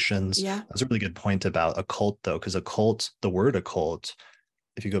interpretations. That's a really good point about occult, though, because occult, the word occult,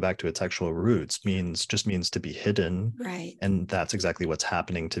 if you go back to its actual roots, just means to be hidden. Right. And that's exactly what's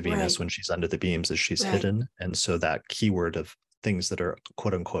happening to Venus when she's under the beams, is she's hidden. And so that keyword of things that are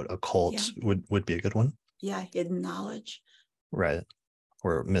quote unquote occult would be a good one. Yeah, hidden knowledge. Right.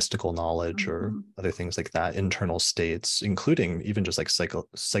 Or mystical knowledge, or other things like that, internal states, including even just like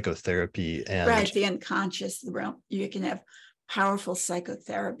psychotherapy and the unconscious, the realm. You can have powerful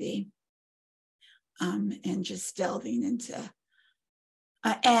psychotherapy and just delving into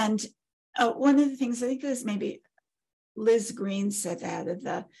one of the things, I think it was maybe Liz Green said that, of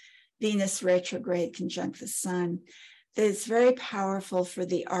the Venus retrograde conjunct the sun that is very powerful for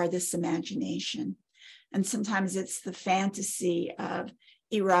the artist's imagination. And sometimes it's the fantasy of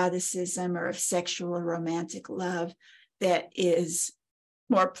eroticism or of sexual or romantic love that is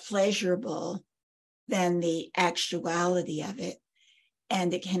more pleasurable than the actuality of it.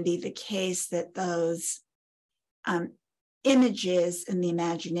 And it can be the case that those images in the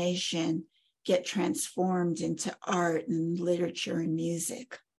imagination get transformed into art and literature and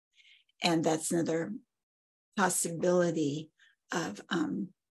music. And that's another possibility of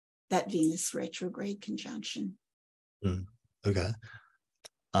that Venus retrograde conjunction. Okay.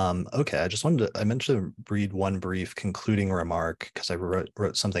 Okay, I meant to read one brief concluding remark because I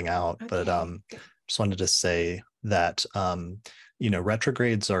wrote something out, but just wanted to say that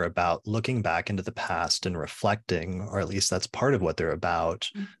retrogrades are about looking back into the past and reflecting, or at least that's part of what they're about,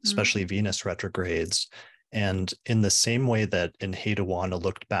 especially Venus retrogrades. And in the same way that Enheduanna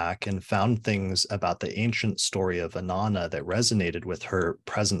looked back and found things about the ancient story of Inanna that resonated with her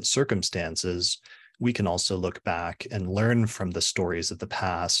present circumstances, we can also look back and learn from the stories of the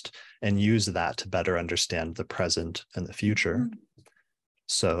past and use that to better understand the present and the future.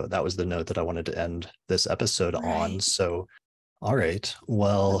 So that was the note that I wanted to end this episode on. So, all right.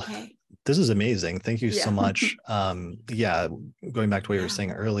 Well, this is amazing. Thank you so much. Going back to what you were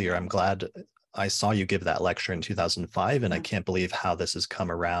saying earlier, I'm glad I saw you give that lecture in 2005, and I can't believe how this has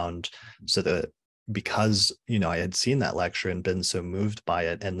come around. So that because, I had seen that lecture and been so moved by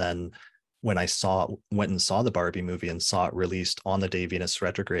it. And then when I went and saw the Barbie movie and saw it released on the day Venus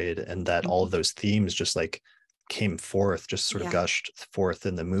retrograde, and that all of those themes just like came forth, just sort of gushed forth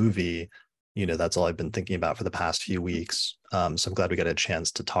in the movie, that's all I've been thinking about for the past few weeks. So I'm glad we got a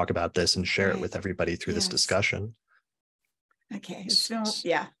chance to talk about this and share it with everybody through this discussion. Okay.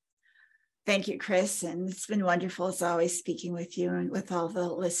 Thank you, Chris. And it's been wonderful as always speaking with you and with all the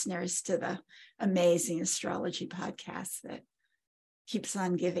listeners to the amazing astrology podcast that keeps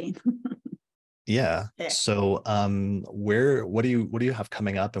on giving. So what do you have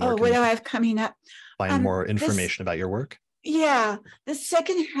coming up? And what do I have coming up? Find more information about your work? The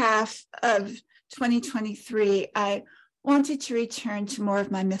second half of 2023, I wanted to return to more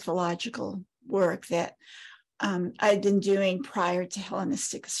of my mythological work that I'd been doing prior to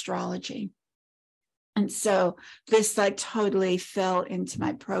Hellenistic astrology. And so this totally fell into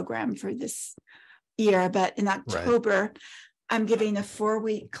my program for this year. But in October, I'm giving a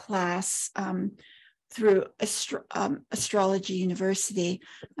 4-week class through Astrology University.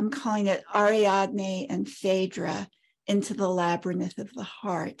 I'm calling it Ariadne and Phaedra into the Labyrinth of the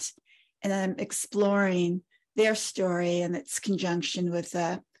Heart. And I'm exploring their story and its conjunction with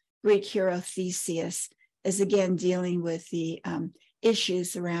Greek hero Theseus, is again dealing with the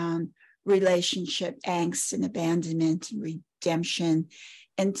issues around relationship angst and abandonment and redemption,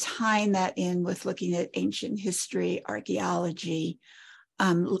 and tying that in with looking at ancient history, archaeology,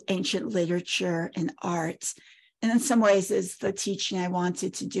 ancient literature, and art. And in some ways is the teaching I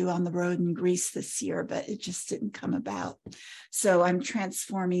wanted to do on the road in Greece this year, but it just didn't come about. So I'm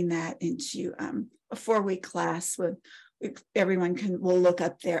transforming that into a 4-week class with everyone will look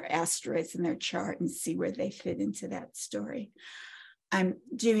up their asteroids in their chart and see where they fit into that story. I'm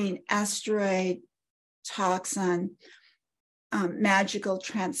doing asteroid talks on magical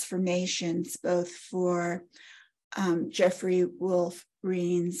transformations, both for Jeffrey Wolf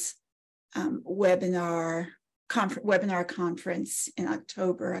Green's webinar conference in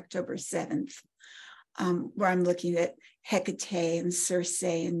October 7th, where I'm looking at Hecate and Circe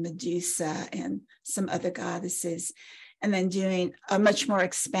and Medusa and some other goddesses, and then doing a much more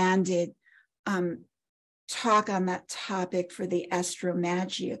expanded talk on that topic for the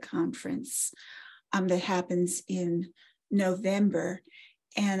Astromagia conference that happens in November.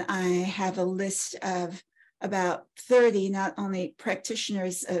 And I have a list of about 30, not only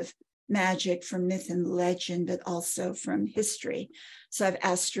practitioners of magic from myth and legend, but also from history. So I have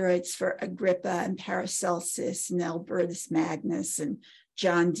asteroids for Agrippa and Paracelsus and Albertus Magnus and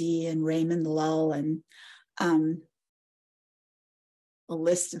John Dee and Raymond Lull, and a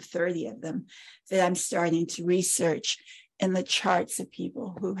list of 30 of them that I'm starting to research in the charts of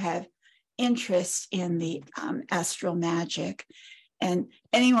people who have interest in the astral magic. And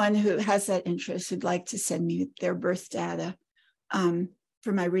anyone who has that interest who'd like to send me their birth data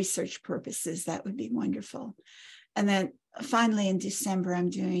for my research purposes, that would be wonderful. And then finally in December, I'm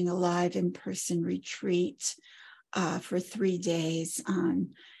doing a live in-person retreat for 3 days on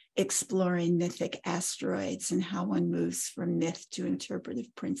exploring mythic asteroids and how one moves from myth to interpretive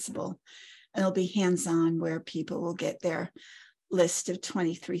principle. And it'll be hands-on, where people will get their list of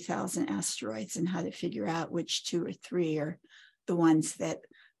 23,000 asteroids and how to figure out which 2 or 3 are the ones that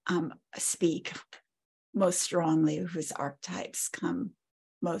speak most strongly, whose archetypes come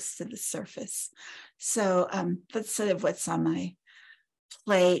most to the surface. So that's sort of what's on my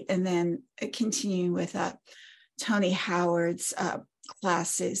plate. And then continuing with Tony Howard's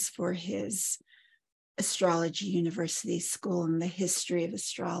classes for his astrology university school and the history of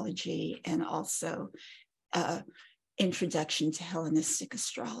astrology, and also introduction to Hellenistic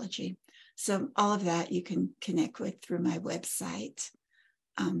astrology. So all of that you can connect with through my website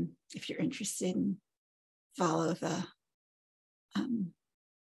if you're interested, and follow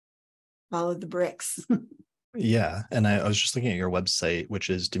the bricks. Yeah. And I was just looking at your website, which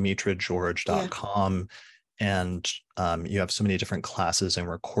is demetrageorge.com. And you have so many different classes and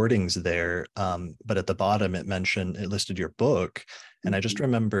recordings there. But at the bottom, it listed your book. And I just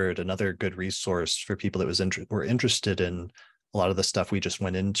remembered another good resource for people that were interested in a lot of the stuff we just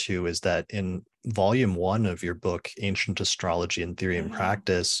went into, is that in volume 1 of your book, Ancient Astrology in Theory and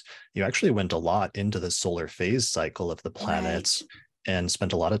Practice, you actually went a lot into the solar phase cycle of the planets. And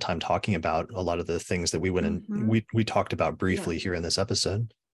spent a lot of time talking about a lot of the things that we went in. We talked about briefly here in this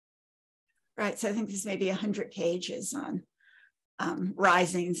episode. Right. So I think there's maybe 100 pages on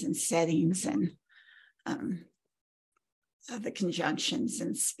risings and settings, and the conjunctions,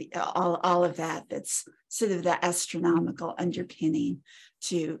 and all of that. That's sort of the astronomical underpinning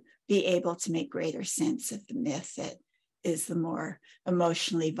to be able to make greater sense of the myth that is the more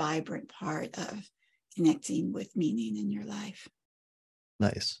emotionally vibrant part of connecting with meaning in your life.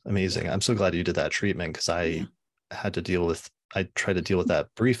 Nice. Amazing. I'm so glad you did that treatment, because I tried to deal with that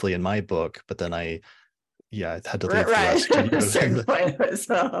briefly in my book, but then I had to leave the rest to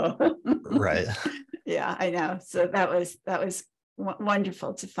you. Right. Yeah, I know. So that was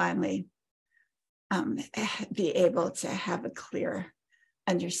wonderful to finally be able to have a clear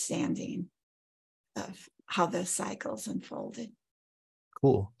understanding of how those cycles unfolded.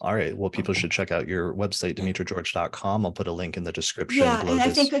 Cool. All right. Well, people should check out your website, demetrageorge.com. I'll put a link in the description. Yeah, and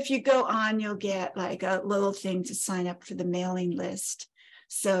I think if you go on, you'll get like a little thing to sign up for the mailing list.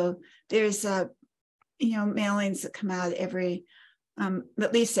 So there's mailings that come out every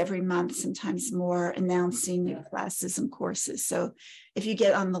at least every month, sometimes more, announcing new classes and courses. So if you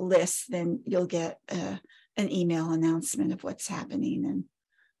get on the list, then you'll get an email announcement of what's happening, and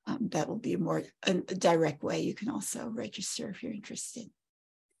that will be a direct way you can also register if you're interested.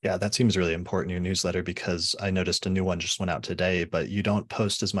 Yeah, that seems really important, your newsletter, because I noticed a new one just went out today, but you don't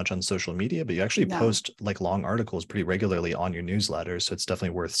post as much on social media, but you actually post like long articles pretty regularly on your newsletter. So it's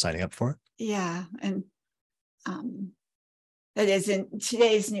definitely worth signing up for. Yeah. And that is, in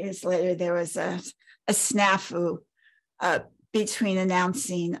today's newsletter, there was a snafu between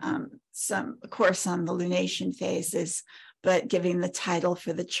announcing some course on the lunation phases, but giving the title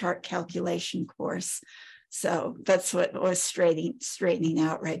for the chart calculation course. So that's what was straightening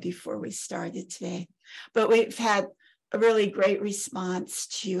out right before we started today. But we've had a really great response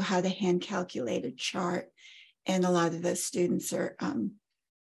to how to hand calculate a chart. And a lot of those students are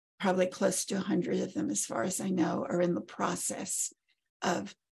probably close to 100 of them, as far as I know, are in the process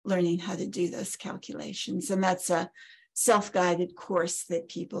of learning how to do those calculations. And that's a self-guided course that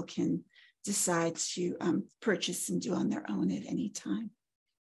people can decide to purchase and do on their own at any time.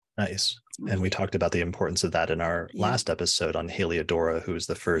 Nice. And we talked about the importance of that in our last episode on Heliodora, who was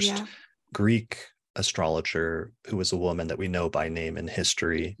the first Greek astrologer who was a woman that we know by name in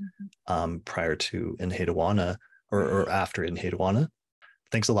history prior to Enheduanna or after Enheduanna.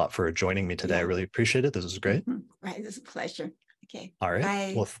 Thanks a lot for joining me today. I really appreciate it. This was great. Right. It was a pleasure. Okay. All right.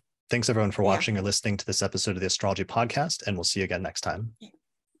 Bye. Well, thanks everyone for watching or listening to this episode of the Astrology Podcast, and we'll see you again next time.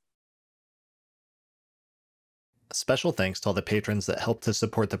 Special thanks to all the patrons that helped to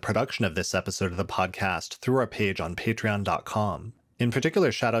support the production of this episode of the podcast through our page on patreon.com. In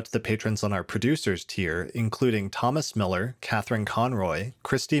particular, shout out to the patrons on our producers tier, including Thomas Miller, Catherine Conroy,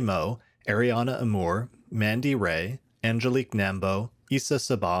 Christy Moe, Ariana Amour, Mandy Ray, Angelique Nambo, Issa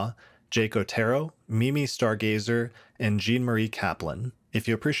Sabah, Jake Otero, Mimi Stargazer, and Jean-Marie Kaplan. If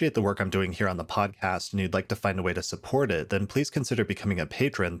you appreciate the work I'm doing here on the podcast and you'd like to find a way to support it, then please consider becoming a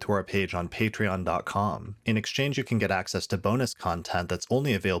patron through our page on patreon.com. In exchange, you can get access to bonus content that's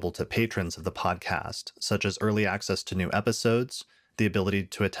only available to patrons of the podcast, such as early access to new episodes, the ability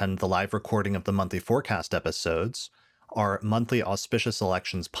to attend the live recording of the monthly forecast episodes, our monthly auspicious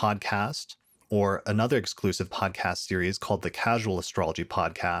elections podcast, or another exclusive podcast series called the Casual Astrology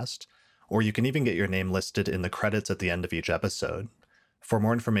Podcast, or you can even get your name listed in the credits at the end of each episode. For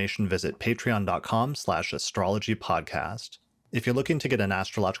more information, visit patreon.com/astrologypodcast. If you're looking to get an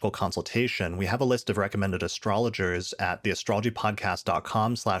astrological consultation, we have a list of recommended astrologers at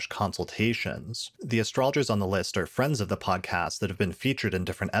theastrologypodcast.com/consultations. The astrologers on the list are friends of the podcast that have been featured in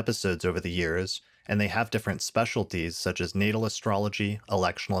different episodes over the years, and they have different specialties such as natal astrology,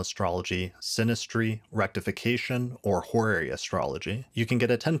 electional astrology, synastry, rectification, or horary astrology. You can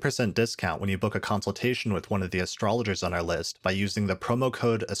get a 10% discount when you book a consultation with one of the astrologers on our list by using the promo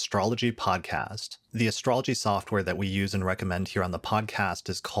code AstrologyPodcast. The astrology software that we use and recommend here on the podcast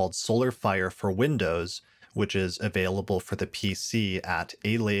is called SolarFire for Windows, which is available for the PC at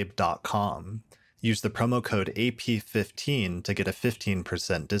alabe.com. Use the promo code AP15 to get a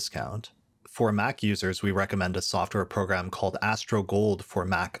 15% discount. For Mac users, we recommend a software program called Gold for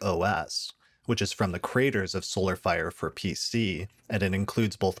Mac OS, which is from the creators of SolarFire for PC, and it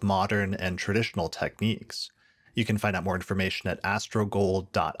includes both modern and traditional techniques. You can find out more information at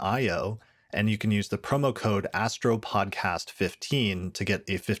astrogold.io, and you can use the promo code AstroPodcast15 to get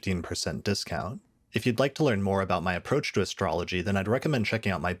a 15% discount. If you'd like to learn more about my approach to astrology, then I'd recommend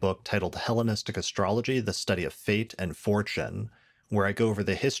checking out my book titled Hellenistic Astrology, The Study of Fate and Fortune, where I go over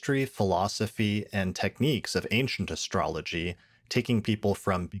the history, philosophy, and techniques of ancient astrology, taking people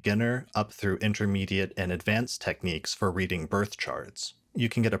from beginner up through intermediate and advanced techniques for reading birth charts. You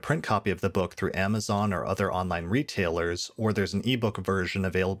can get a print copy of the book through Amazon or other online retailers, or there's an ebook version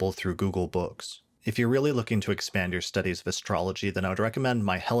available through Google Books. If you're really looking to expand your studies of astrology, then I would recommend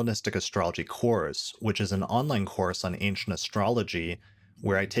my Hellenistic Astrology course, which is an online course on ancient astrology,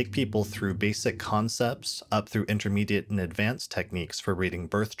 where I take people through basic concepts up through intermediate and advanced techniques for reading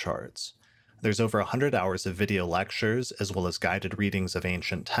birth charts. There's over 100 hours of video lectures, as well as guided readings of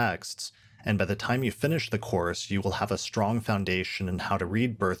ancient texts, and by the time you finish the course, you will have a strong foundation in how to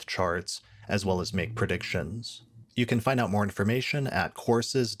read birth charts, as well as make predictions. You can find out more information at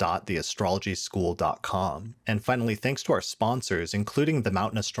courses.theastrologyschool.com. And finally, thanks to our sponsors, including the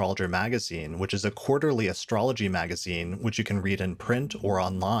Mountain Astrologer magazine, which is a quarterly astrology magazine, which you can read in print or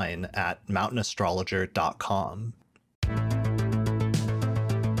online at mountainastrologer.com.